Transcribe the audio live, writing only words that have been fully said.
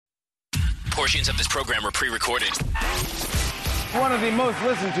Portions of this program are pre-recorded. One of the most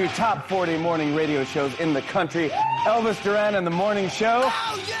listened to top 40 morning radio shows in the country, Elvis Duran and the Morning Show.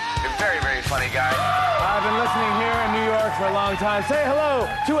 Oh, yeah! Very, very funny guy. I've been listening here in New York for a long time. Say hello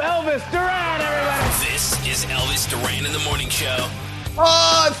to Elvis Duran, everybody. This is Elvis Duran and the Morning Show.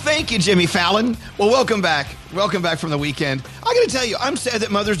 Oh, thank you, Jimmy Fallon. Well, welcome back. Welcome back from the weekend. I got to tell you, I'm sad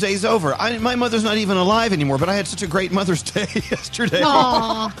that Mother's Day is over. My mother's not even alive anymore, but I had such a great Mother's Day yesterday.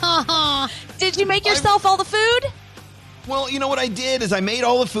 Aww. Did you make yourself all the food? Well, you know what I did is I made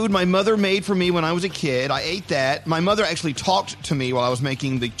all the food my mother made for me when I was a kid. I ate that. My mother actually talked to me while I was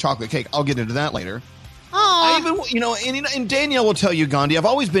making the chocolate cake. I'll get into that later. Aww. I even, and Danielle will tell you, Gandhi, I've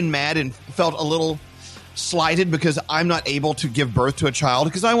always been mad and felt a little slighted because I'm not able to give birth to a child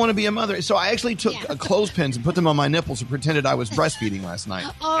because I want to be a mother. So I actually took clothespins and put them on my nipples and pretended I was breastfeeding last night.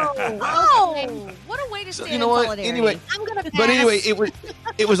 Oh, what a way to say you know what? solidarity. Anyway, I'm gonna pass. but anyway,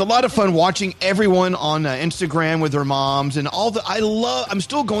 it was a lot of fun watching everyone on Instagram with their moms and all the. I'm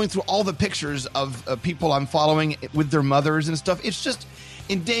still going through all the pictures of people I'm following with their mothers and stuff. It's just.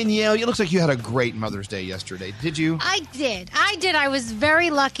 And Danielle, it looks like you had a great Mother's Day yesterday. Did you? I did. I was very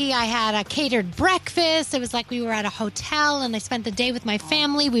lucky. I had a catered breakfast. It was like we were at a hotel, and I spent the day with my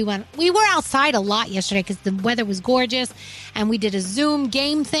family. We were outside a lot yesterday because the weather was gorgeous, and we did a Zoom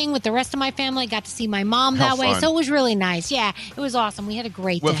game thing with the rest of my family. Got to see my mom that way, so it was really nice. Yeah, it was awesome. We had a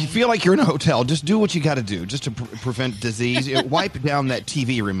great day. Well, if you feel like you're in a hotel, just do what you got to do just to prevent disease. Wipe down that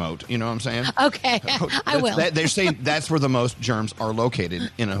TV remote. You know what I'm saying? Okay, I will. They're saying that's where the most germs are located.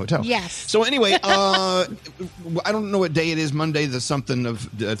 In a hotel. Yes. So anyway, I don't know what day it is. Monday, the something of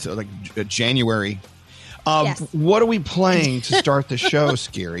January. Yes. What are we playing to start the show,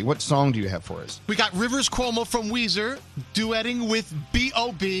 Scary? What song do you have for us? We got Rivers Cuomo from Weezer duetting with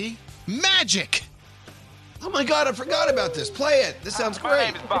B.O.B. Magic. Oh my God, I forgot about this. Play it. This sounds great. My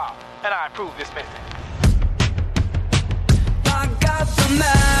name is Bob, and I approve this message. I got the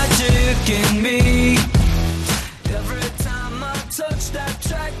magic in me. Every time I touch that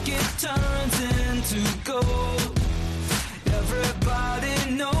track, it turns into gold.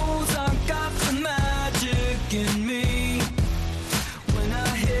 Everybody knows I got the magic in me. When I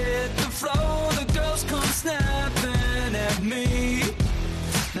hit the floor, the girls come snapping at me.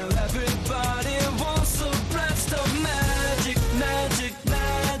 Now everybody wants a blast of magic, magic,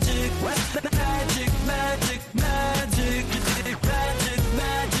 magic, magic, magic, magic, magic,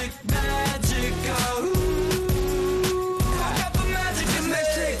 magic, magic, oh.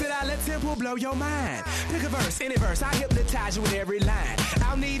 Will blow your mind. Pick a verse, any verse, I hypnotize you with every line.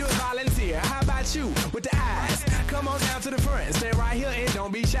 I'll need a volunteer. How about you with the eyes? Come on down to the front, stay right here and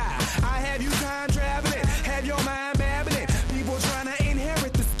don't be shy. I have you time traveling, have your mind babbling. People trying to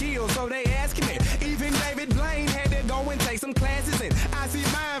inherit the skills, so they asking me. Even David Blaine had to go and take some classes in. I see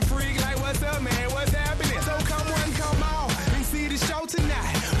mind freak like, what's up, man? What's happening? So come on, come on, and see the show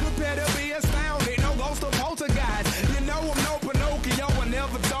tonight. Prepare to be astounded, no ghost or poltergeist. You know I'm no Pinocchio, I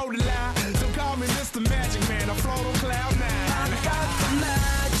never told a lie. Mr. Magic Man, I float on cloud nine. I got the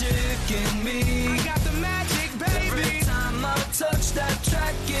magic in me. I got the magic, baby. Every time I touch that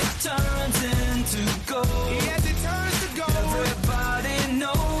track, it turns into gold. Yes, it turns to gold. Everybody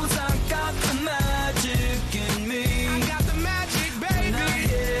knows I got the magic in me. I got the magic, baby. When I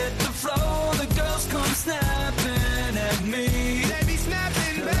hit the floor, the girls come snapping at me. They be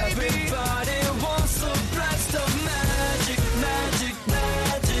snapping, baby. Everybody wants a blast of magic, magic,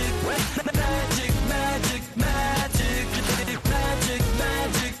 magic, magic, magic, magic, magic,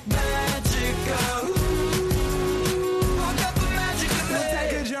 magic, magic, oh. I got the magic in me. Let's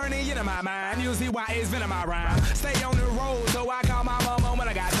take a journey into my mind. You'll see why it's been in my rhyme. Stay on the road, so I call my mama when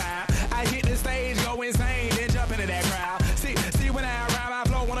I got time. I hit the stage, go insane, then jump into that crowd. See when I rhyme, I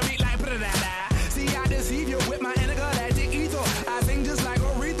flow, wanna beat like put-a-da-da. See, I deceive you with my intergalactic ether. I sing just like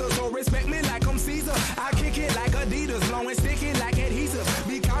Aretha, so respect me like I'm Caesar. I kick it like Adidas, blowing sticky like adhesive.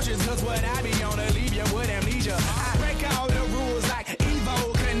 Be cautious, cause what I be on to leave you with amnesia. I break all the rules like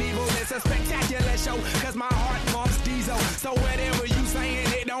Evo Knievel. It's a spectacular show, cause my heart pumps diesel. So whatever you saying,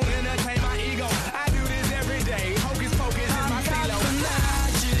 it don't entertain my ego. I do this every day. Hocus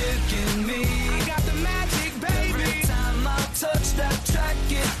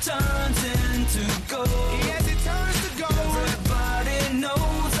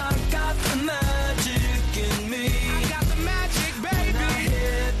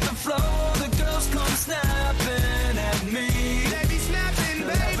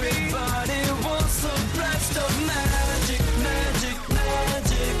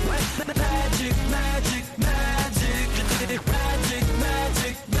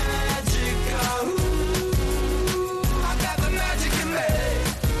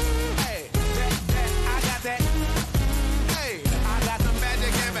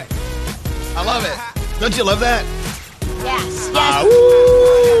love it. Don't you love that? Yes.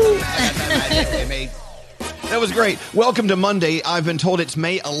 That was great. Welcome to Monday. I've been told it's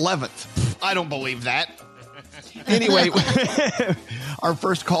May 11th. I don't believe that. Anyway, our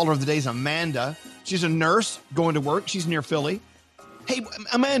first caller of the day is Amanda. She's a nurse going to work. She's near Philly. Hey,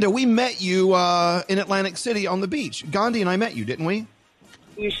 Amanda, we met you in Atlantic City on the beach. Gandhi and I met you, didn't we?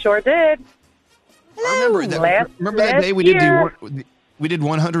 You sure did. I remember that. Remember that day we did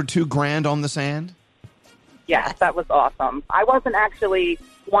 102 grand on the sand? Yes, that was awesome. I wasn't actually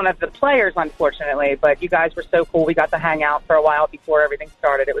one of the players, unfortunately, but you guys were so cool. We got to hang out for a while before everything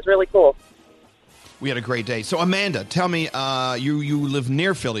started. It was really cool. We had a great day. So, Amanda, tell me, you live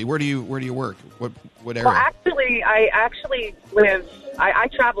near Philly. Where do you work? What area? Well, actually, I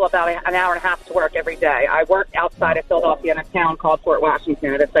travel about an hour and a half to work every day. I work outside of Philadelphia in a town called Fort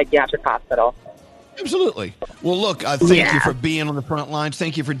Washington at a psychiatric hospital. Absolutely. Well, look, thank you for being on the front lines.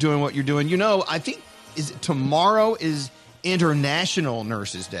 Thank you for doing what you're doing. You know, I think tomorrow is International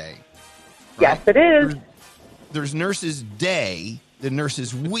Nurses Day. Right? Yes, it is. There's Nurses Day, the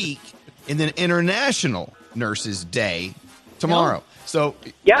Nurses Week, and then International Nurses Day tomorrow. Yep. So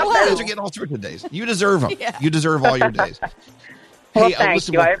you guys are getting all sorts of days. You deserve them. Yeah. You deserve all your days. Well, thank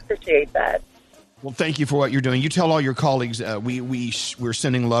you. I appreciate that. Well, thank you for what you're doing. You tell all your colleagues we're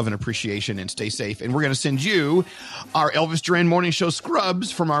sending love and appreciation, and stay safe. And we're going to send you our Elvis Duran Morning Show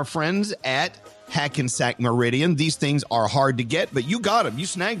scrubs from our friends at Hackensack Meridian. These things are hard to get, but you got them. You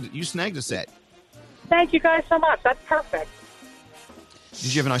snagged a set. Thank you guys so much. That's perfect.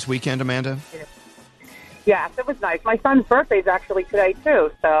 Did you have a nice weekend, Amanda? Yes, it was nice. My son's birthday is actually today, too.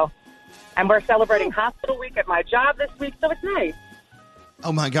 And we're celebrating hospital week at my job this week, so it's nice.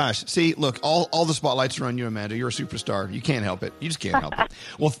 Oh, my gosh. See, look, all the spotlights are on you, Amanda. You're a superstar. You can't help it. You just can't help it.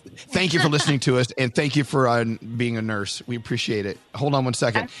 Well, thank you for listening to us, and thank you for being a nurse. We appreciate it. Hold on one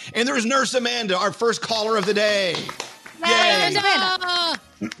second. And there's Nurse Amanda, our first caller of the day. Yay! Nurse Amanda.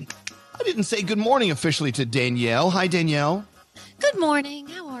 I didn't say good morning officially to Danielle. Hi, Danielle. Good morning.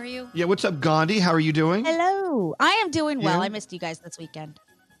 How are you? Yeah, what's up, Gandhi? How are you doing? Hello. I am doing well. Yeah. I missed you guys this weekend.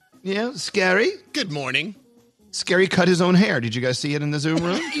 Yeah, Scary? Good morning. Scary cut his own hair. Did you guys see it in the Zoom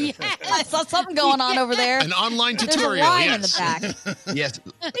room? Yeah, I saw something going on over there. An online There's tutorial, a line yes. in the back. Yes.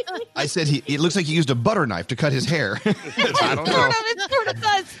 I said it looks like he used a butter knife to cut his hair. I don't know. It sort of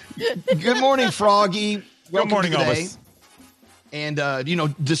does. Good morning, Froggy. Welcome Good morning, to the day. Elvis. And,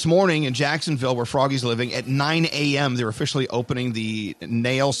 this morning in Jacksonville, where Froggy's living, at 9 a.m., they're officially opening the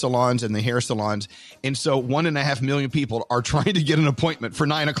nail salons and the hair salons. And so 1.5 million people are trying to get an appointment for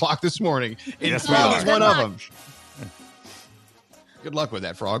 9 o'clock this morning. And Yes, we Froggy's are. one of them. Good luck with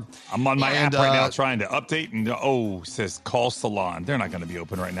that, Frog. I'm on my And, app right now trying to update, and it says call salon. They're not going to be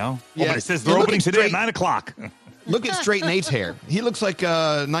open right now. Yeah. But it says they're Look opening at today at straight- 9 o'clock. Look at Straight Nate's hair. He looks like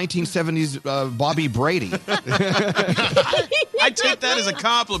 1970s Bobby Brady. I take that as a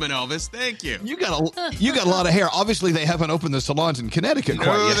compliment, Elvis. Thank you. You got a lot of hair. Obviously, they haven't opened the salons in Connecticut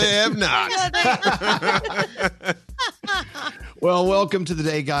quite No, yet. they have not. Well, welcome to the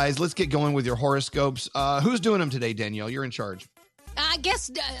day, guys. Let's get going with your horoscopes. Who's doing them today, Danielle? You're in charge. I guess,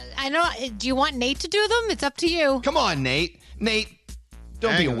 I know. Do you want Nate to do them? It's up to you. Come on, Nate. Nate,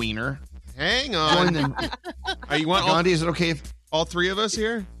 don't be a wiener. Hang Join on. them. You want Gandhi, is it okay if... all three of us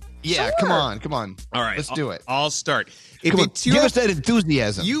here? Yeah, Sure. come on. All right. Let's do it. I'll start. If Come on, it's give your us that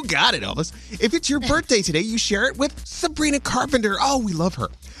enthusiasm. You got it, Elvis. If it's your birthday today, you share it with Sabrina Carpenter. Oh, we love her.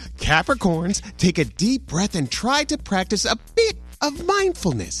 Capricorns, take a deep breath and try to practice a bit of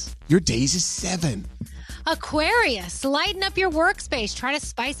mindfulness. Your days is 7. Aquarius, lighten up your workspace. Try to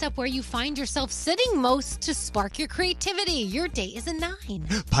spice up where you find yourself sitting most to spark your creativity. Your day is a 9.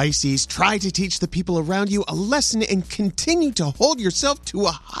 Pisces, try to teach the people around you a lesson and continue to hold yourself to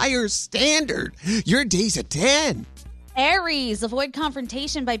a higher standard. Your day's a 10. Aries, avoid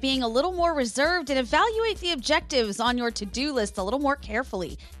confrontation by being a little more reserved and evaluate the objectives on your to-do list a little more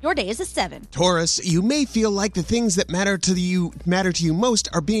carefully. Your day is a 7. Taurus, you may feel like the things that matter to you most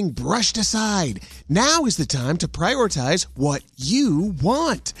are being brushed aside. Now is the time to prioritize what you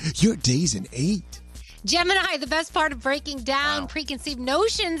want. Your day's an 8. Gemini, the best part of breaking down preconceived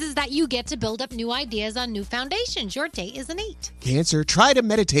notions is that you get to build up new ideas on new foundations. Your day is an 8. Cancer, try to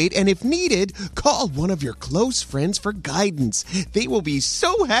meditate and if needed, call one of your close friends for guidance. They will be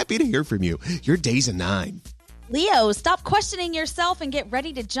so happy to hear from you. Your day's a 9. Leo, stop questioning yourself and get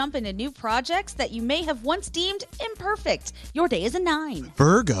ready to jump into new projects that you may have once deemed imperfect. Your day is a 9.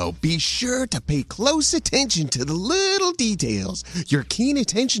 Virgo, be sure to pay close attention to the little details. Your keen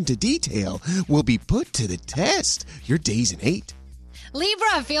attention to detail will be put to the test. Your day's an 8.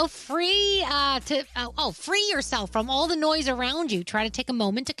 Libra, feel free to free yourself from all the noise around you. Try to take a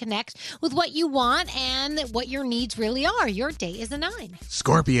moment to connect with what you want and what your needs really are. Your day is a 9.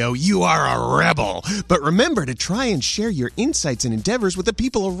 Scorpio, you are a rebel. But remember to try and share your insights and endeavors with the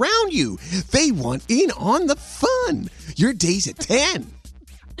people around you. They want in on the fun. Your day's a 10.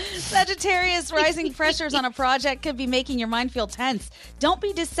 Sagittarius, rising pressures on a project could be making your mind feel tense. Don't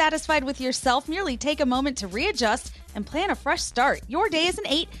be dissatisfied with yourself. Merely take a moment to readjust and plan a fresh start. Your day is an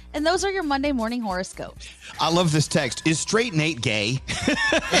 8, and those are your Monday morning horoscopes. I love this text. Is straight Nate gay?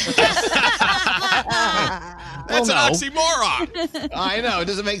 That's an oxymoron. I know. It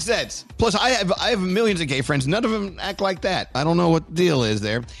doesn't make sense. Plus, I have millions of gay friends. None of them act like that. I don't know what the deal is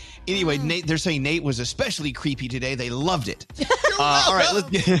there. Anyway, Nate, they're saying Nate was especially creepy today. They loved it. All right,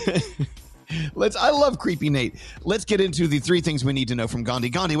 I love creepy Nate. Let's get into the 3 things we need to know from Gandhi.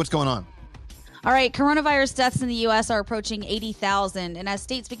 Gandhi, what's going on? All right, coronavirus deaths in the U.S. are approaching 80,000. And as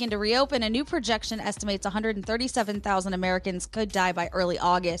states begin to reopen, a new projection estimates 137,000 Americans could die by early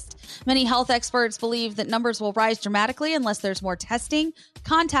August. Many health experts believe that numbers will rise dramatically unless there's more testing,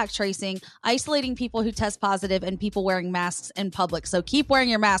 contact tracing, isolating people who test positive, and people wearing masks in public. So keep wearing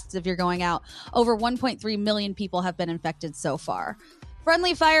your masks if you're going out. Over 1.3 million people have been infected so far.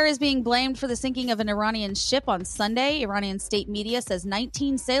 Friendly fire is being blamed for the sinking of an Iranian ship on Sunday. Iranian state media says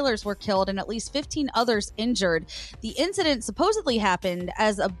 19 sailors were killed and at least 15 others injured. The incident supposedly happened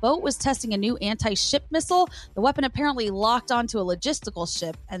as a boat was testing a new anti-ship missile. The weapon apparently locked onto a logistical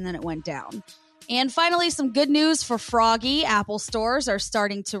ship, and then it went down. And finally, some good news for Froggy. Apple stores are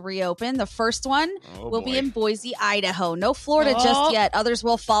starting to reopen. The first one will be in Boise, Idaho. No Florida just yet. Others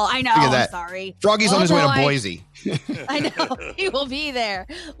will fall. I know. I'm sorry. Froggy's on his way to Boise. I know. He will be there.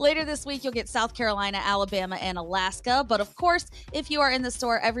 Later this week, you'll get South Carolina, Alabama, and Alaska. But of course, if you are in the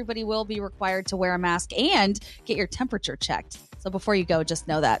store, everybody will be required to wear a mask and get your temperature checked. So before you go, just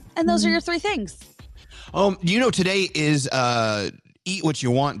know that. And those are your 3 things. Today is Eat What You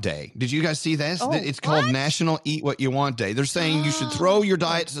Want Day. Did you guys see this? It's called National Eat What You Want Day. They're saying you should throw your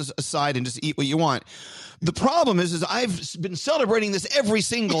diets aside and just eat what you want. The problem is I've been celebrating this every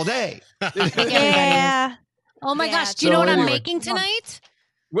single day. Yeah. Oh my gosh. Do you know what I'm making tonight?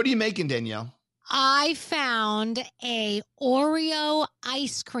 What are you making, Danielle? I found a Oreo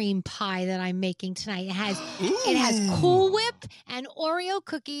ice cream pie that I'm making tonight. It has Cool Whip and Oreo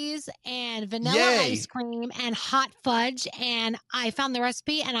cookies and vanilla ice cream and hot fudge. And I found the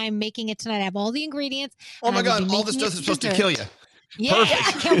recipe and I'm making it tonight. I have all the ingredients. Oh my God. All this stuff is supposed to kill you. Yeah, perfect.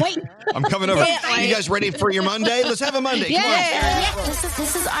 I can't wait. I'm coming over. You guys ready for your Monday? Let's have a Monday. Come on.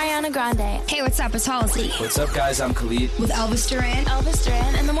 This is Ariana Grande. Hey, what's up? It's Halsey. What's up, guys? I'm Khalid. With Elvis Duran. Elvis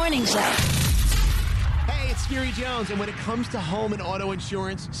Duran and the Morning Show. Hey, it's Scary Jones, and when it comes to home and auto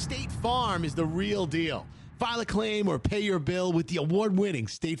insurance, State Farm is the real deal. File a claim or pay your bill with the award-winning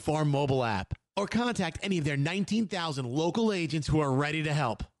State Farm mobile app. Or contact any of their 19,000 local agents who are ready to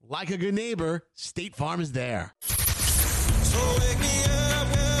help. Like a good neighbor, State Farm is there.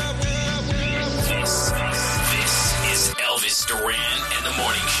 This is Elvis Duran and the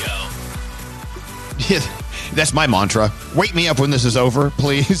Morning Show. Yeah, that's my mantra. Wake me up when this is over,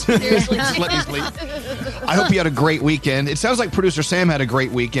 please. Let me sleep. I hope you had a great weekend. It sounds like producer Sam had a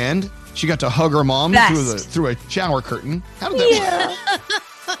great weekend. She got to hug her mom through a shower curtain. How did that work?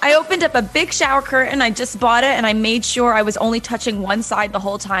 I opened up a big shower curtain. I just bought it, and I made sure I was only touching one side the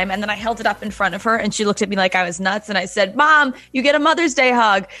whole time. And then I held it up in front of her, and she looked at me like I was nuts. And I said, "Mom, you get a Mother's Day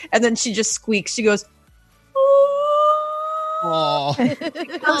hug." And then she just squeaks. She goes, "Oh."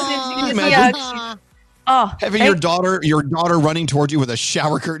 Having hey. your daughter running towards you with a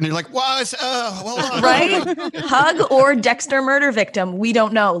shower curtain, you're like, "Wow, hold on." Right? Hug or Dexter murder victim? We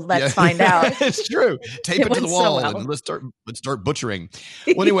don't know. Let's find out. It's true. Tape it to the wall and let's start butchering.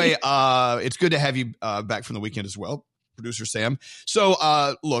 Well, anyway, it's good to have you back from the weekend as well, producer Sam.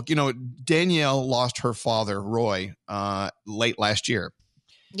 So, look, Danielle lost her father, Roy, late last year.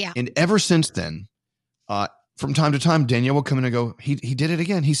 Yeah. And ever since then, from time to time, Danielle will come in and go, he did it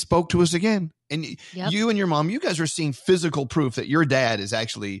again. He spoke to us again. And you and your mom, you guys are seeing physical proof that your dad is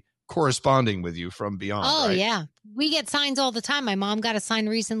actually corresponding with you from beyond. Oh, right? yeah. We get signs all the time. My mom got a sign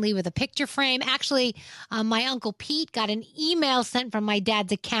recently with a picture frame. Actually, my Uncle Pete got an email sent from my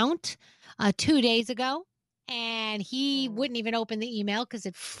dad's account 2 days ago. And he wouldn't even open the email because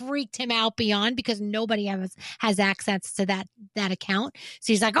it freaked him out beyond, because nobody has access to that account.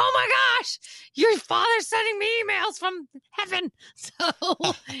 So he's like, "Oh my gosh, your father's sending me emails from heaven." So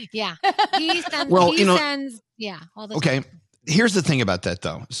yeah, he sends all the time. Okay. Here's the thing about that,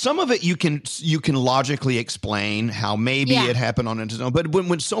 though. Some of it you can logically explain how maybe it happened on its own. But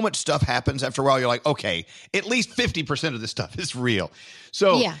when so much stuff happens, after a while, you're like, okay, at least 50% of this stuff is real.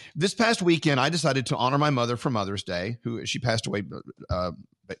 So this past weekend, I decided to honor my mother for Mother's Day, who she passed away 8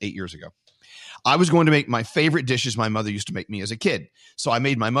 years ago. I was going to make my favorite dishes my mother used to make me as a kid. So I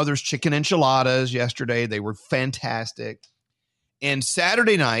made my mother's chicken enchiladas yesterday. They were fantastic. And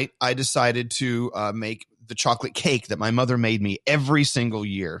Saturday night, I decided to make the chocolate cake that my mother made me every single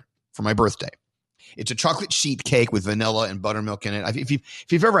year for my birthday. It's a chocolate sheet cake with vanilla and buttermilk in it.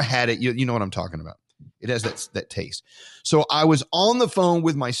 If you've ever had it, you know what I'm talking about. It has that taste. So I was on the phone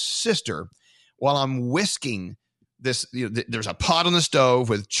with my sister while I'm whisking this. There's a pot on the stove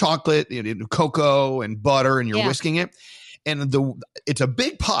with chocolate, cocoa and butter, and you're whisking it. And it's a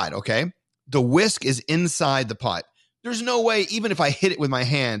big pot, okay? The whisk is inside the pot. There's no way, even if I hit it with my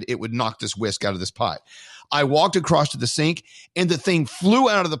hand, it would knock this whisk out of this pot. I walked across to the sink, and the thing flew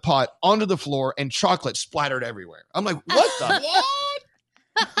out of the pot onto the floor, and chocolate splattered everywhere. I'm like, what the? What?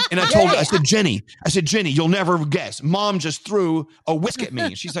 And I said, Jenny, you'll never guess. Mom just threw a whisk at me.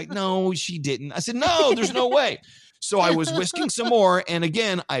 And she's like, no, she didn't. I said, no, there's no way. So I was whisking some more, and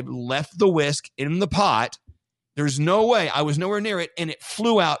again, I left the whisk in the pot. There's no way. I was nowhere near it, and it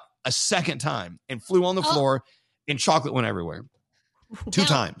flew out a second time and flew on the floor, and chocolate went everywhere. 2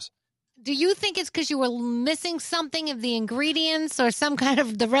 times. Do you think it's because you were missing something of the ingredients or some kind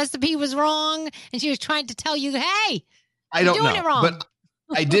of the recipe was wrong and she was trying to tell you, hey, I don't you're doing know, it wrong. but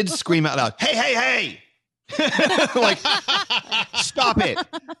I did scream out loud, hey. Like, stop it.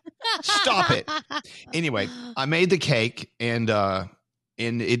 Anyway, I made the cake and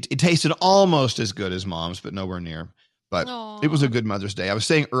it tasted almost as good as Mom's, but nowhere near. But It was a good Mother's Day. I was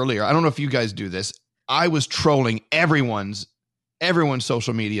saying earlier, I don't know if you guys do this. I was trolling everyone's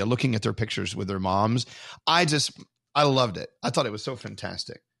social media, looking at their pictures with their moms. I loved it. I thought it was so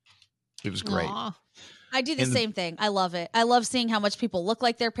fantastic. It was great. Aww. I do the same thing. I love it. I love seeing how much people look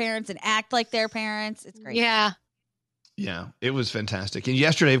like their parents and act like their parents. It's great. Yeah. Yeah, it was fantastic. And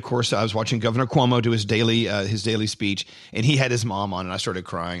yesterday, of course, I was watching Governor Cuomo do his daily speech, and he had his mom on, and I started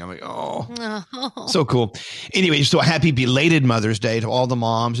crying. I'm like, oh, so cool. Anyway, so happy belated Mother's Day to all the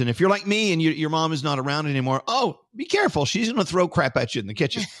moms. And if you're like me and your mom is not around anymore, be careful. She's going to throw crap at you in the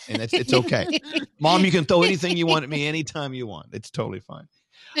kitchen, and it's okay. Mom, you can throw anything you want at me anytime you want. It's totally fine.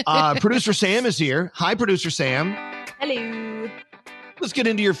 Producer Sam is here. Hi, Producer Sam. Hello. Let's get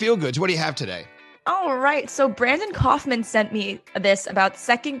into your feel goods. What do you have today? All right. So Brandon Kaufman sent me this about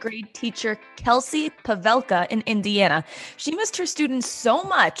 2nd grade teacher Kelsey Pavelka in Indiana. She missed her students so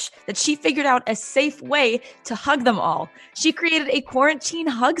much that she figured out a safe way to hug them all. She created a quarantine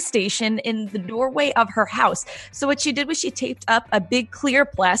hug station in the doorway of her house. So what she did was she taped up a big clear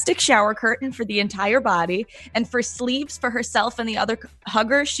plastic shower curtain for the entire body. And for sleeves for herself and the other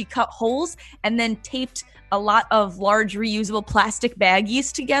huggers, she cut holes and then taped a lot of large reusable plastic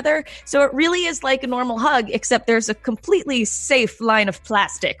baggies together. So it really is like a normal hug, except there's a completely safe line of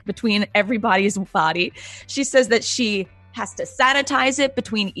plastic between everybody's body. She says that she has to sanitize it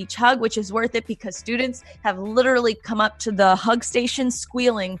between each hug, which is worth it because students have literally come up to the hug station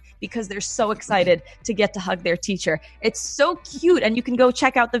squealing because they're so excited to get to hug their teacher. It's so cute, and you can go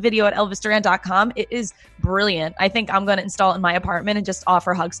check out the video at elvisduran.com. It is brilliant. I think I'm going to install it in my apartment and just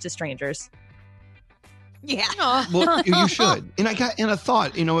offer hugs to strangers. Yeah. Well, you should. And I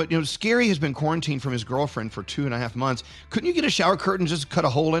thought, Scary has been quarantined from his girlfriend for 2.5 months. Couldn't you get a shower curtain and just cut a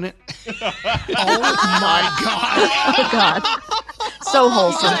hole in it? Oh my God. Oh God. So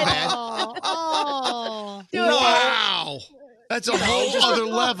wholesome. Wow. That's a whole other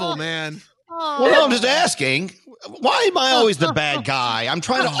level, man. Well, I'm just asking, why am I always the bad guy? I'm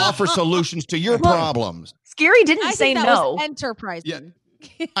trying to offer solutions to your problems. Scary didn't I say think that no. was enterprising.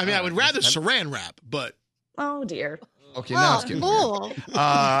 Yeah. I mean, I would rather saran wrap, but. Oh, dear. Okay, now it's getting weird. All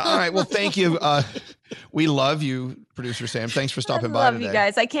right, well, thank you. We love you, Producer Sam. Thanks for stopping by today. Love you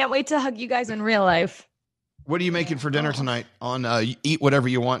guys. I can't wait to hug you guys in real life. What are you making for dinner tonight on Eat Whatever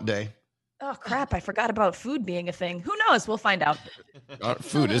You Want Day? Oh, crap. I forgot about food being a thing. Who knows? We'll find out.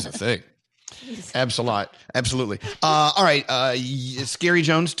 Food is a thing. Absolutely. All right. Scary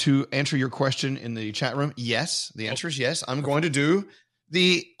Jones, to answer your question in the chat room, yes. The answer is yes. I'm going to do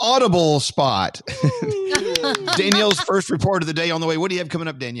the Audible spot. Danielle's first report of the day on the way. What do you have coming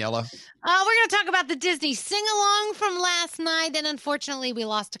up, Daniela? We're going to talk about the Disney sing-along from last night. And unfortunately, we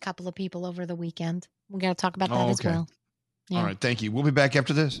lost a couple of people over the weekend. We're going to talk about that as well. Yeah. All right. Thank you. We'll be back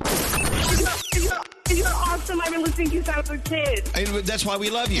after this. You're awesome. I've been listening to you since I was a kid. And that's why we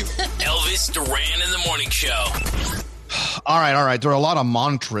love you. Elvis Duran in the Morning Show. All right. There are a lot of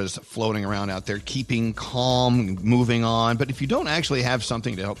mantras floating around out there, keeping calm, moving on. But if you don't actually have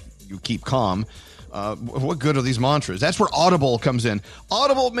something to help you keep calm, what good are these mantras? That's where Audible comes in.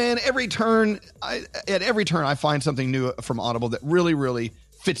 Audible, man, at every turn I find something new from Audible that really, really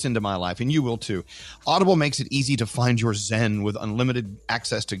fits into my life, and you will too. Audible makes it easy to find your zen with unlimited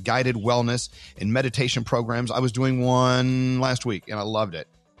access to guided wellness and meditation programs. I was doing one last week, and I loved it.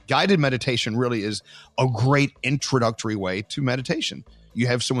 Guided meditation really is a great introductory way to meditation. You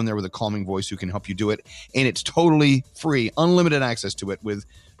have someone there with a calming voice who can help you do it, and it's totally free, unlimited access to it with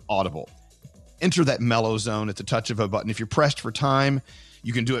Audible. Enter that mellow zone at the touch of a button. If you're pressed for time,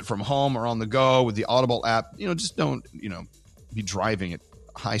 you can do it from home or on the go with the Audible app. Just don't, be driving at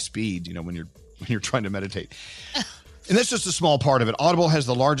high speed, when you're trying to meditate. And that's just a small part of it. Audible has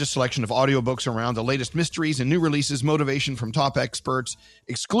the largest selection of audiobooks around, the latest mysteries and new releases, motivation from top experts,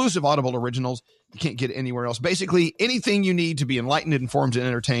 exclusive Audible originals you can't get anywhere else. Basically, anything you need to be enlightened, informed, and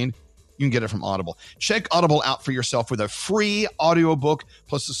entertained, you can get it from Audible. Check Audible out for yourself with a free audiobook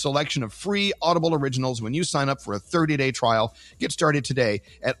plus a selection of free Audible originals when you sign up for a 30-day trial. Get started today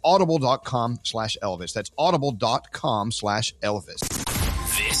at audible.com/Elvis. That's audible.com/Elvis.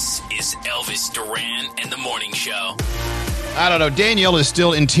 This is Elvis Duran and the Morning Show. I don't know. Danielle is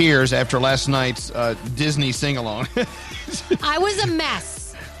still in tears after last night's Disney sing-along. I was a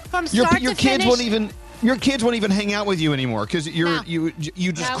mess from start to kids finish. Your kids won't even hang out with you anymore because you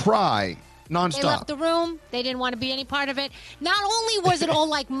just cry nonstop. They left the room. They didn't want to be any part of it. Not only was it all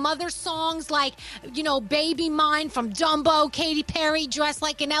like mother songs, like, Baby Mine from Dumbo, Katy Perry dressed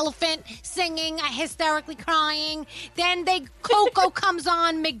like an elephant singing, hysterically crying. Then Coco comes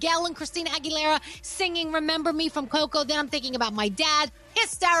on, Miguel and Christina Aguilera singing Remember Me from Coco. Then I'm thinking about my dad.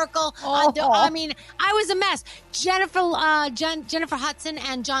 Hysterical. I was a mess. Jennifer Hudson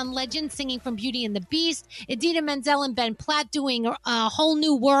and John Legend singing from Beauty and the Beast. Idina Menzel and Ben Platt doing a Whole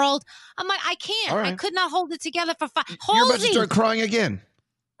New World. I'm like, I can't. Right. I could not hold it together for 5. You're about to start crying again.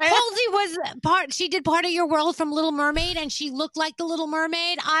 Halsey was she did Part of Your World from Little Mermaid, and she looked like the Little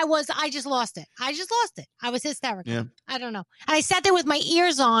Mermaid. I just lost it. I was hysterical. Yeah. I don't know. And I sat there with my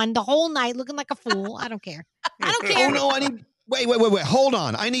ears on the whole night looking like a fool. I don't care. Oh, no, I need... Wait. Hold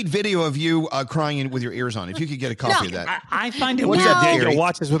on. I need video of you crying with your ears on. If you could get a copy of that. I find it weird that Daniel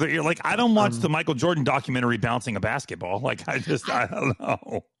watches with her ear. Like, I don't watch the Michael Jordan documentary bouncing a basketball. Like, I don't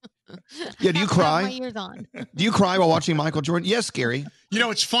know. Yeah, do you cry? My ears on. Do you cry while watching Michael Jordan? Yes, Gary.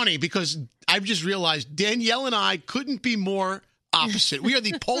 It's funny because I've just realized Danielle and I couldn't be more opposite. We are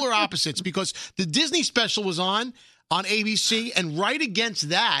the polar opposites because the Disney special was on ABC, and right against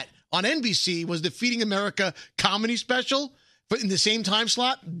that on NBC was the Feeding America comedy special. But in the same time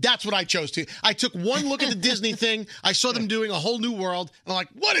slot, that's what I chose to. I took one look at the Disney thing. I saw them doing A Whole New World. And I'm like,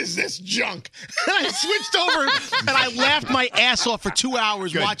 what is this junk? And I switched over and I laughed my ass off for 2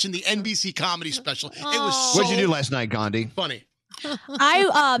 hours watching the NBC comedy special. It was so What'd you do last night, Gandhi? funny.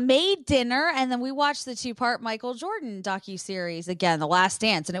 I made dinner, and then we watched the 2-part Michael Jordan docuseries again, The Last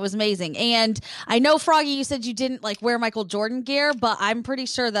Dance, and it was amazing. And I know, Froggy, you said you didn't wear Michael Jordan gear, but I'm pretty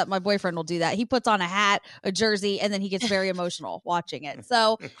sure that my boyfriend will do that. He puts on a hat, a jersey, and then he gets very emotional watching it.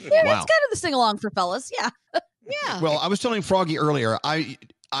 So yeah, it's kind of the sing-along for fellas. Yeah. Yeah. Well, I was telling Froggy earlier, I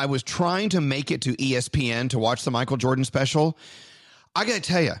was trying to make it to ESPN to watch the Michael Jordan special. I got to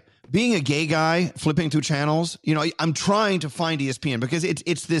tell you, being a gay guy flipping through channels, I'm trying to find ESPN because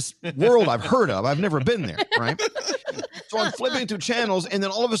it's this world I've heard of. I've never been there, right? So I'm flipping through channels, and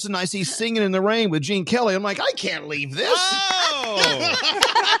then all of a sudden I see Singing in the Rain with Gene Kelly. I'm like, I can't leave this. Oh!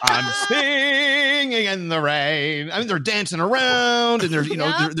 I'm singing in the rain. I mean, they're dancing around, and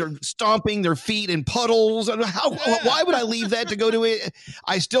they're stomping their feet in puddles. Why would I leave that to go to it?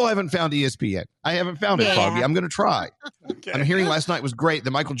 I still haven't found ESPN. I haven't found it, Foggy. I'm going to try. Okay. I'm hearing last night was great.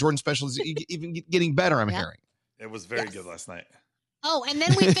 The Michael Jordan special is even getting better, I'm hearing. It was very good last night. Oh, and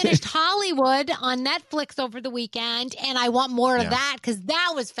then we finished Hollywood on Netflix over the weekend, and I want more of that because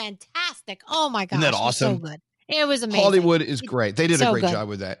that was fantastic. Oh, my gosh. Isn't that awesome? It was so good. It was amazing. Hollywood is great. They did a great job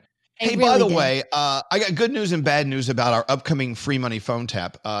with that. Hey, by the way, I got good news and bad news about our upcoming free money phone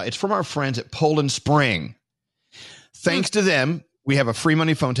tap. It's from our friends at Poland Spring. Thanks to them, we have a free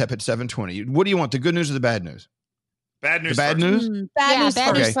money phone tap at 720. What do you want, the good news or the bad news? Bad news. The bad first. news?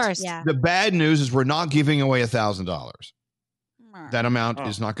 Bad news first. Yeah. The bad news is we're not giving away $1,000. That amount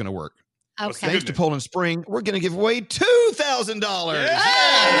is not going to work. Okay. Thanks to Poland Spring, we're going to give away $2,000. Yeah.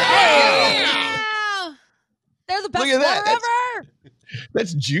 They're the best Look at that. ever.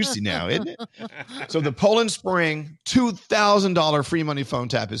 That's juicy now, isn't it? So the Poland Spring $2,000 free money phone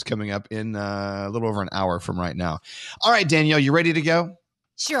tap is coming up in a little over an hour from right now. All right, Danielle, you ready to go?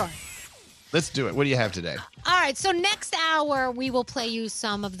 Sure. Let's do it. What do you have today? All right, so next hour we will play you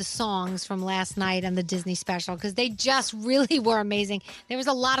some of the songs from last night on the Disney special because they just really were amazing. There was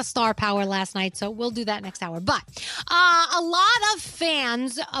a lot of star power last night, so we'll do that next hour. But a lot of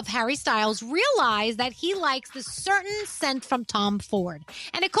fans of Harry Styles realize that he likes this certain scent from Tom Ford,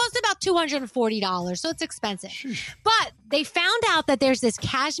 and it costs about $240, so it's expensive. But they found out that there's this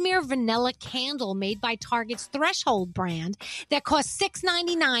cashmere vanilla candle made by Target's Threshold brand that costs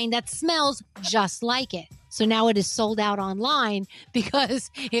 $6.99 that smells just like it. So now it is sold out online because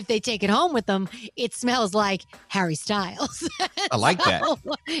if they take it home with them, it smells like Harry Styles. I like that.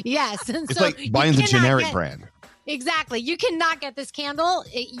 Yes. And It's so like buying the generic brand. Exactly. You cannot get this candle.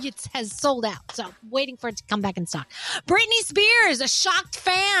 It has sold out. So waiting for it to come back in stock. Britney Spears shocked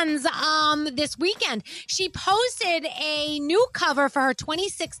fans this weekend. She posted a new cover for her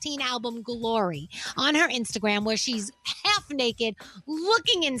 2016 album Glory on her Instagram where she's half naked,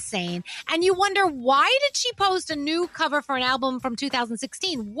 looking insane. And you wonder, why did she post a new cover for an album from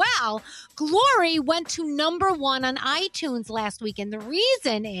 2016? Well, Glory went to #1 on iTunes last week. And the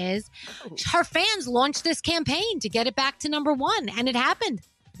reason is her fans launched this campaign to get it back to #1, and it happened.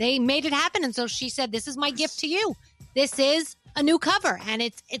 They made it happen, and so she said, "This is my gift to you. This is a new cover," and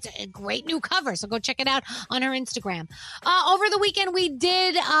it's a great new cover. So go check it out on her Instagram. Over the weekend, we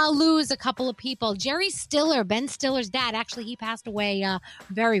did lose a couple of people. Jerry Stiller, Ben Stiller's dad, actually he passed away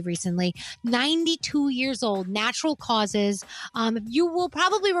very recently. 92 years old, natural causes. You will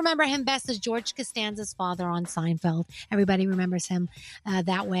probably remember him best as George Costanza's father on Seinfeld. Everybody remembers him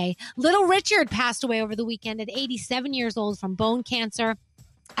that way. Little Richard passed away over the weekend at 87 years old from bone cancer.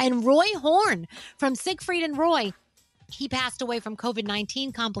 And Roy Horn from Siegfried and Roy, he passed away from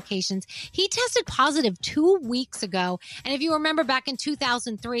COVID-19 complications. He tested positive 2 weeks ago. And if you remember back in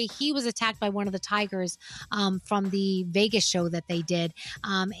 2003, he was attacked by one of the tigers from the Vegas show that they did.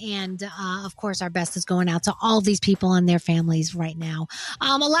 Of course, our best is going out to all these people and their families right now.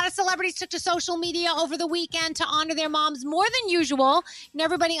 A lot of celebrities took to social media over the weekend to honor their moms more than usual. And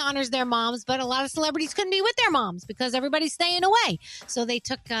everybody honors their moms, but a lot of celebrities couldn't be with their moms because everybody's staying away. So they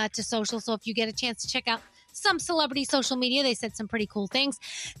took to social. So if you get a chance to check out some celebrity social media, they said some pretty cool things.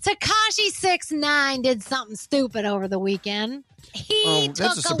 Tekashi 6ix9ine did something stupid over the weekend. He took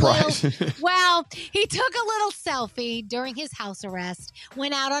that's a surprise. he took a little selfie during his house arrest,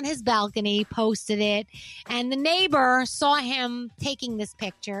 went out on his balcony, posted it, and the neighbor saw him taking this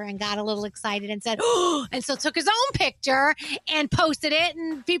picture and got a little excited and said, "Oh," and so took his own picture and posted it,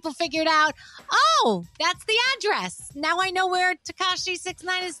 and people figured out, "Oh, that's the address. Now I know where Tekashi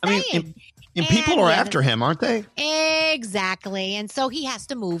 6ix9ine is staying." And people are after him, aren't they? Exactly. And so he has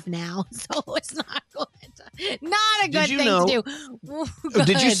to move now. So it's not good. Not a good thing to do.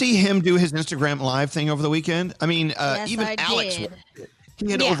 Did you see him do his Instagram live thing over the weekend? I mean, even Alex, he had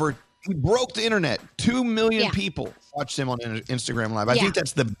he broke the internet. 2 million people watched him on Instagram live. I think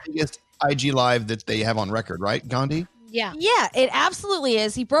that's the biggest IG live that they have on record, right, Gandhi? Yeah, it absolutely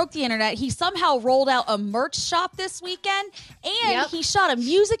is. He broke the internet. He somehow rolled out a merch shop this weekend, and he shot a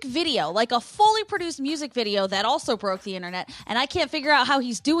music video, like a fully produced music video that also broke the internet. And I can't figure out how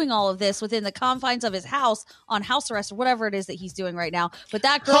he's doing all of this within the confines of his house on house arrest or whatever it is that he's doing right now. But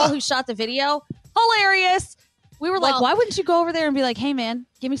that girl who shot the video, hilarious. We were like, why wouldn't you go over there and be like, "Hey, man,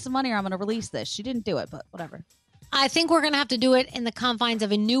 give me some money or I'm going to release this." She didn't do it, but whatever. I think we're going to have to do it in the confines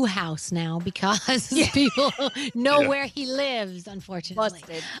of a new house now because people know where he lives, unfortunately.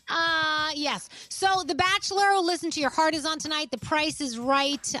 Busted. Yes. So The Bachelor, Listen to Your Heart is on tonight. The Price is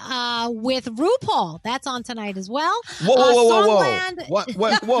Right with RuPaul. That's on tonight as well. Whoa.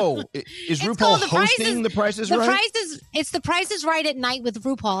 Whoa. Is RuPaul hosting The Price is Right? It's The Price is Right at night with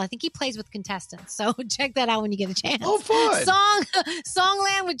RuPaul. I think he plays with contestants. So check that out when you get a chance. Oh, fun.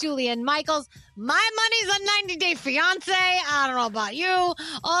 Songland with Julian Michaels. My Money's on 90 Day Fiance. I don't know about you.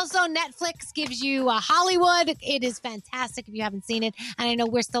 Also, Netflix gives you Hollywood. It is fantastic if you haven't seen it. And I know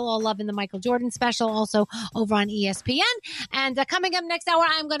we're still all loving the Michael Jordan special, also over on ESPN. And coming up next hour,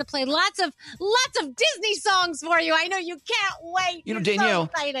 I'm going to play lots of Disney songs for you. I know you can't wait. You know, You're Danielle,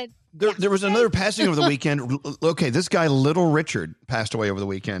 so excited. There was another passing over the weekend. Okay, this guy, Little Richard, passed away over the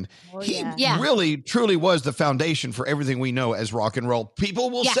weekend. He really, truly was the foundation for everything we know as rock and roll.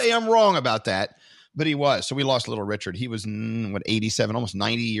 People will say I'm wrong about that, but he was. So we lost Little Richard. He was, 87, almost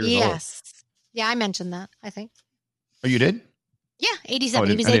 90 years old. Yes. Yeah, I mentioned that, I think. Oh, you did? Yeah, 87.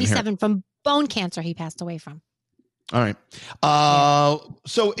 He was 87 from bone cancer he passed away from. All right.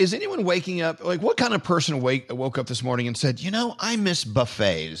 So is anyone waking up? Like, what kind of person woke up this morning and said, I miss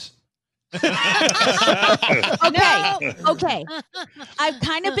buffets? Okay. I've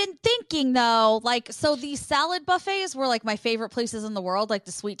kind of been thinking though, like, so these salad buffets were like my favorite places in the world, like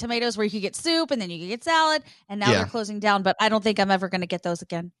the Sweet Tomatoes where you could get soup and then you could get salad, and now they're closing down, but I don't think I'm ever going to get those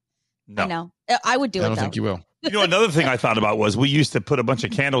again. No. I know. I would do it though. I don't think you will. You know, another thing I thought about was we used to put a bunch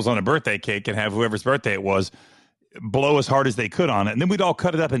of candles on a birthday cake and have whoever's birthday it was blow as hard as they could on it, and then we'd all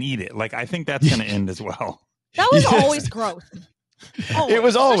cut it up and eat it. Like, I think that's going to end as well. That was always gross. It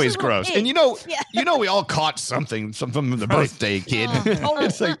was always Especially gross. little And you know, we all caught something from the birthday kid.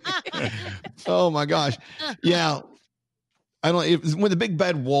 It's like, oh my gosh. Yeah. When the big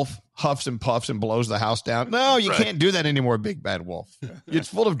bad wolf huffs and puffs and blows the house down. No, you can't do that anymore, big bad wolf. It's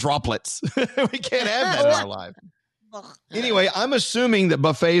full of droplets. We can't have that in our life. Anyway, I'm assuming that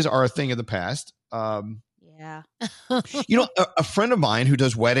buffets are a thing of the past. Yeah. You know, a friend of mine who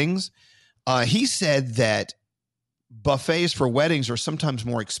does weddings, he said that buffets for weddings are sometimes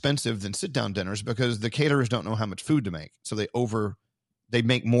more expensive than sit-down dinners because the caterers don't know how much food to make. So they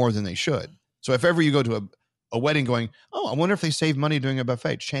make more than they should. So if ever you go to a wedding going, oh, I wonder if they save money doing a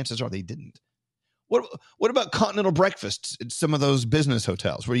buffet, chances are they didn't. What about continental breakfasts at some of those business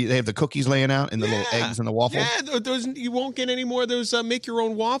hotels where they have the cookies laying out and the little eggs and the waffles? Yeah, those you won't get any more of those make your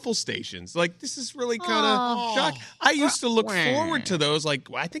own waffle stations. Like, this is really kind of shocking. I used to look forward to those. Like,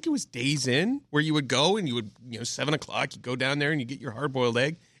 I think it was Days Inn where you would go and you would, 7:00, you go down there and you get your hard boiled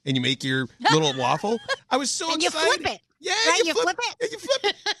egg and you make your little waffle. I was so and excited. you flip it. Yeah, right? You flip it. Yeah, you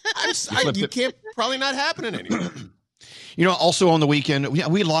flip it. You can't, probably not happening anymore. You know, also on the weekend,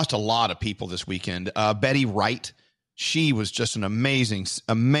 we lost a lot of people this weekend. Betty Wright, she was just an amazing,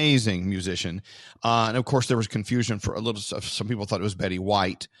 amazing musician. And of course, there was confusion for a little. Some people thought it was Betty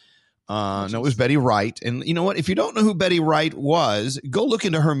White. No, it was Betty Wright. And you know what? If you don't know who Betty Wright was, go look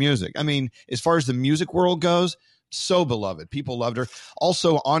into her music. I mean, as far as the music world goes, so beloved. People loved her.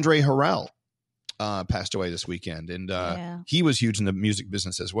 Also, Andre Harrell passed away this weekend, and he was huge in the music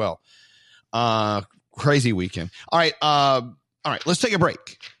business as well. Crazy weekend. All right. Let's take a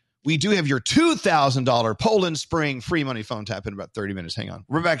break. We do have your $2,000 Poland Spring free money phone tap in about 30 minutes. Hang on.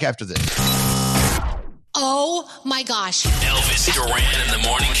 We're back after this. Oh my gosh. Elvis Duran in the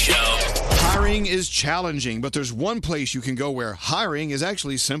morning show. Hiring is challenging, but there's one place you can go where hiring is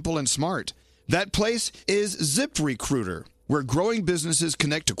actually simple and smart. That place is ZipRecruiter, where growing businesses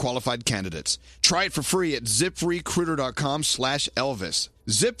connect to qualified candidates. Try it for free at ZipRecruiter.com/Elvis.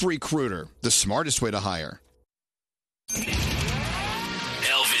 ZipRecruiter, the smartest way to hire.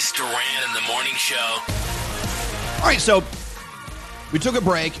 Elvis Duran in the morning show. All right, so we took a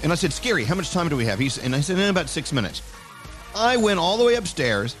break, and I said, Scary, how much time do we have? And I said, in about 6 minutes. I went all the way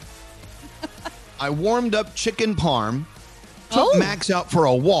upstairs. I warmed up chicken parm. Took Max out for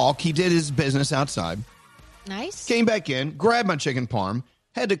a walk. He did his business outside. Nice. Came back in, grabbed my chicken parm,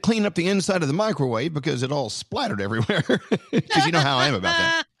 had to clean up the inside of the microwave because it all splattered everywhere. Because you know how I am about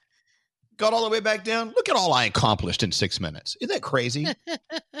that. Got all the way back down. Look at all I accomplished in 6 minutes. Isn't that crazy?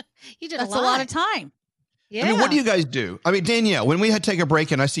 You did That's a lot of time. Yeah. I mean, what do you guys do? I mean, Danielle, when we had to take a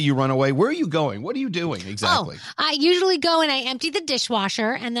break and I see you run away, where are you going? What are you doing exactly? Oh, I usually go and I empty the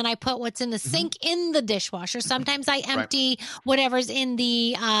dishwasher and then I put what's in the sink in the dishwasher. Sometimes I empty whatever's in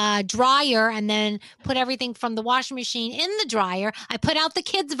the dryer and then put everything from the washing machine in the dryer. I put out the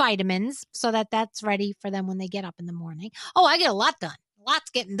kids' vitamins so that that's ready for them when they get up in the morning. Oh, I get a lot done. Lots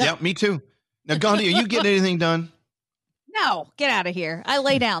getting done. Yeah, me too. Now, Gandhi, are you getting anything done? No, get out of here. I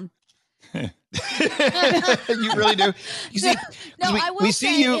lay down. You really do. You see,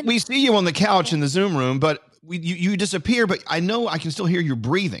 we see you on the couch in the Zoom room, but you disappear. But I know I can still hear you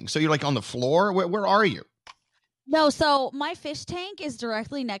breathing. So you're like on the floor. Where are you? No, so my fish tank is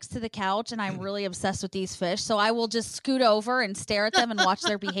directly next to the couch, and I'm really obsessed with these fish. So I will just scoot over and stare at them and watch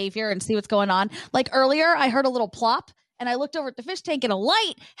their behavior and see what's going on. Like earlier, I heard a little plop. And I looked over at the fish tank and a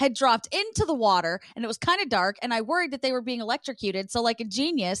light had dropped into the water and it was kind of dark. And I worried that they were being electrocuted. So like a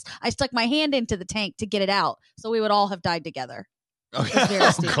genius, I stuck my hand into the tank to get it out. So we would all have died together. Okay.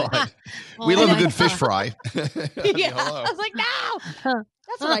 Oh, God. We love a good fish fry. Yeah. I was like, no,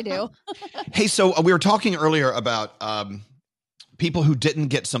 that's what I do. Hey, so we were talking earlier about people who didn't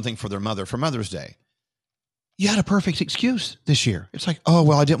get something for their mother for Mother's Day. You had a perfect excuse this year. It's like, oh,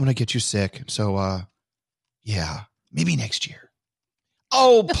 well, I didn't want to get you sick. So, yeah. Maybe next year.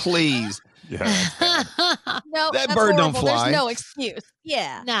 Oh, please. No, that that's bird horrible. don't fly. There's no excuse.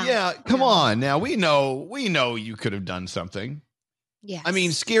 Yeah. No. Yeah, come on. Now we know you could have done something. Yes. I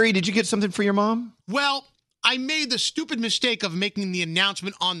mean, Scary, did you get something for your mom? Well, I made the stupid mistake of making the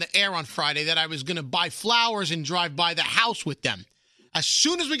announcement on the air on Friday that I was going to buy flowers and drive by the house with them. As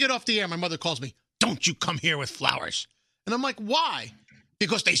soon as we get off the air, my mother calls me, "Don't you come here with flowers." And I'm like, "Why?"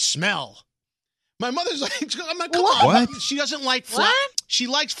 "Because they smell." My mother's like, I'm like, come on. What? She doesn't like flowers. She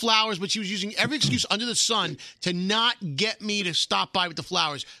likes flowers, but she was using every excuse under the sun to not get me to stop by with the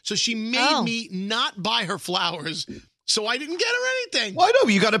flowers. So she made me not buy her flowers. So I didn't get her anything. Well, I know,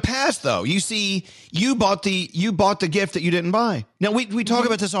 you got to pass though. You see, you bought the gift that you didn't buy. Now we talk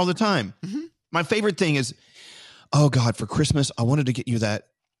about this all the time. My favorite thing is, oh God, for Christmas I wanted to get you that.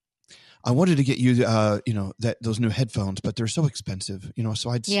 I wanted to get you, those new headphones, but they're so expensive, So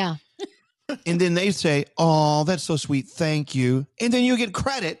I'd and then they say, "Oh, that's so sweet, thank you," and then you get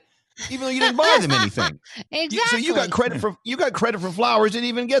credit, even though you didn't buy them anything. Exactly. So you got credit for flowers, didn't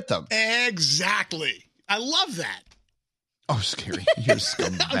even get them. Exactly. I love that. Oh, scary! You're a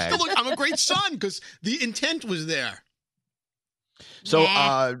scumbag. I'm a great son because the intent was there. So,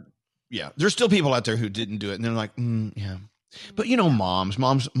 there's still people out there who didn't do it, and they're like, yeah. But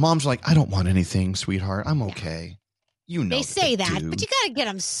mom's like, I don't want anything, sweetheart. I'm okay. They say that, but you got to get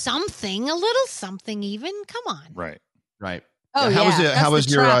them something, a little something, even. Come on. Right. Oh, How was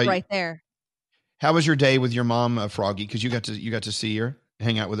your right there? How was your day with your mom, Froggy? Because you got to see her,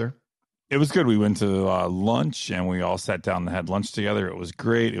 hang out with her. It was good. We went to lunch and we all sat down and had lunch together. It was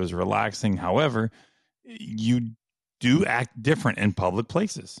great. It was relaxing. However, you do act different in public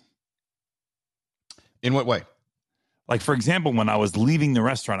places. In what way? Like, for example, when I was leaving the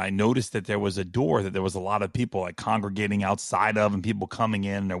restaurant, I noticed that there was a door that there was a lot of people like congregating outside of and people coming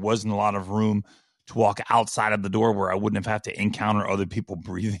in. There wasn't a lot of room to walk outside of the door where I wouldn't have to encounter other people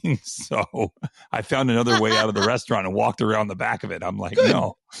breathing. So I found another way out of the restaurant and walked around the back of it. I'm like,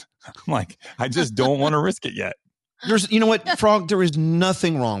 no. I'm like, I just don't want to risk it yet. You know what, Frog? There is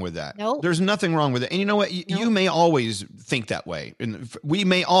nothing wrong with that. Nope. There's nothing wrong with it. And you know what? You may always think that way. And we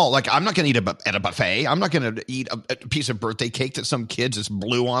may all, like, I'm not going to eat at a buffet. I'm not going to eat a piece of birthday cake that some kids just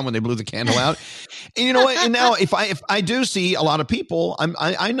blew on when they blew the candle out. And you know what? And now if I do see a lot of people,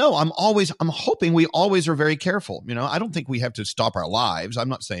 I know I'm hoping we always are very careful. I don't think we have to stop our lives. I'm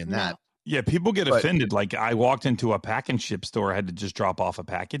not saying that. Yeah, people get offended. Like, I walked into a pack and ship store. I had to just drop off a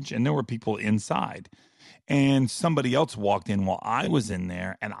package, and there were people inside. And somebody else walked in while I was in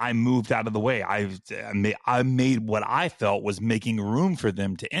there, and I moved out of the way. I made what I felt was making room for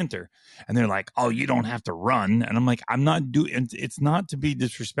them to enter. And they're like, "Oh, you don't have to run." And I'm like, "I'm not doing. It's not to be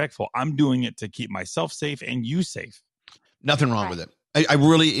disrespectful. I'm doing it to keep myself safe and you safe." Nothing wrong with it. I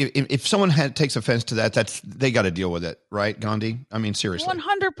really, if someone takes offense to that, they got to deal with it, right, Gandhi? I mean, seriously.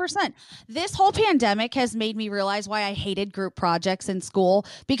 100%. This whole pandemic has made me realize why I hated group projects in school,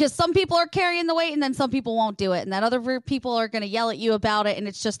 because some people are carrying the weight and then some people won't do it. And then other people are going to yell at you about it. And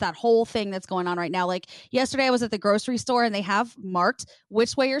it's just that whole thing that's going on right now. Like yesterday, I was at the grocery store and they have marked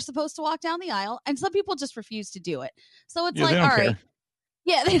which way you're supposed to walk down the aisle. And some people just refuse to do it. So it's like, all right.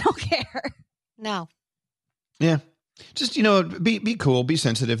 Yeah, they don't care. No. Yeah. Just, be cool, be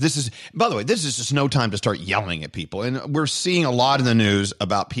sensitive. By the way, this is just no time to start yelling at people. And we're seeing a lot in the news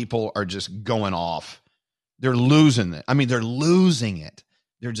about people are just going off. They're losing it. I mean, they're losing it.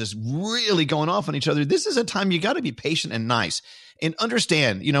 They're just really going off on each other. This is a time you got to be patient and nice and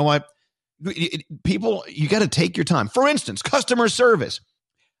understand, you know what? People, you got to take your time. For instance, customer service.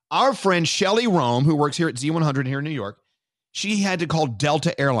 Our friend Shelly Rome, who works here at Z100 here in New York, she had to call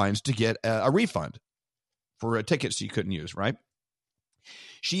Delta Airlines to get a refund for a ticket she couldn't use, right?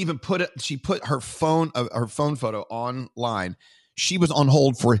 She even put her phone photo online. She was on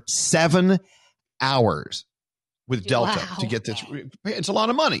hold for 7 hours with Delta to get this. It's a lot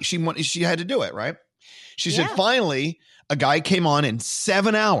of money. She had to do it, right? She said finally a guy came on in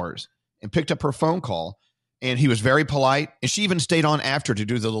 7 hours and picked up her phone call, and he was very polite. And she even stayed on after to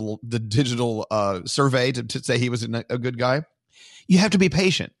do the digital survey to say he was a good guy. You have to be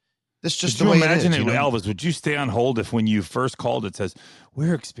patient. That's just the way it is. Elvis, would you stay on hold if when you first called it says,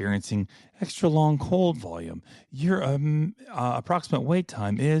 "We're experiencing extra long hold volume. Your approximate wait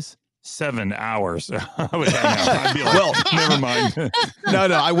time is 7 hours." I would hang out. I'd be like, well, never mind.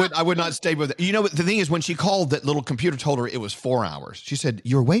 No, I would not stay with it. You know, the thing is, when she called, that little computer told her it was 4 hours. She said,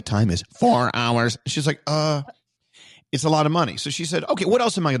 "Your wait time is 4 hours." She's like, it's a lot of money. So she said, "Okay, what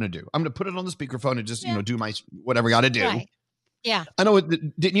else am I going to do? I'm going to put it on the speakerphone and just, do my whatever I got to do." Right. Yeah. I know.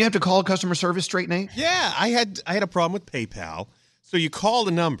 Didn't you have to call customer service straight, Nate? Yeah, I had a problem with PayPal. So you call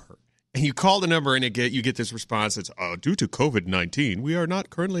the number, and you get this response that's, due to COVID-19, we are not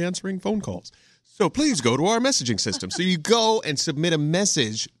currently answering phone calls. So please go to our messaging system. So you go and submit a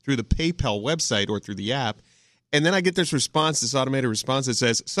message through the PayPal website or through the app, and then I get this automated response that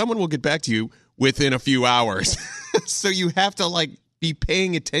says, someone will get back to you within a few hours. So you have to be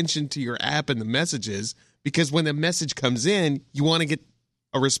paying attention to your app and the messages, because when the message comes in, you want to get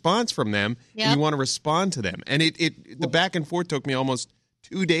a response from them, and you want to respond to them. And the back and forth took me almost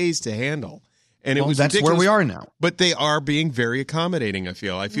 2 days to handle. And it Well, was that's ridiculous, where we are now. But they are being very accommodating, I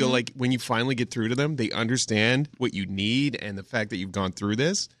feel. I feel like when you finally get through to them, they understand what you need and the fact that you've gone through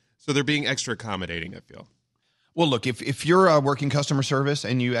this. So they're being extra accommodating, I feel. Well, look, if you're working customer service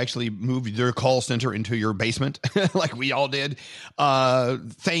and you actually moved your call center into your basement, like we all did,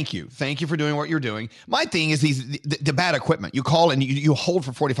 thank you. Thank you for doing what you're doing. My thing is the bad equipment. You call and you hold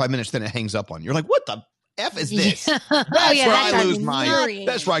for 45 minutes, then it hangs up on you. You're like, what the F is this? Yeah. That's Yeah, where that I drives lose me my. nuts.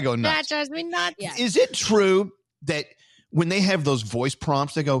 That's where I go nuts. That drives me nuts. Yeah. Is it true that when they have those voice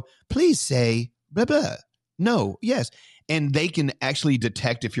prompts, they go, please say blah, blah, no, yes. And they can actually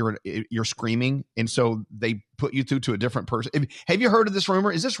detect if you're screaming. And so they put you through to a different person. Have you heard of this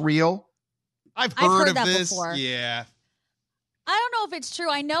rumor? Is this real? I've heard of that this. before. Yeah. I don't know if it's true.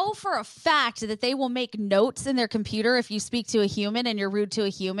 I know for a fact that they will make notes in their computer if you speak to a human and you're rude to a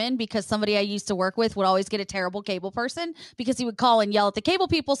human, because somebody I used to work with would always get a terrible cable person because he would call and yell at the cable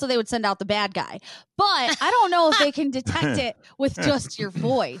people, so they would send out the bad guy. But I don't know if they can detect it with just your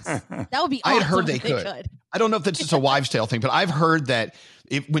voice. That would be awesome. I had heard they if could. I don't know if that's just a wives' tale thing, but I've heard that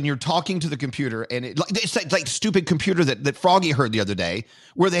when you're talking to the computer, and it's like stupid computer that Froggy heard the other day,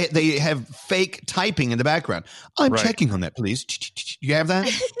 where they have fake typing in the background. I'm checking on that, please. You have that?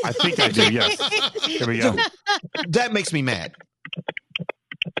 I think I do, yes. Here we go. That makes me mad.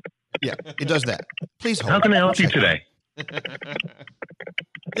 Yeah, it does that. Please hold. How can I help you today?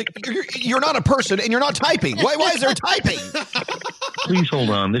 You're not a person, and you're not typing. Why is there typing? Please hold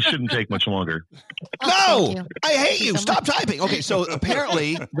on. This shouldn't take much longer. No, I hate you. Stop typing. Okay, so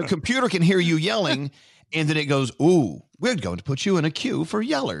apparently the computer can hear you yelling, and then it goes, ooh, we're going to put you in a queue for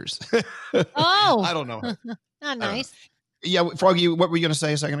yellers. Oh. I don't know. Not nice. Yeah, Froggy, what were you going to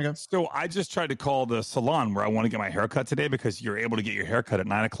say a second ago? So I just tried to call the salon where I want to get my haircut today, because you're able to get your haircut at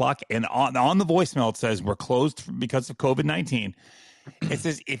 9:00. And on the voicemail, it says we're closed because of COVID-19. It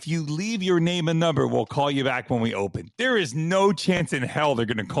says, if you leave your name and number, we'll call you back when we open. There is no chance in hell they're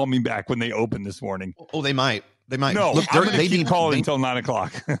going to call me back when they open this morning. Oh, they might. They might. No, Look, I'm going to they keep need calling until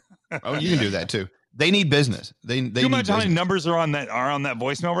 9:00. Oh, you can do that too. They need business. They Can you imagine how many business. numbers are on that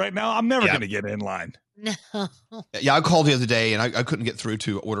voicemail right now? I'm never going to get in line. No. Yeah, I called the other day and I couldn't get through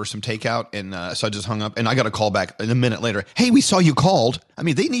to order some takeout, and so I just hung up, and I got a call back a minute later. Hey, we saw you called. I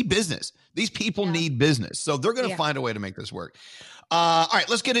mean, they need business. These people need business, so they're going to find a way to make this work. All right,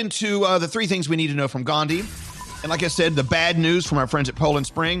 let's get into the three things we need to know from Gandhi. And like I said, the bad news from our friends at Poland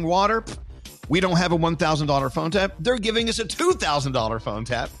Spring Water. We don't have a $1,000 phone tap. They're giving us a $2,000 phone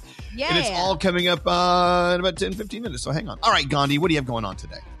tap. Yeah. And it's all coming up in about 10, 15 minutes, so hang on. All right, Gandhi, what do you have going on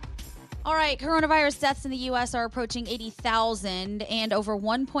today? All right, coronavirus deaths in the U.S. are approaching 80,000, and over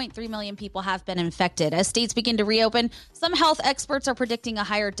 1.3 million people have been infected. As states begin to reopen, some health experts are predicting a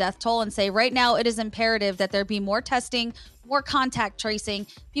higher death toll and say right now it is imperative that there be more testing, more contact tracing.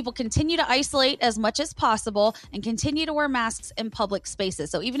 People continue to isolate as much as possible and continue to wear masks in public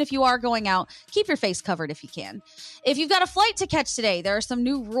spaces. So even if you are going out, keep your face covered if you can. If you've got a flight to catch today, there are some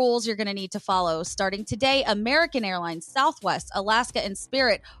new rules you're going to need to follow. Starting today, American Airlines, Southwest, Alaska, and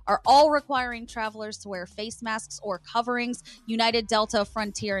Spirit are all requiring travelers to wear face masks or coverings. United, Delta,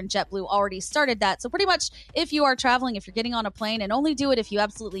 Frontier, and JetBlue already started that. So pretty much if you are traveling, if you're getting on a plane, and only do it if you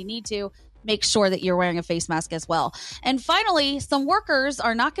absolutely need to, make sure that you're wearing a face mask as well. And finally, some workers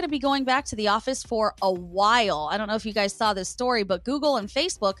are not going to be going back to the office for a while. I don't know if you guys saw this story, but Google and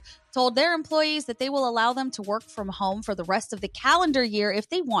Facebook told their employees that they will allow them to work from home for the rest of the calendar year if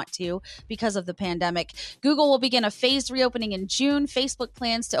they want to because of the pandemic. Google will begin a phased reopening in June. Facebook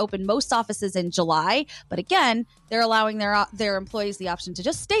plans to open most offices in July. But again, they're allowing their employees the option to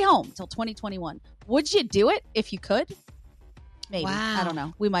just stay home till 2021. Would you do it if you could? Maybe. Wow. I don't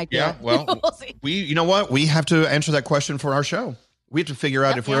know. We might do Yeah, it. well, We'll see. you know what? We have to answer that question for our show. We have to figure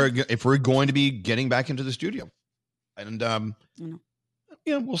out if we're going to be getting back into the studio, and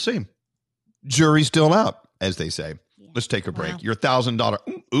yeah, we'll see. Jury's still out, as they say. Let's take a break. Wow. Your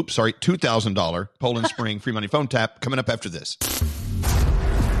 $2,000 Poland Spring free money phone tap coming up after this.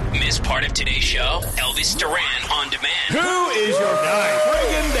 Miss part of today's show? Elvis Duran on demand. Who is your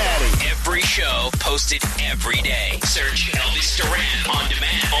friggin' daddy? Every show posted every day. Search Elvis Duran on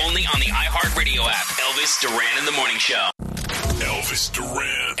demand. Only on the iHeartRadio app. Elvis Duran in the Morning Show. Elvis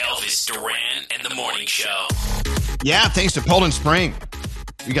Duran. Elvis Duran and the Morning Show. Yeah, thanks to Poland Spring.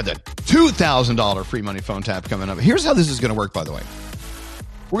 You got that $2,000 free money phone tap coming up. Here's how this is going to work, by the way.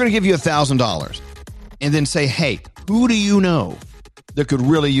 We're going to give you $1,000 and then say, hey, who do you know that could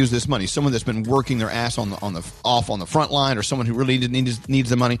really use this money? Someone that's been working their ass on the front line, or someone who really needs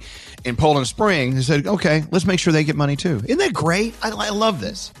the money. In Poland Spring, they said, okay, let's make sure they get money too. Isn't that great? I love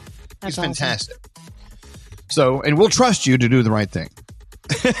this. That's It's fantastic. So, and we'll trust you to do the right thing.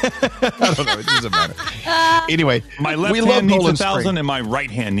 I don't know. It doesn't matter. Anyway, My left we love hand needs Poland 1,000 Spring. and my right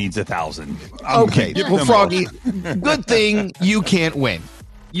hand needs 1,000. Okay, well, Froggy, good thing you can't win.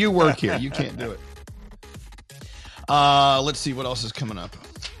 You work here. You can't do it. Let's see what else is coming up.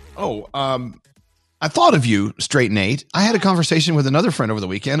 Oh, I thought of you, Straight Nate. I had a conversation with another friend over the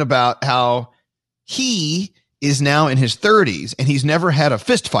weekend about how he is now in his 30s and he's never had a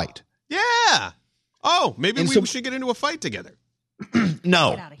fist fight. Yeah. Oh, maybe And we so- should get into a fight together.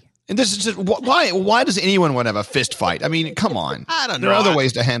 No. And this is just why does anyone want to have a fist fight? I mean, come on. I don't know. There are other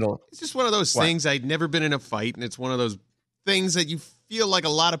ways to handle it. It's just one of those What? things. I'd never been in a fight, and it's one of those things that you feel like a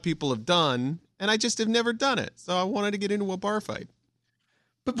lot of people have done, and I just have never done it. So I wanted to get into a bar fight.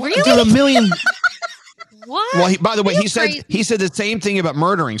 But there are a million. What? Well, by the way, You're he crazy. said the same thing about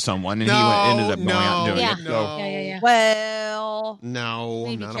murdering someone, and ended up going out and doing Yeah. it. So. Yeah. Well, No,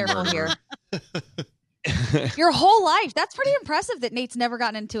 maybe I'm not careful a murderer. here. Your whole life. That's pretty impressive that Nate's never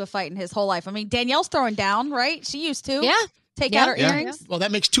gotten into a fight in his whole life. I mean, Danielle's throwing down, right? She used to. Yeah. Take Yeah. out her Yeah. earrings. Well,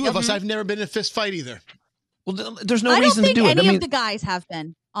 that makes two of us. I've never been in a fist fight either. Well, there's no I don't reason to think do it. any I mean, of the guys have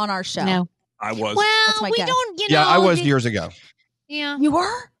been on our show. No. I was. Well, That's my we guess. don't, yeah, I was years ago. Yeah. You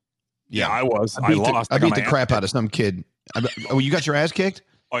were? Yeah, I was. I beat, lost. I got beat my the ass crap kicked. out of some kid. Oh, you got your ass kicked?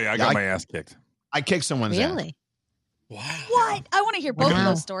 Oh, yeah, I got my ass kicked. I kicked someone's ass. Really? What? I want to hear both of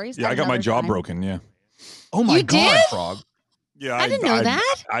those stories. Yeah, at I got my another jaw time. broken, yeah. Oh, my You God, did? Frog. Yeah, I didn't know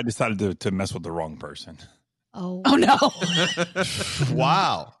that. I decided to mess with the wrong person. Oh. Oh, no.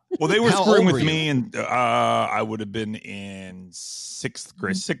 Wow. Well, they were How screwing old with were me, and I would have been in seventh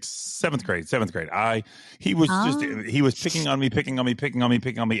grade. He was he was picking on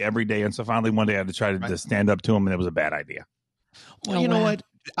me every day, and so finally one day I had to try to stand up to him, and it was a bad idea. Well, you know what?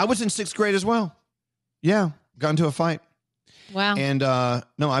 I was in 6th grade as well. Yeah, got into a fight. Wow. And no,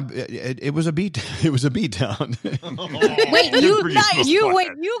 it was a beat. It was a beat down. Wait, you Pretty got close. you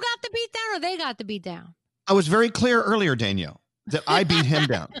got the beat down or they got the beat down? I was very clear earlier, Danielle, that I beat him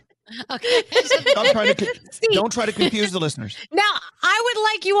down. Okay. Don't try to confuse the listeners. Now, I would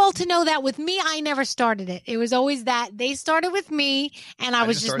like you all to know that with me, I never started it. It was always that they started with me, and I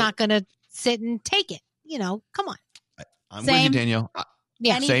was just just started. not going to sit and take it. You know, come on. I'm with you, Same. Danielle.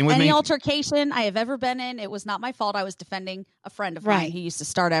 Yeah. Same with any me. altercation I have ever been in, it was not my fault. I was defending a friend of mine Right. who used to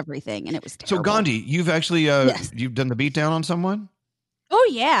start everything, and it was So, terrible. Gandhi, you've actually Yes. you've done the beat down on someone? Oh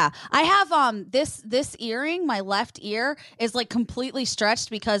yeah, I have this earring. My left ear is like completely stretched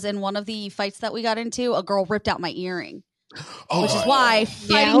because in one of the fights that we got into, a girl ripped out my earring, which is why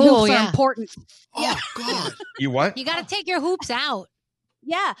fighting hoops are important. Oh, God. You what? You got to take your hoops out.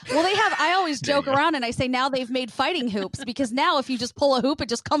 Yeah, well they have. I always joke around and I say now they've made fighting hoops because now if you just pull a hoop, it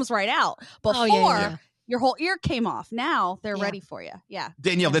just comes right out. Before yeah. your whole ear came off. Now they're ready for you. Yeah.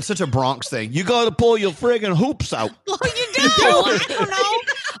 Danielle, that's such a Bronx thing. You got to pull your friggin' hoops out. Well, you do. I don't know.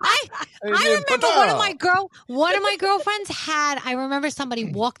 I remember one of my girlfriends had. I remember somebody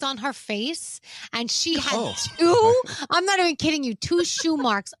walked on her face, and she had two. I'm not even kidding you. 2 shoe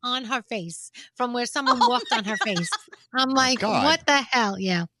marks on her face from where someone walked on her face. I'm like, God. what the hell?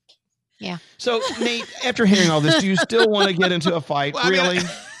 Yeah, yeah. So, Nate, after hearing all this, do you still want to get into a fight? Well, I mean, really?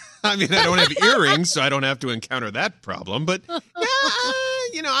 I mean, I don't have earrings, so I don't have to encounter that problem. But yeah,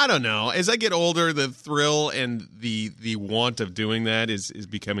 I don't know. As I get older, the thrill and the want of doing that is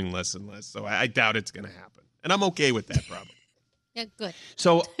becoming less and less. So I doubt it's going to happen, and I'm okay with that problem. Yeah, good.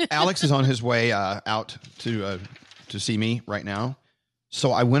 So Alex is on his way out to see me right now.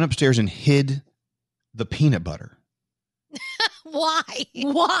 So I went upstairs and hid the peanut butter Why?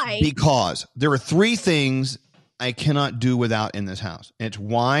 Why? because there are 3 things I cannot do without in this house. And it's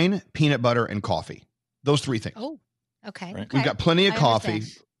wine, peanut butter, and coffee. Those 3 things. Oh, okay. Right. We've got plenty of I coffee.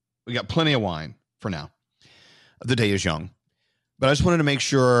 understand. We got plenty of wine for now. The day is young. But I just wanted to make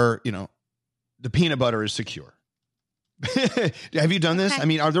sure, the peanut butter is secure. Have you done this? Okay. I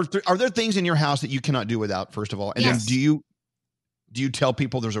mean, are there things in your house that you cannot do without, first of all? And Yes. then do you tell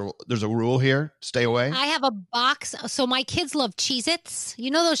people there's a rule here? Stay away? I have a box. So my kids love Cheez-Its.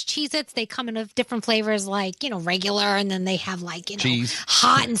 You know those Cheez-Its? They come in different flavors, like, regular, and then they have Cheese.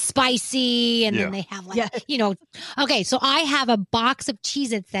 hot and spicy, and Yeah. then they have okay, so I have a box of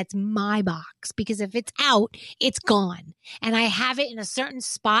Cheez-Its that's my box because if it's out, it's gone. And I have it in a certain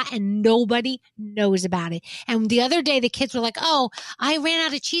spot and nobody knows about it. And the other day the kids were like, "Oh, I ran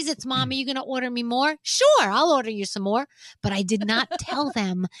out of Cheez-Its, Mom. Are you going to order me more?" Sure, I'll order you some more. But I did not tell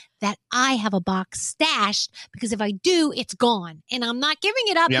them that I have a box stashed because if I do, it's gone. And I'm not giving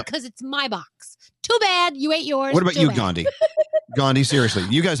it up Yep. because it's my box. Too bad. You ate yours. What about Too you, bad. Gandhi? Gandhi, seriously.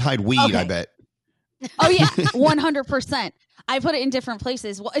 You guys hide weed, I Okay. bet. Oh yeah, 100%. I put it in different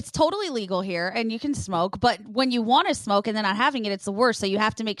places. Well, it's totally legal here and you can smoke, but when you want to smoke and then not having it, it's the worst. So you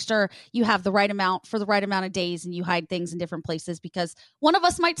have to make sure you have the right amount for the right amount of days and you hide things in different places because one of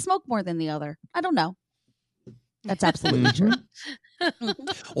us might smoke more than the other. I don't know. That's absolutely true.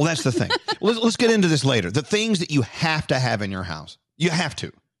 Well, that's the thing. Let's get into this later. The things that you have to have in your house. You have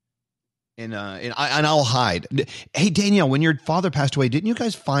to. And I'll hide. Hey, Danielle, when your father passed away, didn't you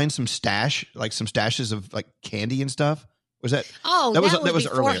guys find some stashes of like candy and stuff? Was that? Oh, that was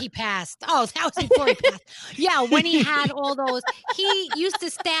before earlier. he passed. Oh, that was before he passed. Yeah, when he had all those, he used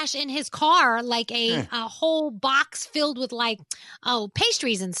to stash in his car like a whole box filled with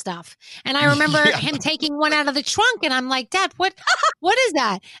pastries and stuff. And I remember him taking one out of the trunk, and I'm like, Dad, what is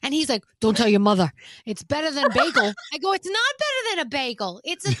that? And he's like, don't tell your mother. It's better than bagel. I go, it's not better than a bagel.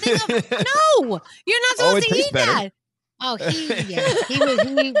 It's a thing of no. You're not supposed to eat better. that. Oh, he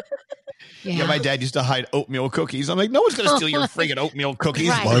was. Yeah, my dad used to hide oatmeal cookies. I'm like, no one's going to steal your friggin' oatmeal cookies.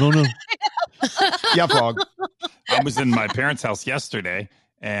 Right. Well, I don't know. Yeah, Frog. I was in my parents' house yesterday,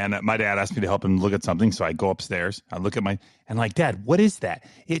 and my dad asked me to help him look at something. So I go upstairs. I look at Dad, what is that?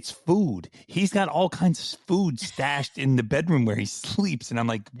 It's food. He's got all kinds of food stashed in the bedroom where he sleeps. And I'm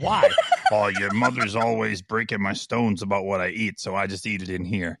like, why? Oh, your mother's always breaking my stones about what I eat, so I just eat it in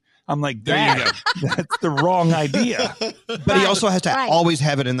here. I'm like, Dad, that's the wrong idea. But he also has to always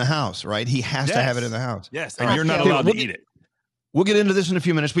have it in the house, right? He has to have it in the house. Yes, and you're not allowed to eat it. We'll get into this in a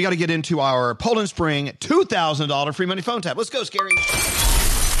few minutes. We got to get into our Poland Spring $2,000 free money phone tap. Let's go, Scary.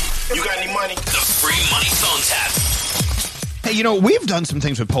 You got any money? The free money phone tap. Hey, we've done some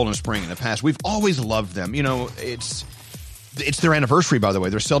things with Poland Spring in the past. We've always loved them. It's their anniversary, by the way.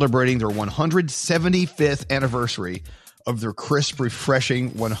 They're celebrating their 175th anniversary of their crisp,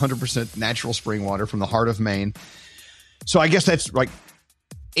 refreshing, 100% natural spring water from the heart of Maine. So I guess that's like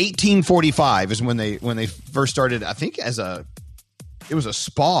 1845 is when they first started. I think it was a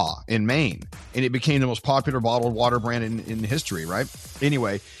spa in Maine, and it became the most popular bottled water brand in history. Right?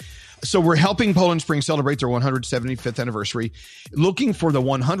 Anyway, so we're helping Poland Spring celebrate their 175th anniversary, looking for the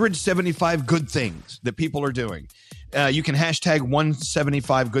 175 good things that people are doing. You can hashtag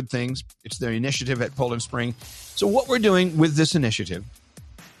 175 good things. It's their initiative at Poland Spring. So what we're doing with this initiative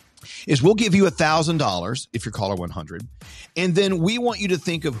is we'll give you $1,000 if you're caller 100. And then we want you to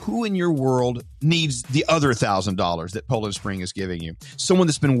think of who in your world needs the other $1,000 that Poland Spring is giving you. Someone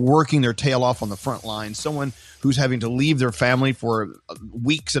that's been working their tail off on the front line, someone who's having to leave their family for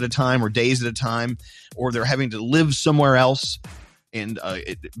weeks at a time or days at a time, or they're having to live somewhere else and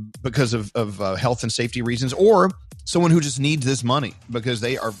because of health and safety reasons, or someone who just needs this money because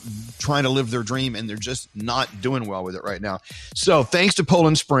they are trying to live their dream and they're just not doing well with it right now. So thanks to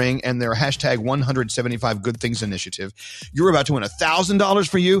Poland Spring and their hashtag 175 good things initiative, you're about to win $1,000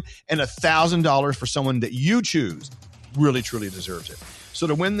 for you and $1,000 for someone that you choose really, truly deserves it. So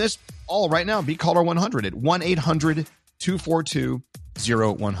to win this all right now, be caller 100 at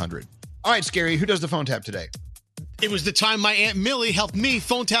 1-800-242-0100. All right, Scary, who does the phone tap today? It was the time my Aunt Millie helped me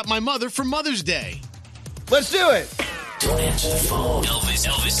phone tap my mother for Mother's Day. Let's do it. Don't answer the phone.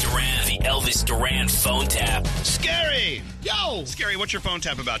 Elvis Duran, the Elvis Duran phone tap. Scary! Yo! Scary, what's your phone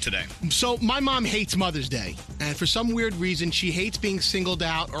tap about today? So my mom hates Mother's Day. And for some weird reason, she hates being singled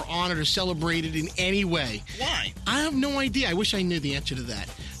out or honored or celebrated in any way. Why? I have no idea. I wish I knew the answer to that.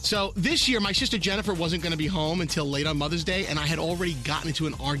 So this year, my sister Jennifer wasn't going to be home until late on Mother's Day, and I had already gotten into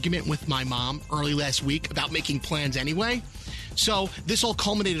an argument with my mom early last week about making plans anyway. So this all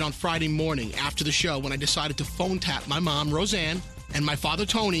culminated on Friday morning after the show when I decided to phone tap my mom, Roseanne, and my father,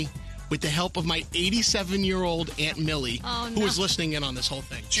 Tony, with the help of my 87-year-old Aunt Millie, who is listening in on this whole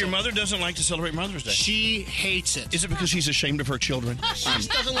thing. So your mother doesn't like to celebrate Mother's Day? She hates it. Is it because she's ashamed of her children? She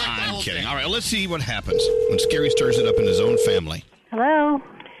just doesn't like the I'm whole kidding. thing. All right, let's see what happens when Scary stirs it up in his own family. Hello.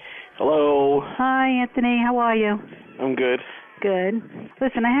 Hello. Hi, Anthony. How are you? I'm good. Good.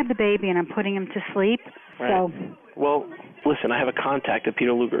 Listen, I have the baby and I'm putting him to sleep. Right. So. Well, listen, I have a contact at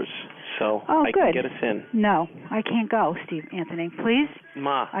Peter Luger's, so I good. can get us in. No, I can't go, Anthony. Please.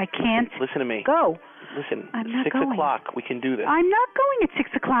 Ma. I can't. Listen to me. Go. Listen, I'm not 6 going. o'clock, we can do this. I'm not going at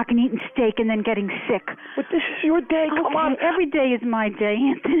 6 o'clock and eating steak and then getting sick. But this is your day. Come on. Every day is my day,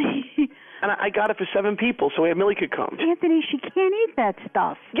 Anthony. And I got it for 7 people, so Aunt Millie could come. Anthony, she can't eat that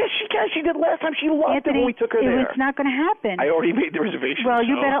stuff. Yes, she can. She did last time. She loved it when we took her there. It's not going to happen. I already made the reservation. Well,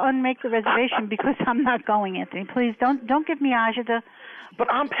 you so. better unmake the reservation because I'm not going, Anthony. Please don't give me agita. But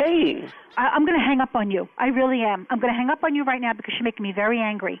I'm paying. I'm going to hang up on you. I really am. I'm going to hang up on you right now because you're making me very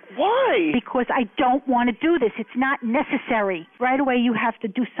angry. Why? Because I don't want to do this. It's not necessary. Right away, you have to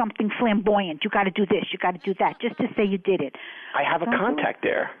do something flamboyant. You got to do this. You got to do that just to say you did it. I have a contact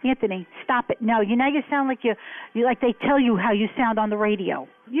there. Anthony, stop it. No, you sound like you like they tell you how you sound on the radio.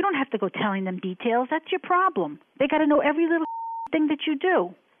 You don't have to go telling them details. That's your problem. They got to know every little thing that you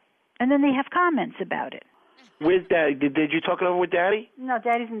do, and then they have comments about it. Where's Daddy? Did you talk it over with Daddy? No,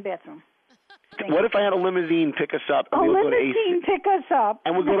 Daddy's in the bathroom. What if I had a limousine pick us up? And A we would go to limousine pick us up.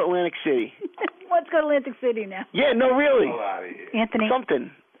 And we'll go to Atlantic City. Let's go to Atlantic City now. Yeah, no, really. Anthony.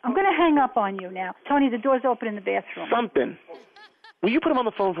 Something. I'm going to hang up on you now. Tony, the door's open in the bathroom. Something. Will you put him on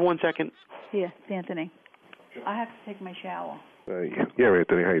the phone for 1 second? Here, it's Anthony. I have to take my shower. Yeah,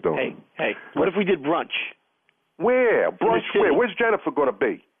 Anthony, how you doing? Hey, what if we did brunch? Where? Brunch city. where? Where's Jennifer going to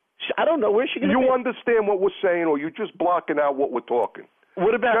be? I don't know. Where's she going to be? You understand what we're saying, or you're just blocking out what we're talking?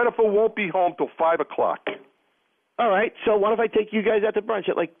 What about... Jennifer won't be home till 5 o'clock. All right, so what if I take you guys out to brunch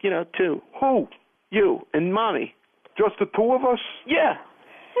at 2? Who? You and Mommy. Just the two of us? Yeah.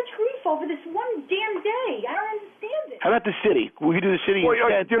 Such grief over this one damn day. I don't understand it. How about the city? We could do the city Well,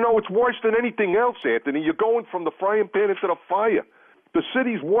 instead. it's worse than anything else, Anthony. You're going from the frying pan into the fire. The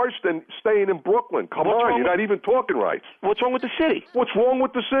city's worse than staying in Brooklyn. Come on, you're not even talking right. What's wrong with the city? What's wrong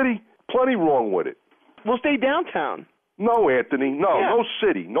with the city? Plenty wrong with it. We'll stay downtown. No, Anthony, no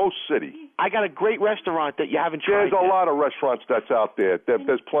city, no city. I got a great restaurant that you haven't tried. There's a lot of restaurants that's out there.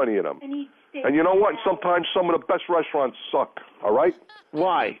 There's plenty of them. And you know what? Sometimes some of the best restaurants suck, all right?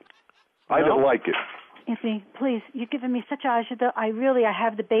 Why? I didn't like it. Anthony, please, you're giving me such agita. I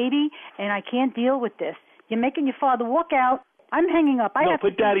have the baby, and I can't deal with this. You're making your father walk out. I'm hanging up. I No, have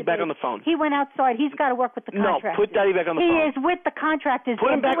put to see Daddy the back baby. on the phone. He went outside. He's got to work with the No, contractors. put Daddy back on the phone. He is with the contractors.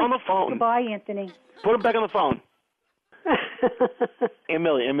 Put him back on the phone. Goodbye, Anthony. Put him back on the phone.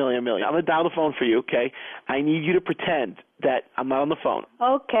 Amelia, I'm going to dial the phone for you, okay? I need you to pretend that I'm not on the phone.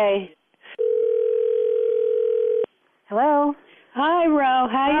 Okay. Hello. Hi, Ro.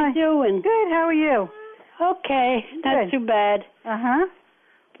 How you doing? Good. How are you? Okay. Not too bad. Uh-huh.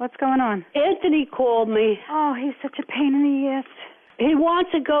 What's going on? Anthony called me. Oh, he's such a pain in the ass. He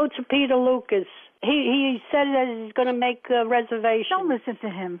wants to go to Peter Lucas. He said that he's going to make a reservation. Don't listen to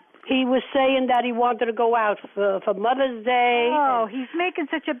him. He was saying that he wanted to go out for Mother's Day. Oh, he's making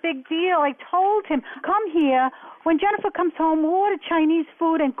such a big deal. I told him, come here. When Jennifer comes home, we'll order Chinese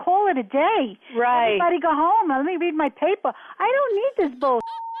food and call it a day. Right. Everybody go home. Let me read my paper. I don't need this bull.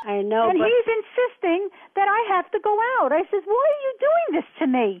 I know, and but he's insisting that I have to go out. I says, why are you doing this to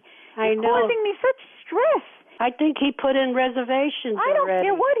me? I You're know. causing me such stress. I think he put in reservations I don't already.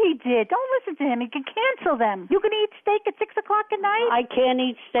 care what he did. Don't listen to him. He can cancel them. You can eat steak at 6 o'clock at night? I can't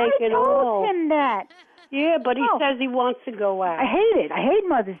eat steak at I all. told him that. Yeah, but he says he wants to go out. I hate it. I hate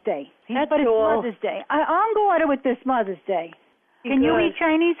Mother's Day. That's but it's all. Mother's Day. I'll go at it with this Mother's Day. Can you Good. eat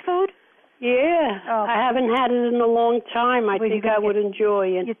Chinese food? Yeah. Oh. I haven't had it in a long time. I Well, think you I gotta would enjoy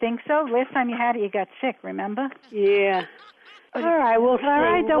it. You think so? Last time you had it, you got sick, remember? Yeah. All right, we'll see. All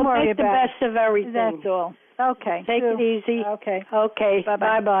right, don't we'll worry make the about best of everything. That's all. Okay. Take it easy. Okay. Okay.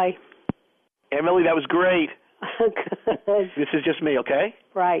 Bye-bye. Emily, that was great. Good. This is just me, okay?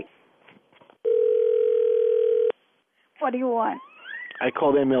 Right. What do you want? I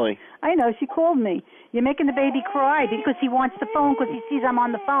called Emily. I know, she called me. You're making the baby cry because he wants the phone because he sees I'm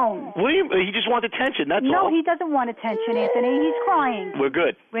on the phone. What do you? He just wants attention, that's No, all. he doesn't want attention, Anthony. He's crying. We're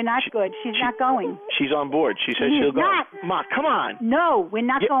good. We're not good. She's not going. She's on board. She says She's she'll go. not. Ma, come on. No, we're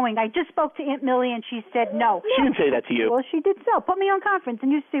not going. I just spoke to Aunt Millie and she said no. She didn't say that to you. Well, she did so. Put me on conference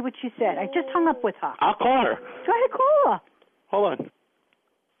and you see what she said. I just hung up with her. I'll call her. Try to call her. Hold on.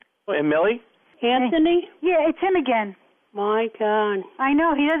 And Millie? Anthony? Yeah, it's him again. My God. I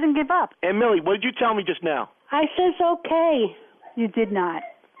know. He doesn't give up. And Millie, what did you tell me just now? I says okay. You did not.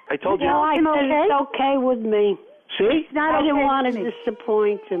 I told you. No, I him said okay? it's okay with me. See? It's not I didn't okay want with to me.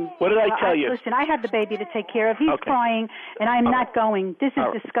 disappoint him. What did I tell you? Listen, I have the baby to take care of. He's Okay. crying, and I'm not going. This is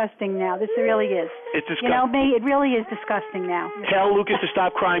All right. disgusting now. This really is. It's You know disgusting. me? It really is disgusting now. Tell Lucas to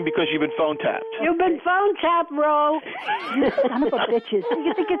stop crying because you've been phone tapped. You've been phone tapped, bro. You son of a bitches.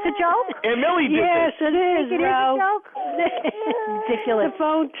 You think it's a joke? And Millie did Yes, this. it is, Think it is bro. a joke? Ridiculous. The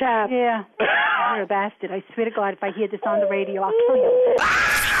phone tap. Yeah. You're a bastard. I swear to God, if I hear this on the radio, I'll kill you.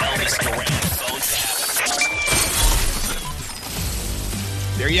 Elvis Duran phone tap.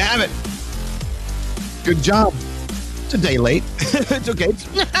 There you have it. Good job. It's a day late. It's okay.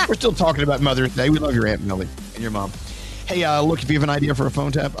 We're still talking about Mother's Day. We love your Aunt Millie and your mom. Hey, look, if you have an idea for a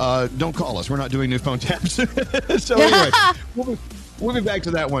phone tap, don't call us. We're not doing new phone taps. So anyway, we'll be back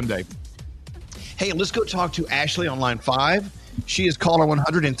to that one day. Hey, let's go talk to Ashley on line 5. She is caller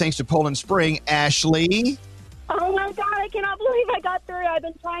 100, and thanks to Poland Spring, Ashley. Oh my God, I cannot believe I got through. I've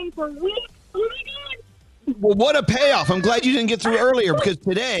been trying for weeks. Oh my God. Well, what a payoff. I'm glad you didn't get through earlier because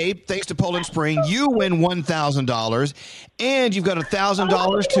today, thanks to Poland Spring, you win $1,000 and you've got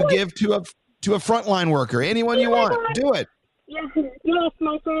 $1,000 to give to a frontline worker. Anyone you want, do it. Yes,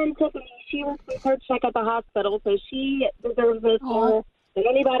 my friend Tiffany, she was research check at the hospital, so she deserves this more than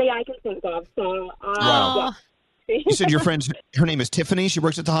anybody I can think of. So, Wow. You said your friend's, her name is Tiffany. She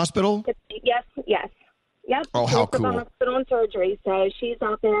works at the hospital? Yes. Yep. Oh, She how works at cool. the hospital and surgery, so she's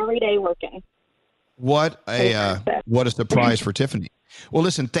out there every day working. What a surprise for Tiffany. Well,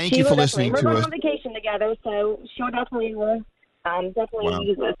 listen, thank you for listening We're to going us. on vacation together, so she'll definitely Wow.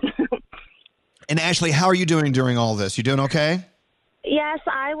 use it. And Ashley, how are you doing during all this? You doing okay? Yes,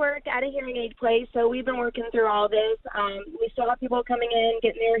 I work at a hearing aid place, so we've been working through all this. We still have people coming in,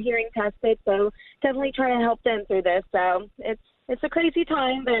 getting their hearing tested, so definitely trying to help them through this. So it's a crazy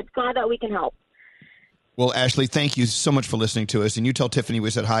time, but glad that we can help. Well, Ashley, thank you so much for listening to us. And you tell Tiffany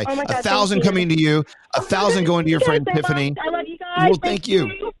we said hi. Oh my God, 1,000 thank you. coming to you, 1,000 going to your friend Thank you so Tiffany. much. I love you guys. Well, thank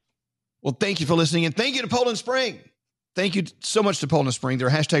you. Well, thank you for listening. And thank you to Poland Spring. Thank you so much to Poland Spring. Their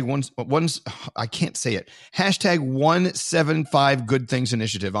hashtag I can't say it. Hashtag 175 Good Things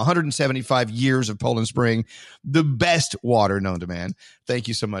Initiative. 175 years of Poland Spring, the best water known to man. Thank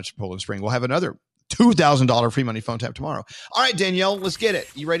you so much, Poland Spring. We'll have another $2,000 free money phone tap tomorrow. All right, Danielle, let's get it.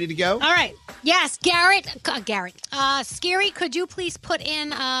 You ready to go? All right. Yes, Garrett. Scary, could you please put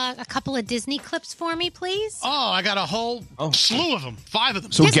in a couple of Disney clips for me, please? Oh, I got a whole slew of them. 5 of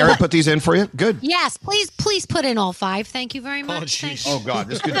them. So Garrett put these in for you? Good. Yes, please put in all 5. Thank you very much. jeez. Oh, God,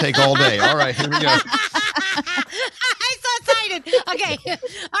 this could take all day. All right, here we go. I'm so excited. Okay.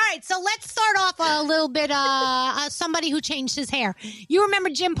 All right. So let's start off a little bit. Somebody who changed his hair. You remember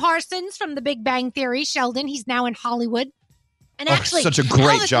Jim Parsons from The Big Bang Theory? Sheldon. He's now in Hollywood. And actually, such a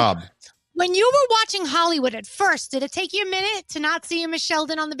great Elvis, job. When you were watching Hollywood at first, did it take you a minute to not see him as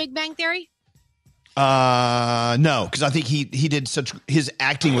Sheldon on The Big Bang Theory? No, because I think he did his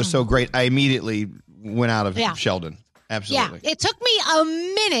acting was so great. I immediately went out of Sheldon. Absolutely. Yeah. It took me a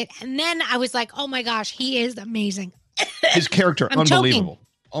minute, and then I was like, oh my gosh, he is amazing. His character, I'm unbelievable. choking.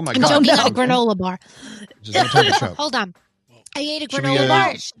 Oh my I'm God. choking on a granola bar. Just let me take a shot. Hold on. I ate a Should granola we,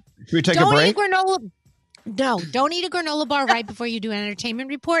 bar. Should we take Don't a break? eat granola. No, don't eat a granola bar right before you do an entertainment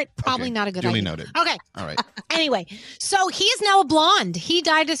report. Probably not a good Duly idea. noted. Okay. All right. Anyway, so he is now a blonde. He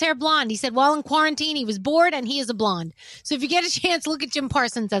dyed his hair blonde. He said while in quarantine, he was bored and he is a blonde. So if you get a chance, look at Jim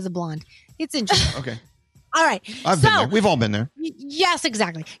Parsons as a blonde. It's interesting. Okay. All right. I've been there. We've all been there. Yes,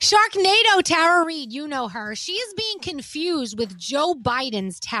 exactly. Sharknado Tara Reid, you know her. She is being confused with Joe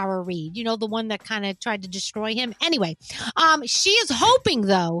Biden's Tara Reid. You know, the one that kind of tried to destroy him. Anyway, she is hoping,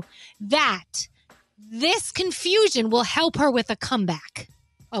 though, that this confusion will help her with a comeback.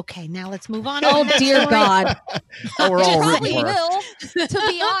 Okay, now let's move on. Oh, dear God. Oh, we're all Probably rooting for her. will, to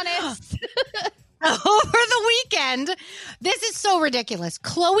be honest. Over the weekend, this is so ridiculous.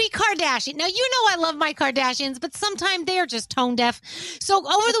 Khloe Kardashian. Now, you know I love my Kardashians, but sometimes they are just tone deaf. So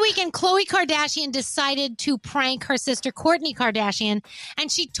over the weekend, Khloe Kardashian decided to prank her sister Kourtney Kardashian,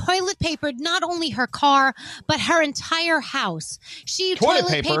 and she toilet papered not only her car, but her entire house. She Toilet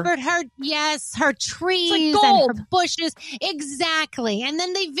toilet paper? papered her trees like and gold. her bushes. Exactly. And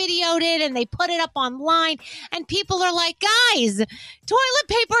then they videoed it and they put it up online, and people are like, guys, toilet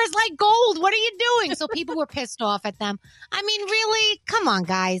paper is like gold. What are you doing? So people were pissed off at them. I mean, really? Come on,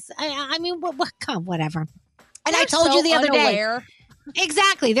 guys. I mean, whatever. And I told you the other day.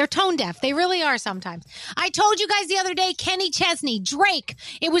 Exactly. They're tone deaf. They really are sometimes. I told you guys the other day, Kenny Chesney, Drake.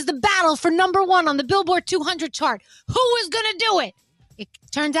 It was the battle for #1 on the Billboard 200 chart. Who was going to do it? It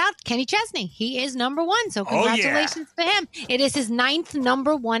turns out Kenny Chesney, he is #1. So congratulations to him. It is his 9th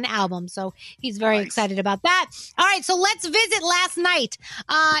 #1 album. So he's very excited about that. All right. So let's visit last night.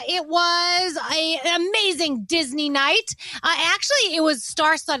 It was an amazing Disney night. Actually, it was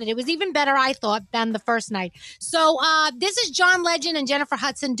star-studded. It was even better, I thought, than the first night. So this is John Legend and Jennifer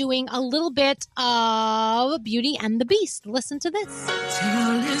Hudson doing a little bit of Beauty and the Beast. Listen to this.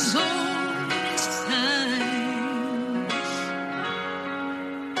 Till it's all this time.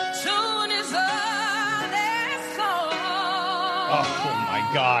 Oh my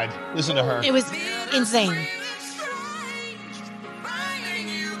God. Listen to her. It was insane.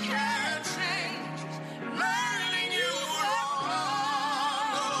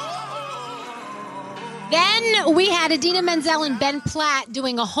 Then we had Idina Menzel and Ben Platt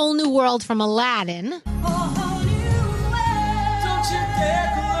doing A Whole New World from Aladdin. Don't you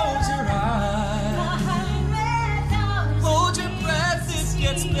dare close your eyes. Hold your breath, it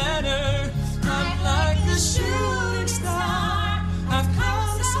gets better. I'm like a shooting star. I've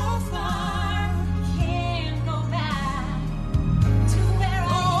come so far. Can't go back to where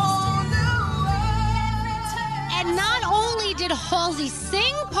I used to. Halsey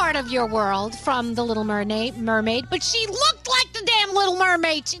sing part of Your World from The Little Mermaid, but she looked like the damn Little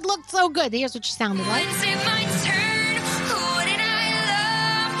Mermaid. She looked so good. Here's what she sounded like.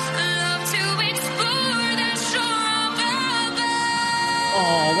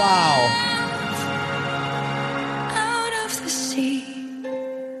 Oh, wow. Out of the sea,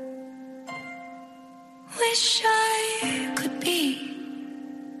 wish I could be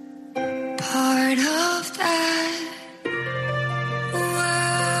part of that.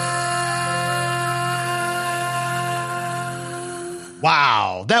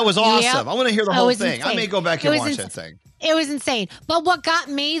 Wow, that was awesome. Yep. I want to hear the That whole was thing. I insane. may go back It and was watch ins- that thing. It was insane. But what got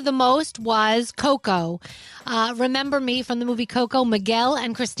me the most was Coco. Remember Me from the movie Coco, Miguel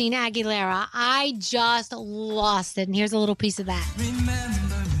and Christina Aguilera. I just lost it. And here's a little piece of that. Remember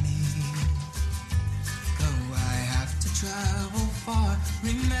me, though I have to travel far.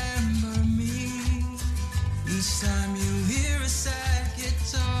 Remember me, each time you hear a sad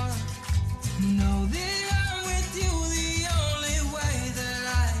guitar. Know that I'm with you the only way that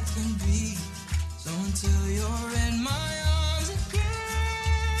I can be. So until you're in my arms again,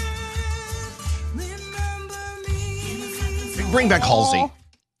 remember me. Bring back Halsey. No,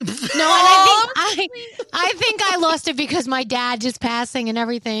 and I think I lost it because my dad just passing and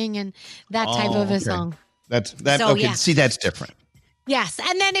everything and that type Oh, of a okay. song. That So, okay. yeah. See, that's different. Yes,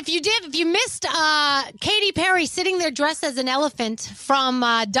 and then if you missed Katy Perry sitting there dressed as an elephant from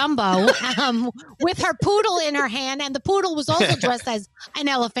Dumbo with her poodle in her hand, and the poodle was also dressed as an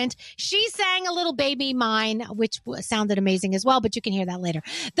elephant. She sang a little Baby Mine, which sounded amazing as well, but you can hear that later.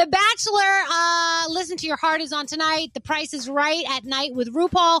 The Bachelor, Listen to Your Heart is on tonight. The Price is Right at night with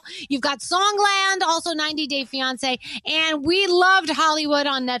RuPaul. You've got Songland, also 90 Day Fiance, and we loved Hollywood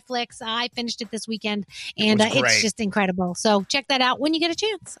on Netflix. I finished it this weekend, and was it's great. just incredible. So check that out when you get a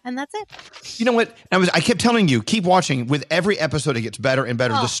chance, and that's it. You know what? I kept telling you, keep watching. With every episode, it gets better and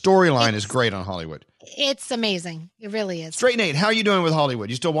better. Oh, The storyline is great on Hollywood. It's amazing. It really is. Straight Nate, how are you doing with Hollywood?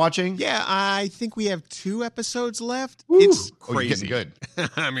 You still watching? Yeah, I think we have 2 episodes left. It's Oh, you're crazy. getting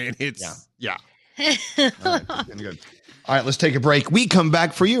good. I mean, it's yeah. Getting good. All right, let's take a break. We come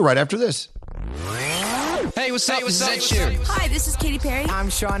back for you right after this. Hey, what's up? This is Ed Sheeran. Hi, this is Katy Perry. I'm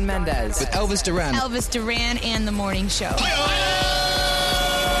Shawn Mendes with Elvis Duran. Elvis Duran and the Morning Show.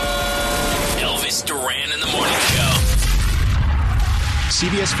 Elvis Duran in the Morning Show.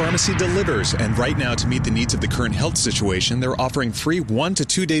 CVS Pharmacy delivers, and right now, to meet the needs of the current health situation, they're offering free 1 to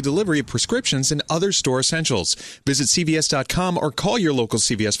 2 day delivery of prescriptions and other store essentials. Visit CVS.com or call your local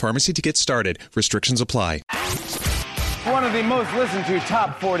CVS pharmacy to get started. Restrictions apply. One of the most listened to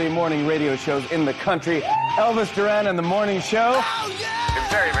top 40 morning radio shows in the country, Elvis Duran and the Morning Show. You're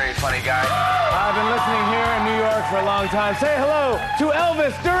very, very funny guy. I've been listening here in New York for a long time. Say hello to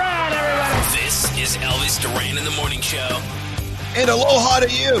Elvis Duran, everybody. This is Elvis Duran in the Morning Show. And aloha to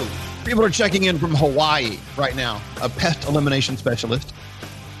you. People are checking in from Hawaii right now, a pest elimination specialist.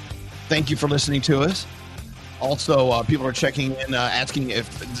 Thank you for listening to us. Also, people are checking in, asking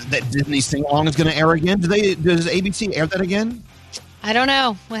if that Disney sing-along is going to air again. Does ABC air that again? I don't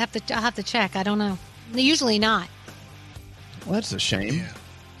know. I'll have to check. I don't know. Usually not. Well, that's a shame.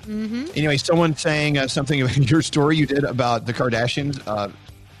 Mm-hmm. Anyway, someone saying something about your story you did about the Kardashians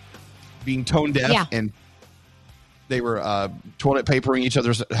being tone deaf, Yeah. and they were toilet papering each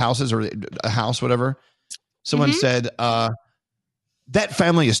other's houses or a house, whatever. Someone Mm-hmm. said, that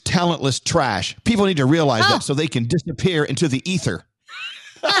family is talentless trash. People need to realize that so they can disappear into the ether.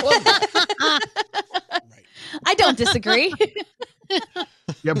 I don't disagree.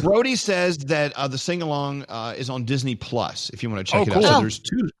 Yeah, Brody says that the sing-along is on Disney Plus if you want to check it cool. out. So Oh. there's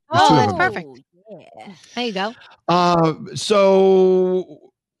two. Oh, of that's them. perfect. There you go.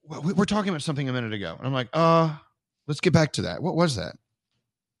 So we were talking about something a minute ago, and I'm like, let's get back to that. What was that?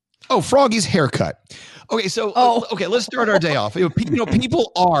 Oh, Froggy's haircut. Okay, so okay, let's start our day off.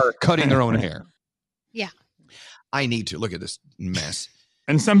 People are cutting their own hair. Yeah. I need to look at this mess.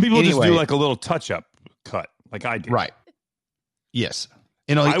 And some people just Anyway. do like a little touch-up cut, like I do. Right. Yes.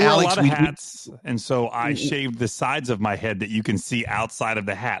 I wear Alex, a lot of we- hats, and so I shaved the sides of my head that you can see outside of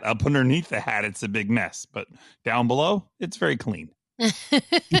the hat. Up underneath the hat, it's a big mess, but down below, it's very clean. Have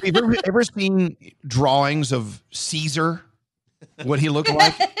you ever seen drawings of Caesar? What he looked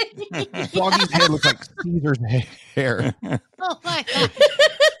like? Froggy's head looks like Caesar's hair. Oh my God.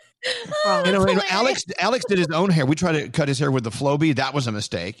 Alex did his own hair. We tried to cut his hair with the Flowbee. That was a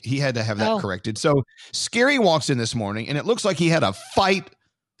mistake. He had to have that corrected. So Scary walks in this morning, and it looks like he had a fight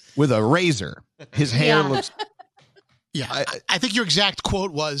with a razor. His hair looks. Yeah, I think your exact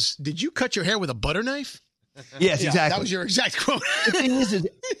quote was, "Did you cut your hair with a butter knife?" Yes, Yeah, exactly. That was your exact quote. The thing is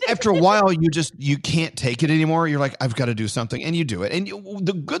after a while, you can't take it anymore. You're like, I've got to do something, and you do it. And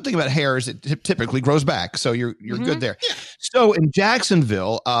the good thing about hair is it typically grows back, so you're good there. So in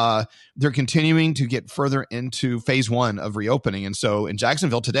Jacksonville, they're continuing to get further into phase 1 of reopening, and so in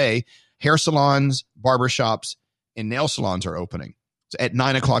Jacksonville today, hair salons, barbershops, and nail salons are opening at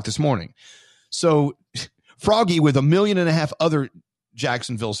 9:00 this morning. So Froggy, with 1.5 million other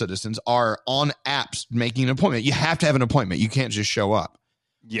Jacksonville citizens, are on apps making an appointment. You have to have an appointment. You can't just show up.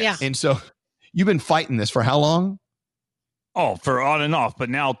 Yeah. And so you've been fighting this for how long? Oh, for on and off. But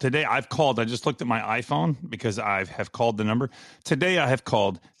now today I've called. I just looked at my iPhone because I have called the number. Today I have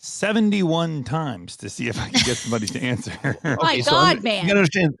called 71 times to see if I can get somebody to answer. My God, man. You got to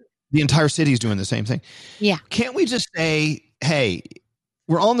understand, the entire city is doing the same thing. Yeah. Can't we just say, hey,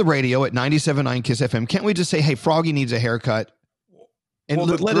 we're on the radio at 97.9 KISS FM. Can't we just say, hey, Froggy needs a haircut? And Well,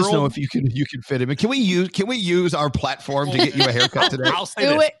 let us know if you can fit him. And can we use our platform to get you a haircut today? I'll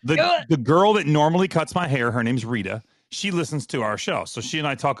say this. The girl that normally cuts my hair, her name's Rita. She listens to our show. So she and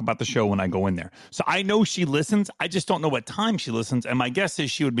I talk about the show when I go in there. So I know she listens. I just don't know what time she listens. And my guess is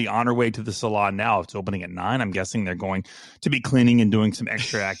she would be on her way to the salon now. It's opening at 9. I'm guessing they're going to be cleaning and doing some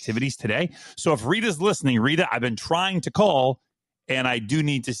extra activities today. So if Rita's listening, Rita, I've been trying to call, and I do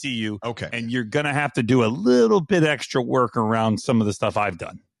need to see you. Okay. And you're going to have to do a little bit extra work around some of the stuff I've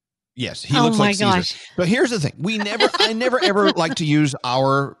done. Yes, he looks like Caesar. Gosh. But here's the thing: I never ever like to use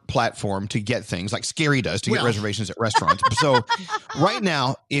our platform to get things like Scary does to get reservations at restaurants. So right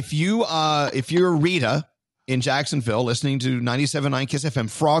now, if you're Rita in Jacksonville listening to 97.9 KISS FM,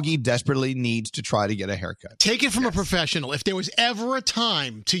 Froggy desperately needs to try to get a haircut. Take it from a professional. If there was ever a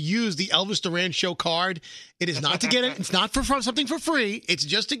time to use the Elvis Duran Show card, it is not to get it. It's not for something for free. It's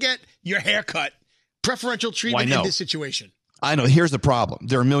just to get your haircut. Preferential treatment in this situation. I know. Here's the problem.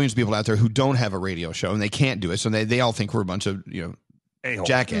 There are millions of people out there who don't have a radio show and they can't do it. So they all think we're a bunch of,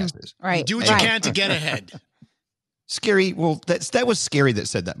 jackasses. Right. Do what you can to get ahead. Scary. Well, that was Scary that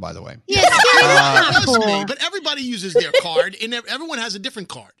said that, by the way. Yeah, Listen to me, but everybody uses their card, and everyone has a different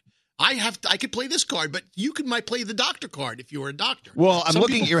card. I could play this card, but might play the doctor card if you were a doctor. Well, I'm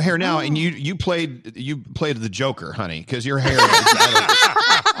looking at your hair now, and you played the Joker, honey, because your hair.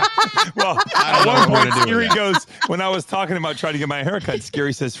 Well, at one point, Scary goes, when I was talking about trying to get my haircut,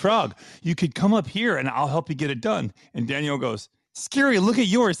 Scary says, Frog, you could come up here and I'll help you get it done. And Daniel goes, Scary, look at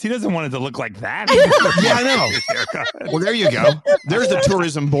yours. He doesn't want it to look like that. Yeah, I know. Well, there you go. There's the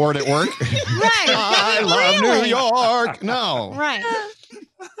tourism board at work. Right. I love New York. No. Right.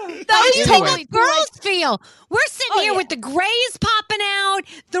 That was totally girls feel. We're sitting here with the grays popping out,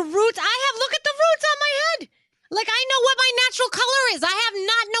 the roots. Look at the roots on my head. Like, I know what my natural color is. I have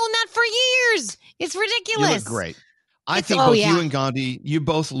not known that for years. It's ridiculous. You look great. I think both you and Gandhi, you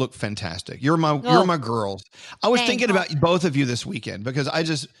both look fantastic. You're my girls. I was thinking about both of you this weekend because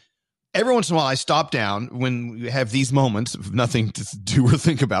every once in a while I stop down when we have these moments of nothing to do or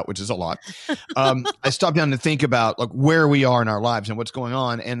think about, which is a lot. I stop down to think about like where we are in our lives and what's going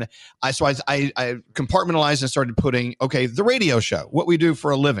on. And I compartmentalized and started putting, the radio show, what we do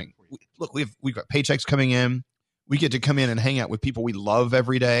for a living. Look, we've got paychecks coming in. We get to come in and hang out with people we love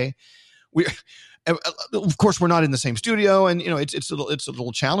every day. Of course, we're not in the same studio, and it's a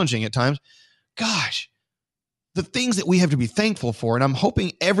little challenging at times. Gosh, the things that we have to be thankful for, and I'm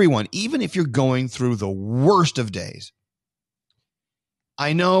hoping everyone, even if you're going through the worst of days,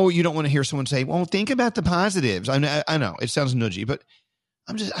 I know you don't want to hear someone say, "Well, think about the positives." I know it sounds nudgy, but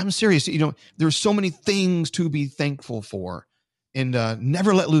I'm serious. There's so many things to be thankful for. And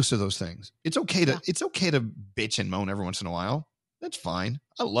never let loose of those things. It's okay to bitch and moan every once in a while. That's fine.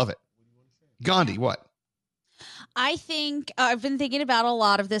 I love it. Gandhi, what? I think I've been thinking about a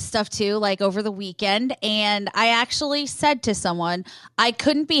lot of this stuff too, like over the weekend. And I actually said to someone, I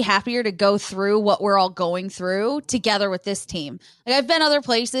couldn't be happier to go through what we're all going through together with this team. Like, I've been other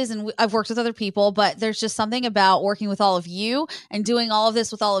places and I've worked with other people, but there's just something about working with all of you and doing all of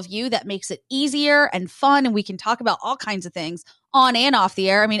this with all of you that makes it easier and fun. And we can talk about all kinds of things on and off the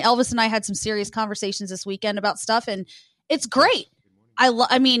air. I mean, Elvis and I had some serious conversations this weekend about stuff, and it's great.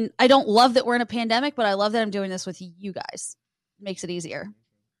 I mean, I don't love that we're in a pandemic, but I love that I'm doing this with you guys. It makes it easier.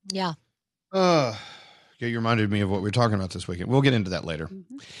 Yeah. You reminded me of what we were talking about this weekend. We'll get into that later.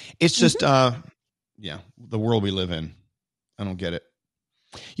 Mm-hmm. It's just, the world we live in. I don't get it.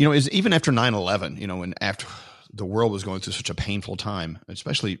 Is even after 9/11, when after the world was going through such a painful time,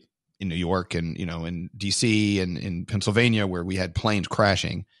 especially in New York and, in DC and in Pennsylvania, where we had planes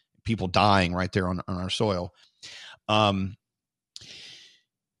crashing, people dying right there on our soil.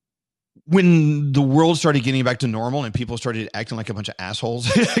 when the world started getting back to normal and people started acting like a bunch of assholes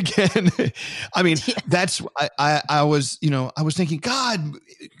again, I mean, that's, I was thinking, God,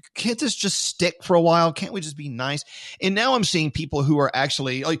 can't this just stick for a while? Can't we just be nice? And now I'm seeing people who are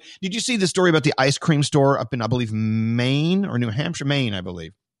actually like, did you see the story about the ice cream store up in, I believe, Maine or New Hampshire, Maine, I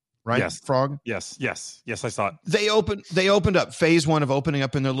believe. Right? Yes. Frog? Yes, I saw it. They opened up phase 1 of opening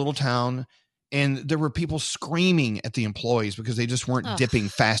up in their little town. And there were people screaming at the employees because they just weren't dipping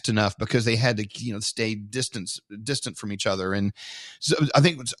fast enough because they had to, stay distant from each other. And so I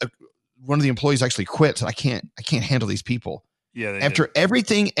think one of the employees actually quit. Said, I can't handle these people. Yeah. After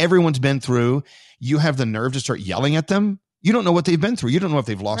everything everyone's been through, you have the nerve to start yelling at them. You don't know what they've been through. You don't know if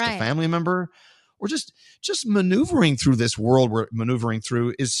they've lost a family member or just maneuvering through this world we're maneuvering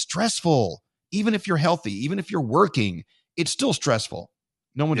through is stressful. Even if you're healthy, even if you're working, it's still stressful.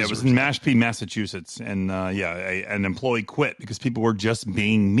 No one. It was in Mashpee, Massachusetts, and an employee quit because people were just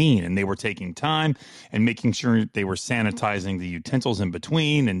being mean, and they were taking time and making sure they were sanitizing the utensils in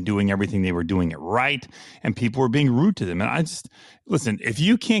between and doing everything they were doing it right, and people were being rude to them. And I just listen: if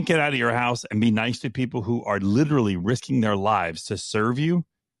you can't get out of your house and be nice to people who are literally risking their lives to serve you,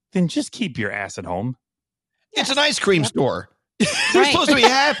 then just keep your ass at home. It's an ice cream store. You're supposed to be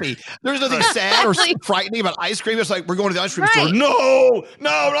happy. There's nothing sad or frightening about ice cream. It's like, we're going to the ice cream store. No,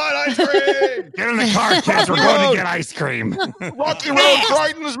 not ice cream. Get in the car, kids. We're going to get ice cream. Rocky Road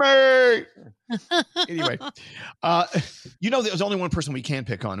frightens me. Anyway, there's only one person we can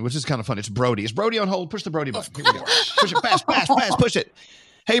pick on, which is kind of fun. It's Brody. Is Brody on hold? Push the Brody button. Push it fast, push it.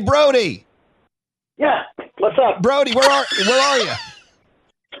 Hey, Brody. Yeah, what's up? Brody, where are you?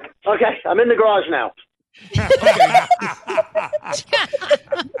 Okay, I'm in the garage now.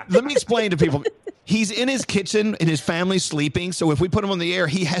 Let me explain to people. He's in his kitchen and his family's sleeping. So if we put him on the air,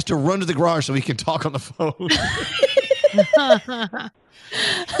 he has to run to the garage so he can talk on the phone.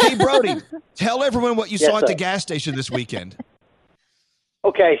 Hey, Brody, tell everyone what you saw at the gas station this weekend.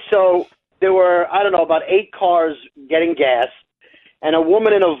 Okay, so there were, about 8 cars getting gas, and a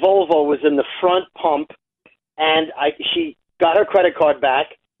woman in a Volvo was in the front pump, and she got her credit card back,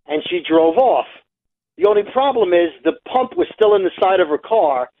 and she drove off. The only problem is the pump was still in the side of her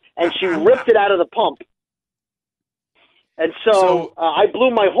car, and she ripped it out of the pump. And so I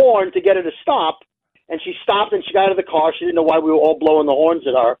blew my horn to get her to stop, and she stopped and she got out of the car. She didn't know why we were all blowing the horns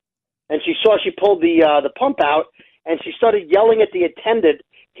at her. And she pulled the pump out, and she started yelling at the attendant.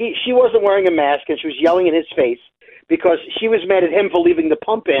 She wasn't wearing a mask, and she was yelling in his face because she was mad at him for leaving the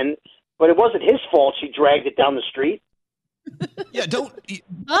pump in, but it wasn't his fault she dragged it down the street. Yeah, don't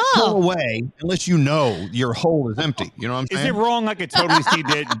pull away unless you know your hole is empty. You know what I'm saying? Is it wrong? I could totally see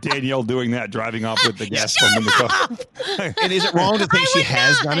Danielle doing that, driving off with the gas pump in the car. And is it wrong to think she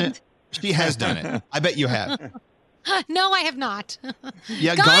has done it? She has done it. I bet you have. No, I have not.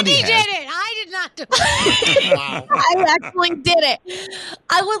 Yeah, Gandhi has. did it. I did not do it. Wow. I actually did it.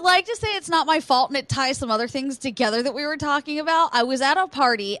 I would like to say it's not my fault, and it ties some other things together that we were talking about. I was at a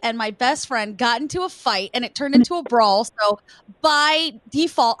party, and my best friend got into a fight, and it turned into a brawl. So by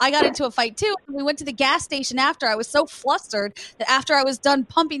default, I got into a fight too. And we went to the gas station after. I was so flustered that after I was done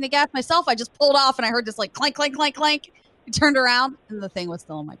pumping the gas myself, I just pulled off, and I heard this like clank, clank, clank, clank. I turned around, and the thing was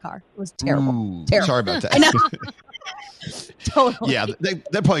still in my car. It was terrible. Ooh, terrible. Sorry about that. I know. Totally. Yeah,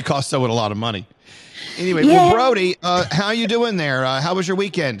 that probably cost someone a lot of money. Anyway, well, Brody, how you doing there? How was your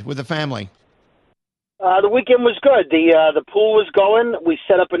weekend with the family? The weekend was good. The pool was going. We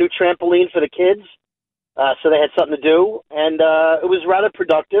set up a new trampoline for the kids, so they had something to do, and it was rather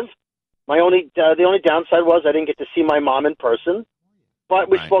productive. The only downside was I didn't get to see my mom in person, but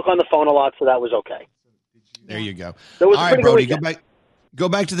we spoke on the phone a lot, so that was okay. There you go. That was all a right, pretty Brody, good go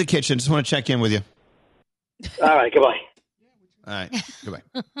back to the kitchen. Just want to check in with you. All right, goodbye. All right, goodbye.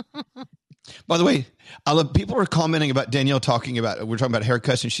 By the way, people are commenting about Danielle we're talking about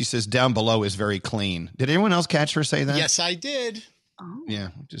haircuts, and she says down below is very clean. Did anyone else catch her say that? Yes, I did. Oh. Yeah,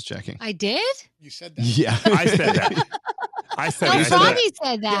 just checking. I did? You said that. Yeah. I said that. Froggy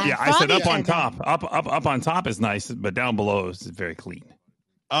said that. Yeah, I said up on top. Up on top is nice, but down below is very clean.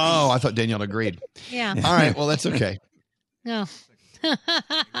 Oh, I thought Danielle agreed. Yeah. All right, well, that's okay. No.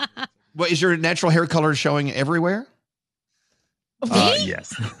 Well, is your natural hair color showing everywhere?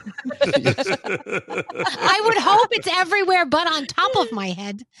 Yes. I would hope it's everywhere but on top of my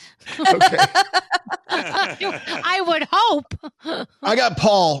head. Okay. I would hope. I got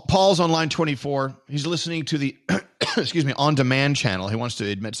Paul. Paul's on line 24. He's listening to the On Demand channel. He wants to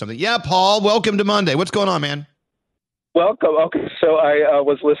admit something. Yeah, Paul, welcome to Monday. What's going on, man? Welcome. Okay, so I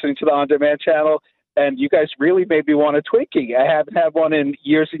was listening to the On Demand channel, and you guys really made me want a Twinkie. I haven't had one in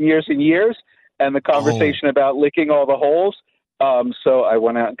years and years and years, and the conversation about licking all the holes, So I